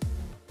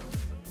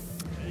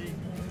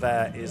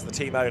 There is the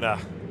team owner,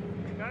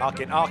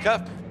 Arkin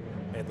Arca,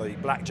 in the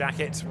black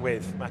jacket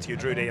with Matteo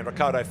Drudi and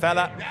Riccardo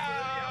Feller,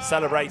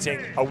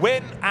 celebrating a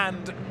win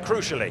and,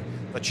 crucially,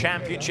 the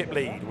championship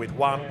lead with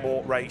one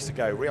more race to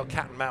go. Real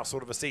cat and mouse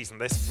sort of a season,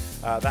 this.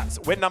 That's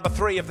win number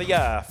 3 of the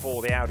year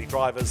for the Audi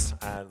drivers,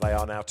 and they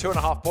are now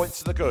 2.5 points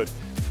to the good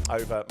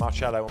over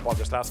Marcello and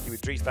Boguslavski,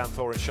 with Dries van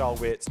Thor and Charles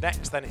Weerts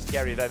next. Then it's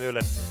Thierry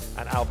Vermeulen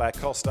and Albert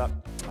Costa,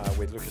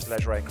 with Lucas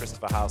Legere and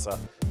Christopher Hauser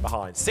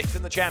behind. 6th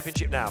in the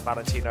championship now,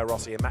 Valentino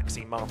Rossi and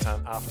Maxime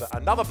Martin after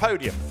another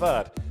podium,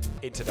 3rd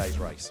in today's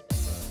race.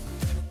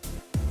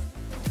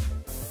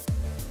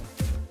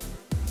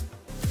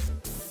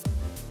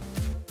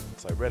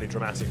 So really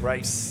dramatic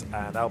race,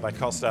 and Albert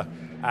Costa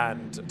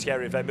and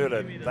Thierry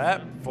Vermeulen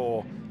there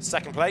for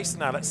 2nd place.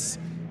 Now let's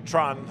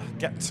try and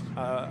get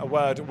a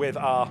word with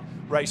our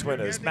race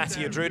winners.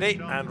 Matteo Drudi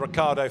and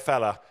Riccardo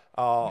Feller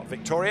are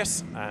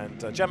victorious,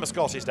 and Gemma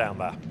Scott is down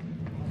there.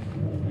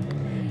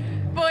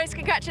 Boys,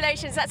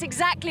 congratulations. That's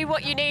exactly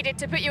what you needed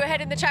to put you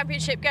ahead in the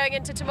championship going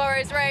into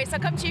tomorrow's race. I'll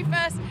come to you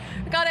first.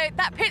 Riccardo,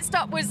 that pit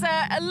stop was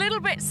a little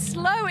bit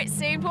slow, it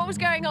seemed. What was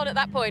going on at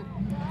that point?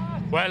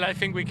 Well, I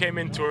think we came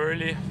in too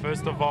early,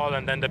 first of all,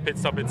 and then the pit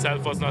stop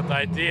itself was not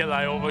ideal.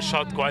 I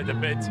overshot quite a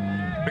bit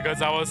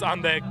because I was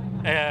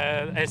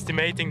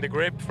underestimating the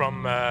grip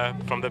from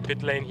the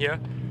pit lane here.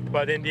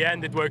 But in the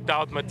end, it worked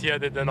out. Mattia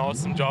did an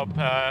awesome job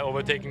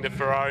overtaking the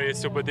Ferrari.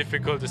 Super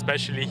difficult,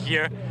 especially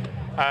here.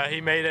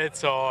 He made it,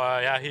 so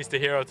yeah, he's the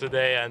hero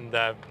today, and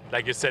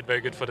like you said,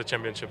 very good for the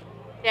championship.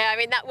 Yeah, I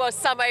mean, that was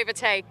some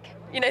overtake.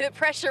 You know, the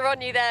pressure on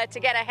you there to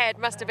get ahead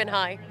must have been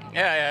high.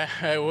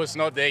 Yeah, it was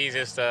not the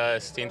easiest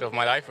stint of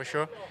my life, for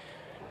sure.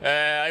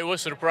 I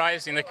was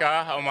surprised in the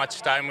car how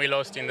much time we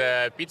lost in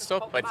the pit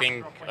stop. I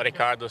think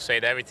Riccardo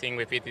said everything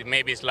with it. It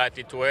may be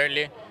slightly too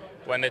early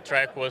when the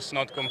track was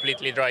not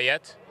completely dry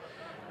yet.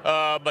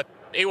 But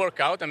it worked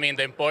out. I mean,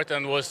 the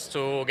important was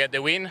to get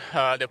the win,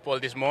 the pole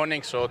this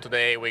morning. So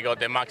today we got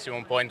the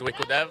maximum point we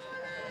could have.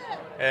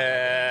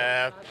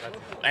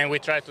 And we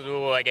try to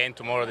do again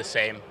tomorrow the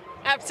same.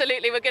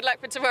 Absolutely. Well, good luck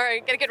for tomorrow.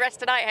 Get a good rest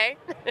tonight, hey?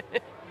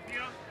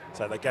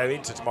 So they go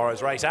into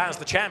tomorrow's race as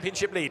the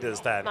championship leaders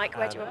then. Mike,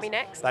 where do you want me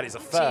next? That is a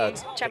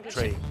 3rd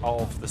victory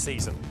of the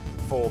season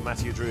for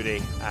Matteo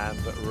Drudi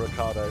and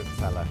Riccardo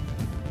Feller.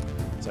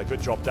 So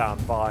good job done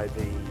by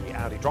the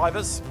Audi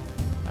drivers,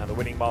 and the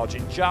winning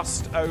margin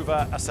just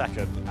over a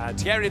second. And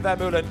Thierry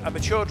Vermeulen, a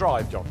mature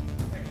drive, John.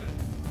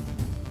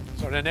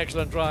 Sorry, an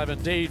excellent drive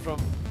indeed from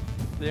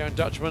the young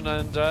Dutchman,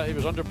 and he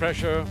was under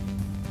pressure.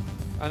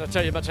 And I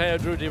tell you, Matteo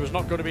Drudi was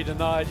not going to be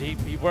denied.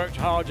 He worked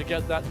hard to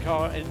get that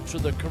car into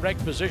the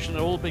correct position. It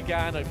all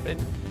began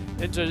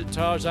into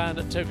Tarzan.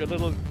 It took a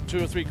little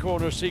 2 or 3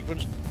 corner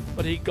sequence,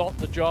 but he got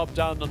the job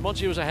done. And once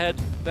he was ahead,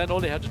 then all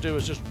he had to do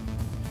was just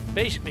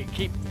basically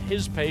keep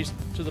his pace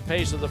to the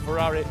pace of the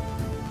Ferrari.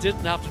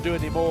 Didn't have to do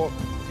any more.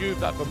 knew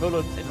that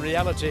Vermeulen in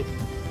reality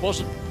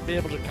wasn't be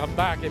able to come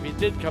back. If he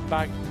did come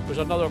back, it was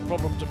another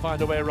problem to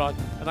find a way around.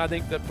 And I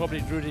think that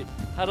probably Drudy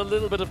had a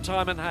little bit of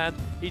time in hand.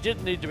 He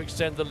didn't need to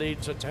extend the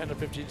lead to 10 or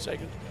 15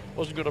 seconds.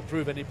 Wasn't going to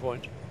prove any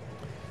point.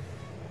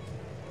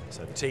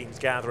 So the team's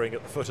gathering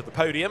at the foot of the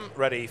podium,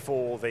 ready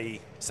for the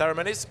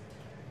ceremonies.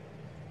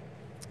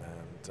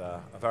 And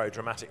a very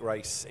dramatic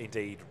race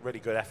indeed. Really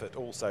good effort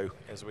also,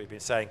 as we've been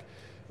saying,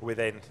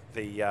 within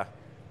the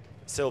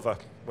silver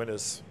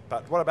winners.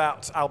 But what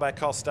about Albert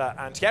Costa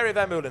and Thierry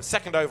Vermeulen,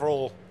 second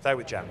overall there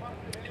with Jan?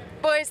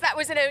 Boys, that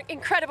was an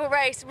incredible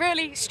race.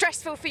 Really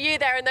stressful for you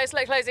there in those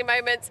closing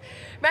moments.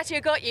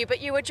 Mathieu got you,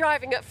 but you were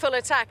driving at full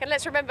attack. And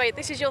let's remember,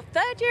 this is your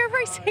third year of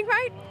racing,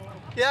 right?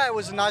 Yeah, it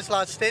was a nice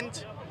last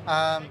stint.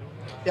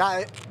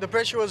 Yeah, the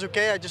pressure was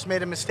okay. I just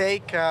made a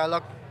mistake,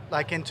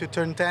 like into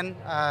turn 10.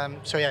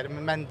 So yeah, it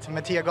meant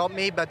Mathieu got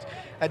me, but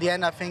at the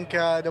end I think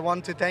the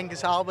one to thank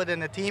is Albert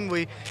and the team.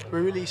 We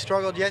really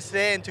struggled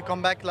yesterday, and to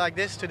come back like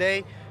this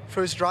today,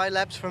 first dry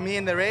laps for me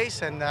in the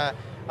race, and I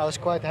was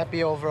quite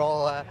happy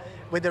overall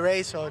with the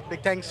race. So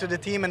big thanks to the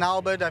team and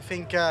Albert. I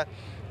think yeah,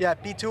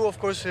 P2 of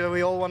course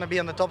we all want to be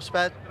on the top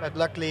spot, but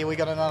luckily we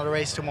got another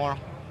race tomorrow.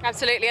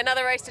 Absolutely,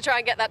 another race to try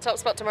and get that top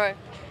spot tomorrow.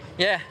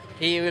 Yeah,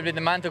 he will be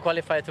the man to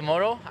qualify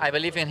tomorrow. I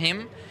believe in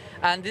him.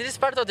 And this is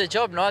part of the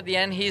job, no? At the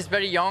end, he's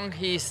very young.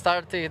 He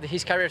started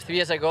his career 3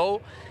 years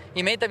ago.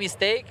 He made a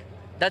mistake.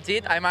 That's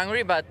it. I'm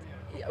angry, but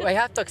I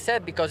have to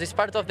accept because it's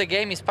part of the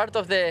game. It's part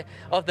of the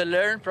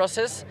learn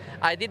process.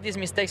 I did these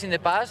mistakes in the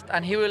past,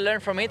 and he will learn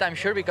from it, I'm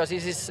sure, because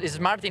he's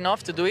smart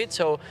enough to do it.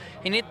 So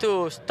he needs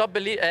to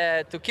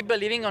to keep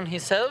believing on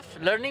himself,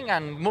 learning,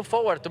 and move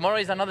forward. Tomorrow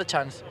is another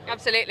chance.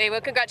 Absolutely.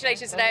 Well,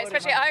 congratulations today,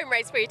 especially a home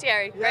race for you,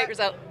 Thierry. Great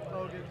result.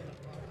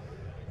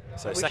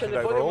 So second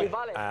overall,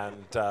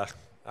 and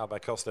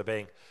Albert Costa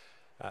being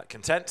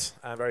content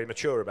and very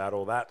mature about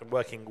all that, and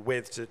working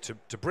with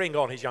to bring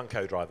on his young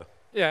co-driver.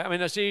 Yeah, I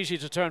mean, it's easy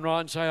to turn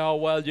around and say, oh,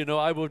 well, you know,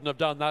 I wouldn't have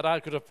done that. I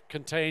could have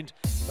contained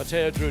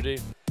Matteo Drudy.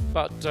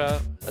 But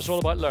it's all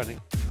about learning.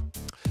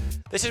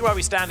 This is where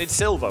we stand in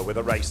silver with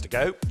a race to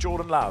go.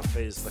 Jordan Love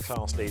is the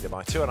class leader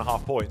by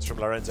 2.5 points from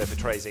Lorenzo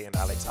Petresi and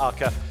Alex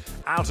Arca.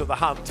 Out of the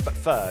hunt, but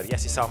third,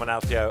 Jesse Salman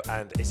Alfio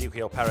and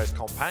Ezequiel Perez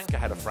Companc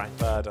ahead of Frank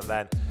Bird, and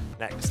then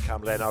next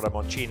come Leonardo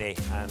Moncini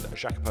and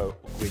Jacopo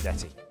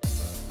Guidetti.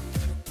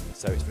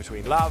 So it's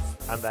between Love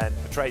and then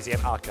Petresi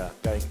and Arca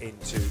going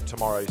into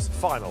tomorrow's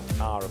final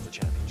hour of the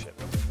championship.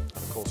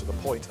 And of course, with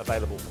a point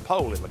available for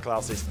pole in the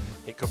classes,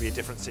 it could be a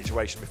different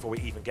situation before we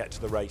even get to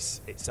the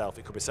race itself.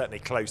 It could be certainly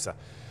closer.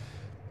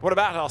 What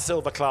about our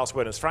silver class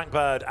winners, Frank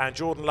Bird and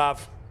Jordan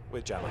Love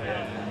with Gemma?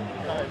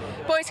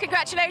 Boys,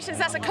 congratulations.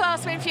 That's a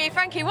class win for you.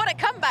 Frankie, what a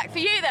comeback for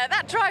you there.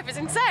 That drive was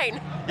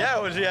insane. Yeah,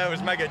 it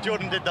was mega.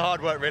 Jordan did the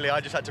hard work, really. I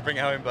just had to bring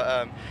it home.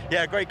 But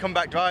yeah, great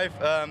comeback drive.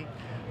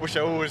 Wish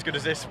they were all as good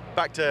as this.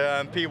 Back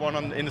to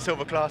P1 in the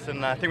silver class,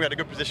 and I think we had a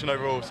good position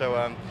overall.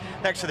 So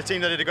thanks to the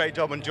team, they did a great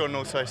job, and Jordan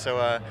also.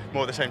 So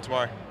more of the same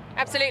tomorrow.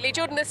 Absolutely.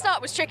 Jordan, the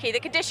start was tricky. The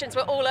conditions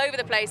were all over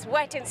the place.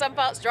 Wet in some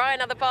parts, dry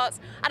in other parts,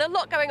 and a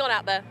lot going on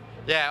out there.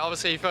 Yeah,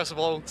 obviously, first of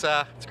all,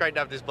 it's great to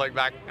have this bloke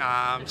back.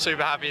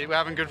 Super happy. We're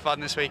having good fun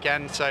this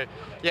weekend. So,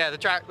 yeah,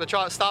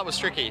 the start was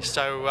tricky.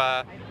 So,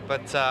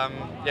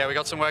 yeah, we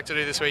got some work to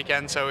do this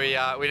weekend. So we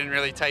didn't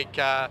really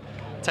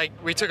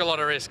we took a lot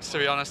of risks, to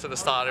be honest, at the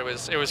start.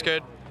 It was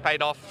good,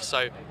 paid off.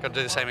 So, got to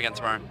do the same again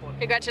tomorrow.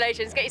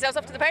 Congratulations. Get yourselves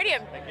off to the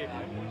podium. Thank you.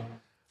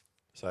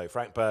 So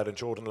Frank Bird and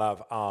Jordan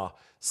Love are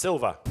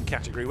silver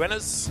category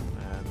winners,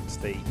 and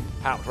the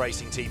Haupt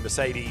Racing Team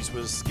Mercedes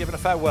was given a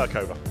fair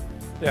workover.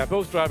 Yeah,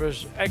 both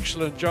drivers,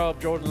 excellent job.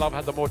 Jordan Love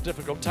had the more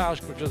difficult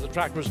task because the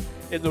track was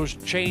in those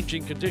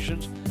changing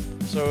conditions.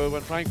 So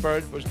when Frank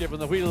Bird was given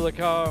the wheel of the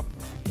car,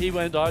 he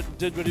went out and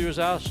did what he was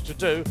asked to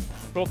do.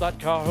 Brought that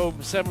car home,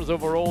 7th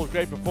overall,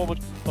 great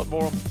performance, but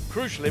more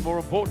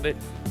importantly,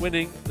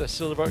 winning the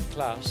silver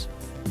class.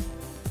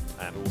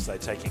 And also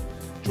taking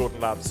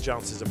Jordan Love's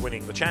chances of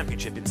winning the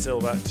championship in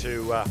silver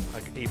to an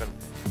even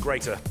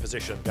greater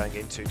position going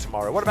into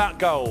tomorrow. What about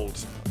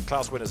gold?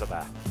 Class winners are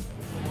there.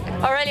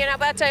 Aurelio and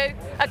Alberto,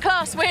 a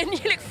class win.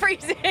 You look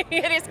freezing.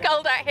 It is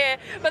cold out here,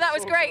 but that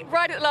was great.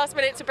 Right at the last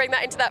minute to bring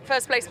that into that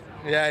first place.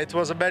 Yeah, it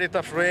was a very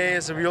tough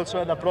race. We also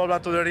had a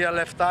problem to the rear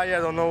left tire. I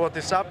don't know what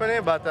is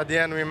happening, but at the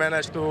end we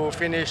managed to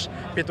finish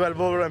P12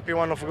 over and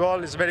P1 of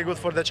goal. It's very good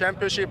for the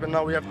championship, and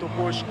now we have to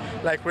push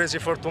like crazy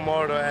for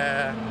tomorrow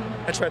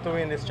and try to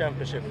win this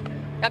championship.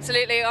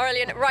 Absolutely,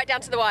 Aurelien, right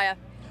down to the wire.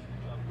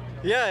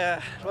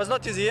 Yeah, it was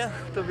not easy.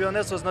 To be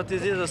honest, it was not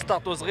easy. The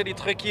start was really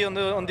tricky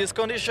on this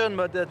condition,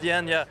 but at the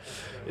end, yeah,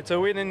 it's a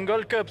win in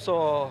Gold Cup.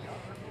 So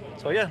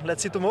yeah,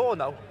 let's see tomorrow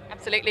now.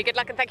 Absolutely, good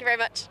luck and thank you very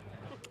much.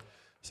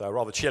 So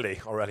rather chilly,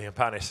 Aurelien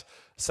Panis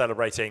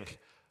celebrating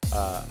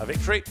a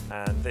victory,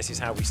 and this is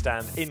how we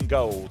stand in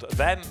gold.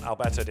 Then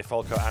Alberto Di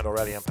Folco and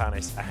Aurelien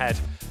Panis ahead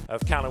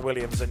of Callum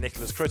Williams and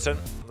Nicholas Crutten.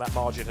 That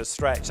margin has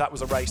stretched. That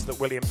was a race that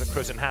Williams and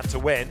Crutten had to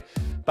win,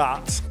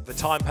 but the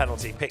time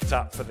penalty picked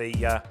up for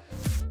the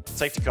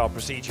safety car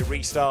procedure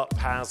restart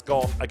has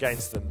gone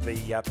against them.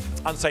 The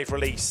unsafe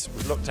release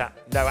was looked at,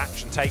 no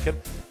action taken,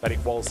 but it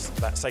was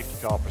that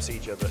safety car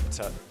procedure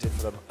that did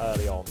for them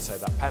early on, so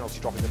that penalty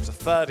dropping them to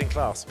 3rd in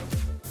class.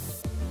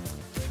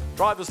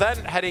 Drivers then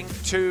heading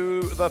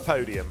to the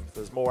podium.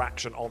 There's more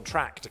action on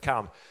track to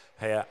come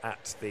here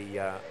at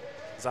the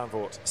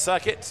Zandvoort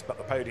circuit, but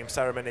the podium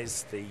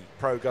ceremonies, the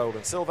Pro Gold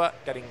and Silver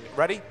getting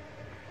ready.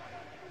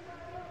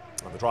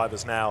 And the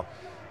drivers now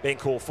being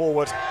called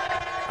forward.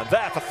 And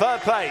there for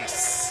 3rd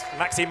place,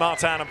 Maxime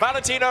Martin and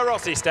Valentino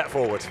Rossi step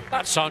forward.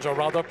 That sounds a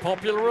rather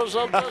popular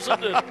result,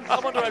 doesn't it? I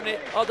wonder,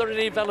 are there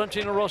any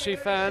Valentino Rossi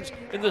fans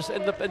in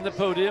the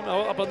podium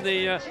or up on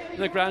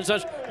the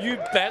grandstands? You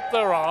bet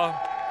there are.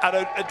 And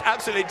an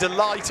absolutely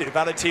delighted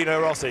Valentino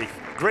Rossi,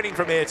 grinning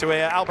from ear to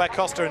ear. Albert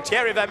Costa and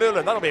Thierry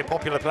Vermeulen, that'll be a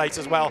popular place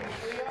as well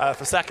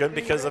for 2nd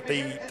because of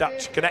the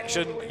Dutch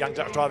connection, young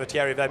Dutch driver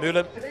Thierry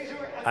Vermeulen.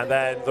 And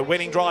then the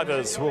winning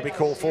drivers will be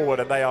called forward,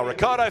 and they are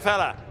Ricardo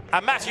Feller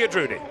and Mathieu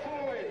Drudy.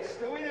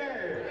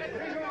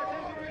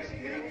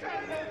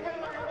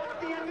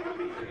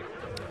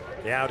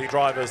 The Audi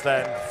drivers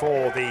then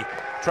for the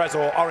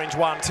Trésor Orange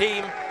 1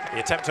 team,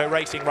 the Attempto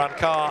Racing Run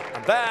car,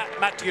 and there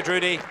Mathieu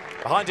Drudy,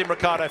 behind him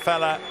Ricardo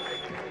Feller,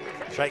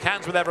 shake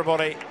hands with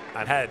everybody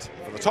and head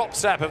for the top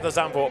step of the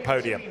Zandvoort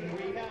podium.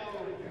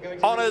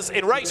 Honours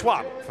in race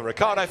 1 for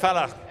Ricardo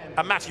Feller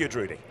and Mathieu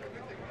Drudy.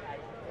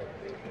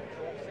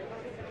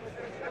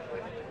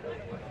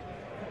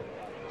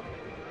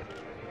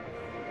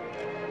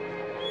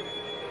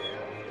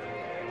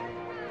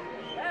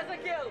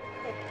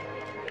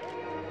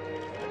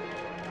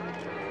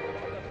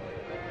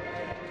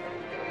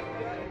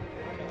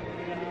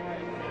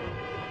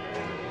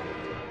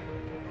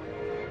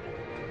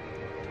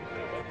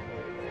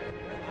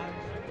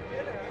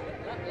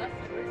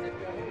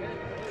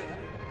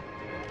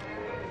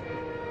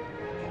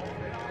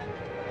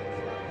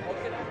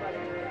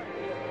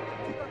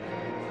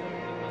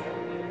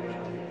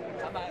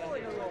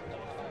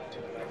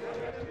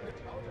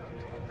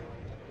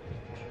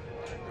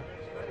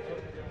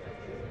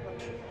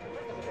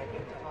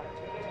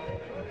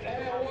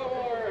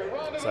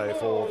 So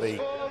for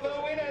the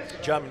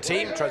German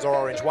team, Trésor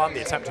Orange 1, the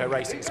Attempto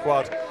Racing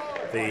squad,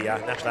 the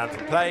national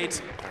anthem played,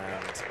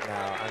 and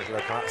now Angelo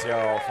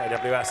Canazio of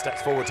AWS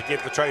steps forward to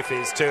give the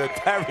trophies to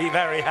a very,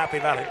 very happy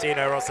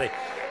Valentino Rossi.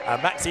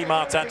 Maxime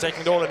Martin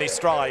taking it all in his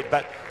stride,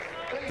 but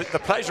the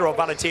pleasure on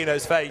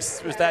Valentino's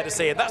face was there to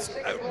see, and that's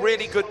a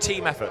really good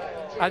team effort.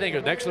 I think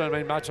it's an excellent. I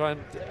mean, Martin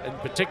in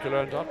particular,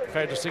 and not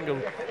fair to single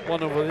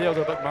one over the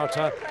other, but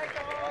Martin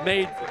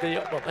made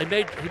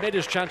he made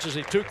his chances,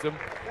 he took them.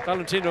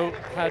 Valentino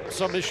had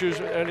some issues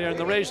earlier in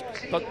the race,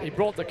 but he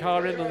brought the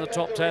car in the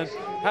top 10,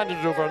 handed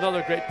it over,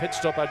 another great pit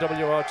stop by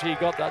WRT,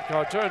 got that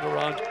car turned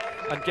around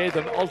and gave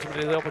them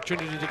ultimately the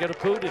opportunity to get a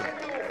podium.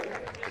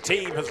 The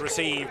team has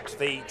received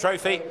the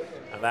trophy,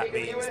 and that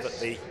means that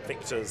the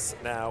victors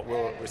now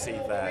will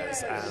receive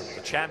theirs, and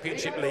the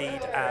championship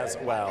lead as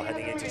well,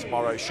 heading into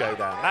tomorrow's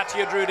showdown.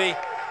 Mathieu Drudy,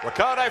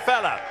 Ricardo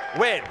Feller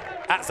win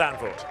at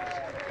Zandvoort.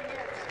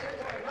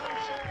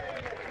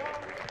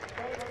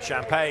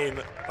 Champagne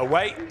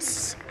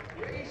awaits,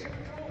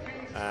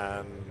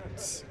 and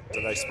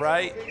do they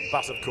spray?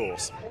 But of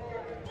course.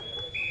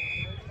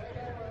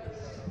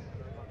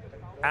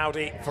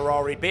 Audi,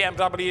 Ferrari,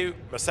 BMW,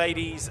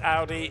 Mercedes,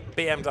 Audi,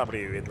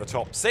 BMW in the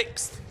top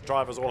 6.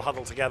 Drivers all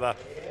huddled together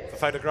for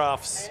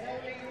photographs,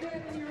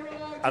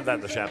 and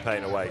then the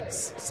champagne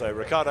awaits. So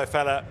Ricardo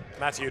Feller,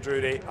 Mathieu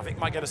Drudy, I think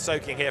might get a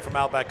soaking here from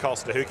Albert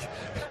Costa, who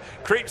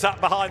creeps up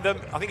behind them.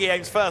 I think he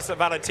aims first at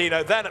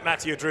Valentino, then at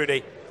Mathieu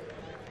Drudy,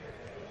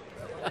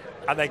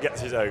 and then gets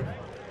his own.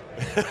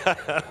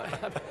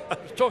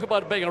 Talk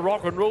about being a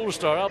rock and roll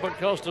star. Albert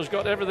Costa's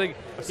got everything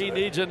he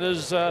needs in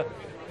his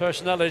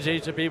personality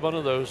to be one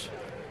of those.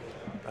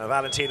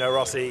 Valentino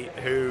Rossi,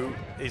 who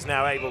is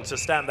now able to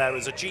stand there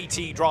as a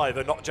GT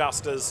driver, not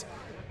just as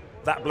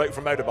that bloke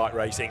from motorbike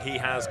racing. He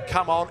has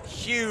come on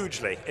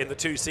hugely in the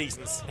 2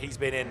 seasons he's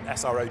been in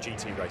SRO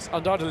GT racing.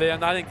 Undoubtedly,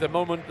 and I think the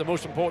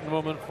most important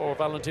moment for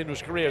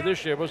Valentino's career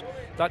this year was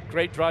that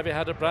great drive he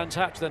had at Brands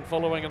Hatch, then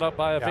following it up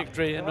by a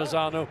victory in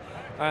Misano,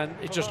 and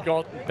it just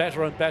got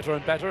better and better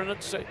and better. And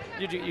it's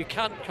you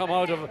can't come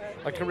out of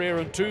a career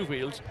on 2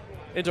 wheels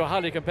into a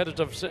highly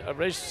competitive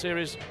race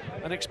series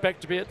and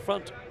expect to be at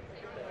front.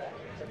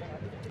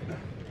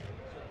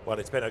 Well,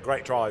 it's been a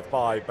great drive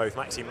by both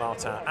Maxime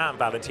Martin and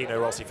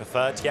Valentino Rossi for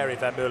 3rd. Thierry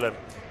Vermeulen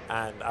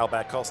and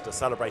Albert Costa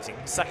celebrating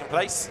 2nd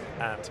place,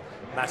 and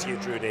Mathieu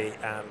Drudy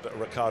and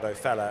Ricardo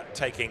Feller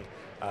taking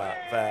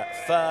their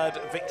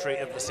 3rd victory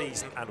of the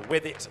season, and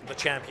with it the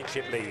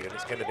championship lead. And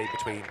it's going to be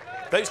between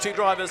those 2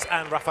 drivers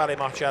and Raffaele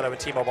Marciello and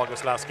Timo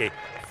Boguslawski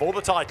for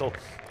the title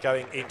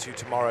going into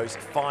tomorrow's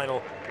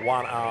final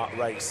 1-hour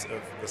race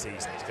of the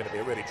season. It's going to be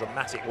a really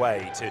dramatic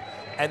way to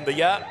end the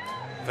year.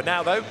 For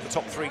now, though, the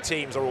top 3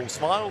 teams are all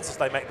smiles as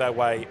they make their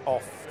way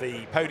off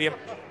the podium,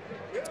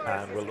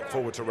 and we'll look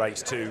forward to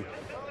race 2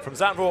 from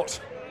Zandvoort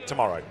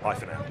tomorrow. Bye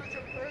for now.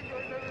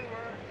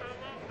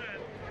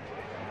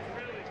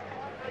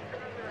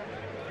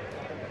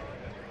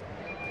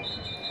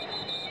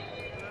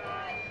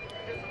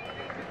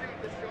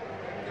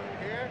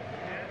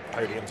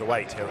 podiums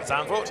await here at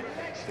Zandvoort.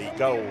 The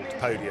gold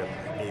podium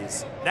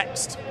is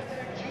next.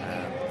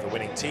 The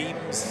winning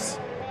teams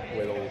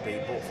will all be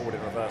brought forward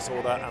in reverse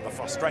order, and the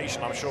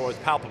frustration, I'm sure, is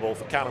palpable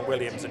for Callum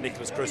Williams and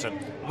Nicholas Crutzen.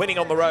 Winning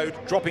on the road,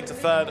 dropping to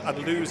third and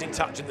losing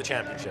touch in the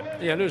championship.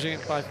 Yeah, losing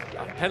it by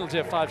a penalty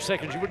of 5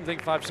 seconds. You wouldn't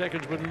think 5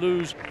 seconds would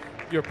lose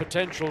your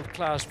potential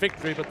class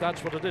victory, but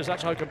that's what it is.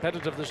 That's how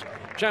competitive this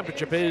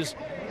championship is.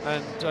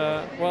 And,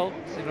 well,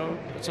 you know,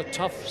 it's a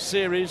tough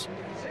series.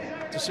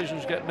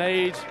 Decisions get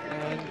made,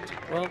 and,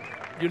 well,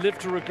 you live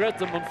to regret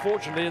them,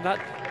 unfortunately, and that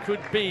could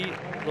be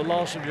the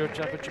loss of your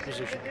championship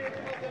position.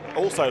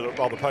 Also look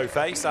rather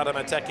po-faced, Adam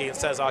Enteki and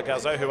Cesar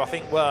Gazo, who I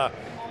think were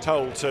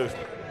told to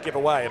give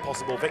away a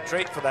possible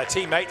victory for their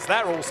teammates.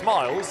 They're all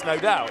smiles, no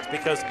doubt,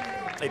 because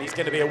it is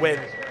going to be a win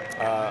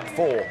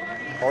for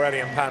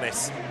Aurelian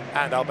Panis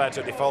and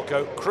Alberto Di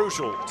Falco,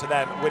 crucial to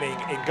them winning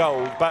in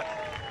gold. But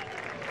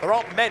there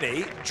aren't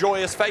many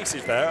joyous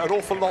faces there, an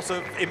awful lot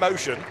of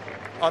emotion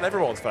on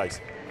everyone's face.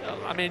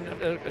 I mean,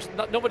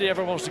 nobody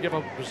ever wants to give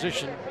up a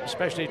position,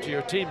 especially to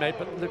your teammate,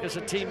 but look, it's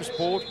a team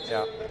sport.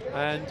 Yeah.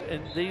 And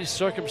in these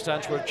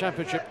circumstances where a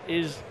championship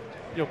is,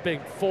 you know, being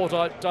fought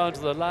out down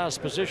to the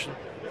last position,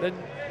 then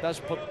that's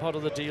what part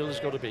of the deal is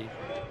going to be.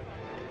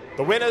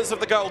 The winners of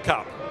the Gold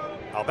Cup,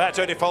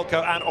 Alberto Di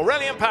Falco and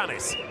Aurelian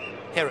Panis,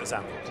 here at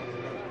Zandvoort.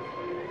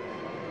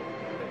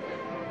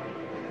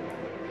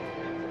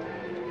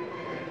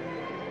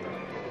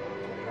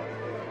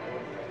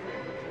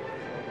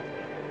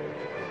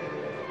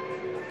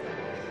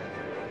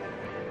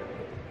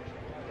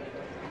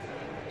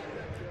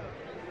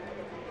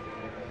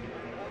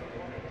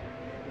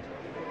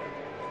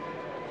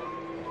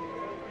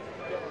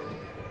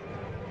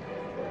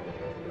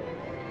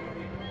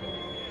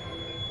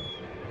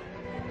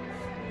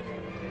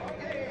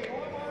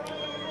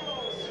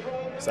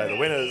 So the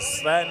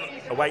winners then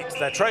await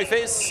their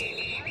trophies,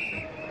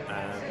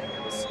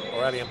 and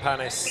Aurelian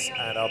Panis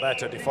and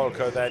Alberto Di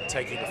Falco then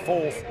taking the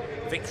 4th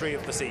victory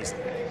of the season.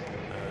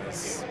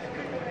 As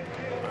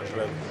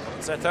Angelo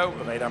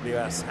Conzetto of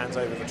AWS hands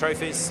over the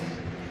trophies.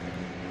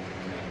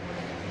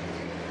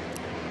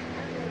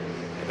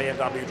 The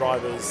BMW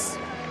drivers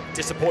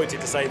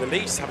disappointed to say the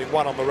least, having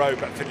won on the road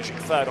but finishing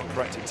 3rd on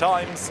corrected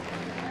times.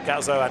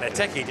 Gazo and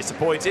Enteki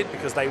disappointed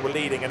because they were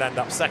leading and end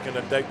up 2nd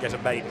and don't get a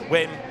maiden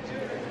win.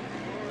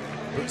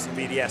 Boots and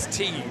VDS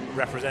team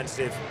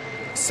representative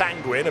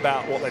sanguine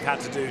about what they've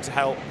had to do to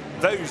help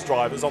those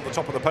drivers on the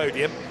top of the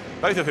podium,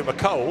 both of whom are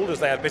cold,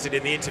 as they admitted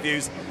in the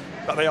interviews,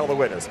 but they are the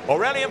winners.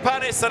 Aurelian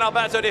Panis and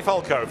Alberto Di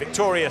Falco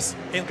victorious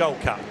in Gold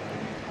Cup.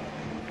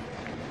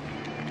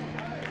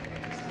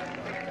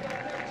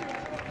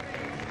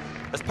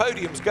 As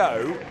podiums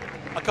go,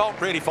 I can't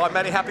really find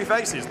many happy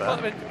faces there. Well,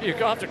 I mean, you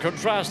have to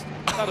contrast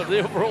that of the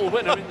overall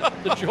win. I mean,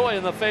 the joy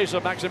in the face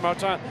of Maxime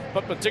Martin,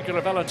 but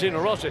particularly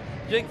Valentino Rossi.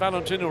 You think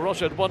Valentino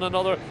Rossi had won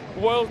another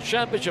world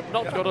championship,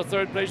 not got a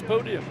 3rd place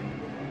podium.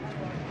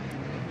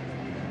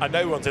 And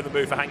no one's in the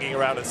mood for hanging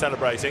around and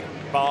celebrating.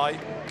 Bye,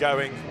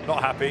 going,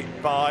 not happy,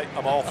 bye,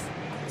 I'm off,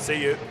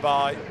 see you,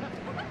 bye.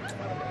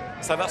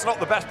 So that's not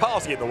the best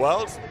party in the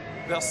world.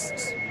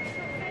 Just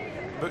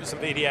Boots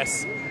and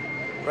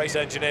VDS, race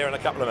engineer and a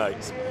couple of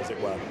mates, as it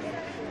were.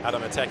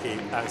 Adam Enteki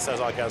and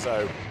Cesar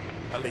Gazo,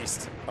 at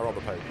least, are on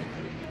the podium.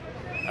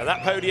 And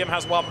that podium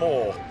has one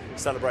more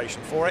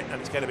celebration for it, and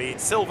it's going to be in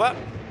silver.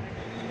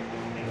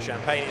 The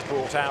champagne is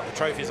brought out, the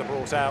trophies are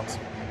brought out.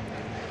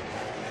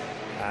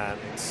 And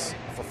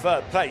for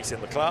 3rd place in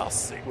the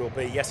class, it will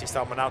be Jesse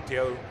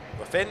Salmonaltio,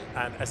 the Finn,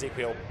 and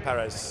Ezequiel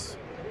Perez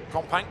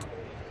Companc.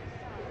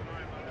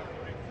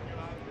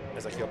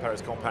 Ezequiel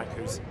Perez Companc,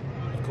 who's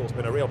of course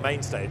been a real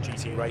mainstay of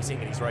GT racing,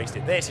 and he's raced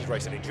in this, he's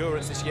raced in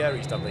endurance this year,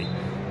 he's done the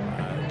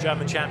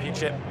German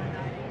Championship.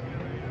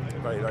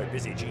 Very, very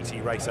busy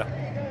GT racer.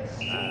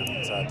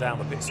 And down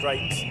the pit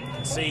straight, you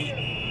can see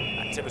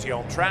activity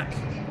on track.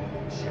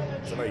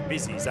 It's a very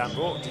busy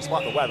Zandvoort,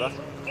 despite the weather.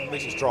 At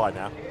least it's dry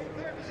now.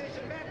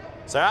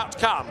 So out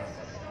come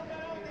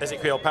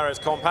Ezequiel Perez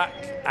Companc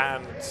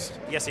and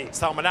Jesse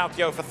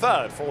Salmonaltio for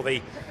 3rd for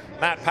the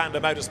Mad Panda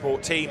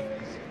Motorsport team.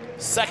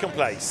 2nd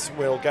place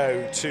will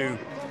go to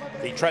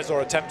the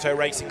Tresor Attempto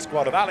Racing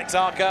squad of Alex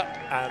Arca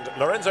and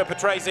Lorenzo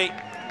Patrese.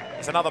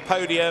 It's another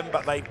podium,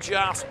 but they've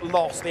just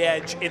lost the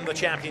edge in the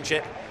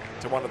championship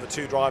to one of the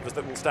 2 drivers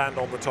that will stand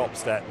on the top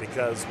step,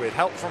 because with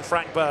help from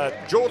Frank Bird,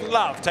 Jordan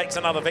Love takes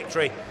another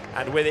victory,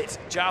 and with it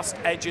just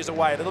edges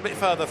away a little bit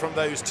further from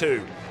those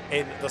 2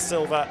 in the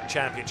silver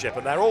championship.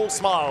 And they're all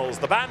smiles.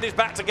 The band is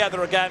back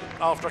together again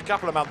after a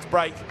couple of months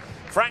break.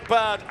 Frank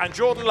Bird and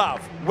Jordan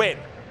Love win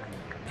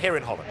here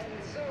in Holland.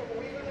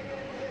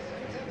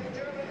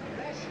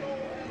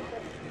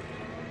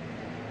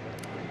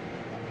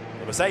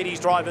 The Mercedes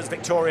drivers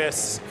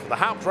victorious for the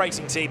Haupt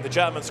Racing team, the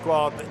German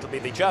squad. It'll be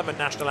the German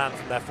national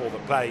anthem, therefore,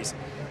 that plays.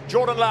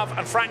 Jordan Love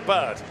and Frank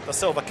Bird, the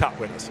Silver Cup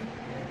winners.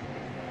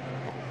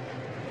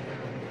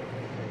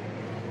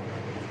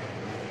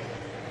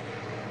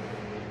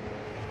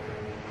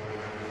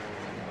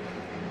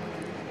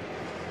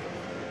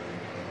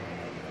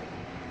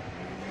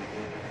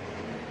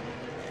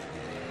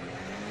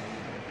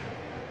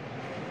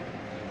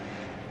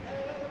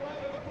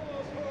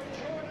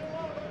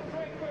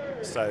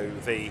 So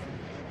the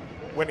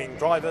winning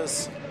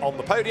drivers on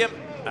the podium,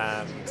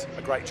 and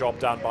a great job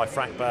done by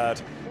Frank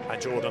Bird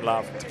and Jordan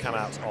Love to come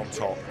out on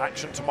top.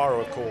 Action tomorrow,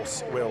 of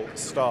course, will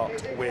start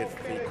with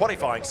the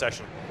qualifying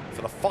session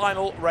for the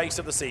final race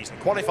of the season.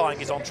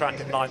 Qualifying is on track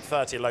at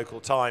 9:30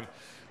 local time.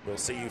 We'll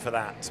see you for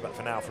that. But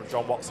for now, from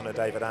John Watson and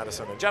David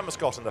Addison and Gemma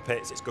Scott in the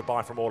pits, it's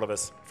goodbye from all of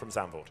us from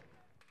Zandvoort.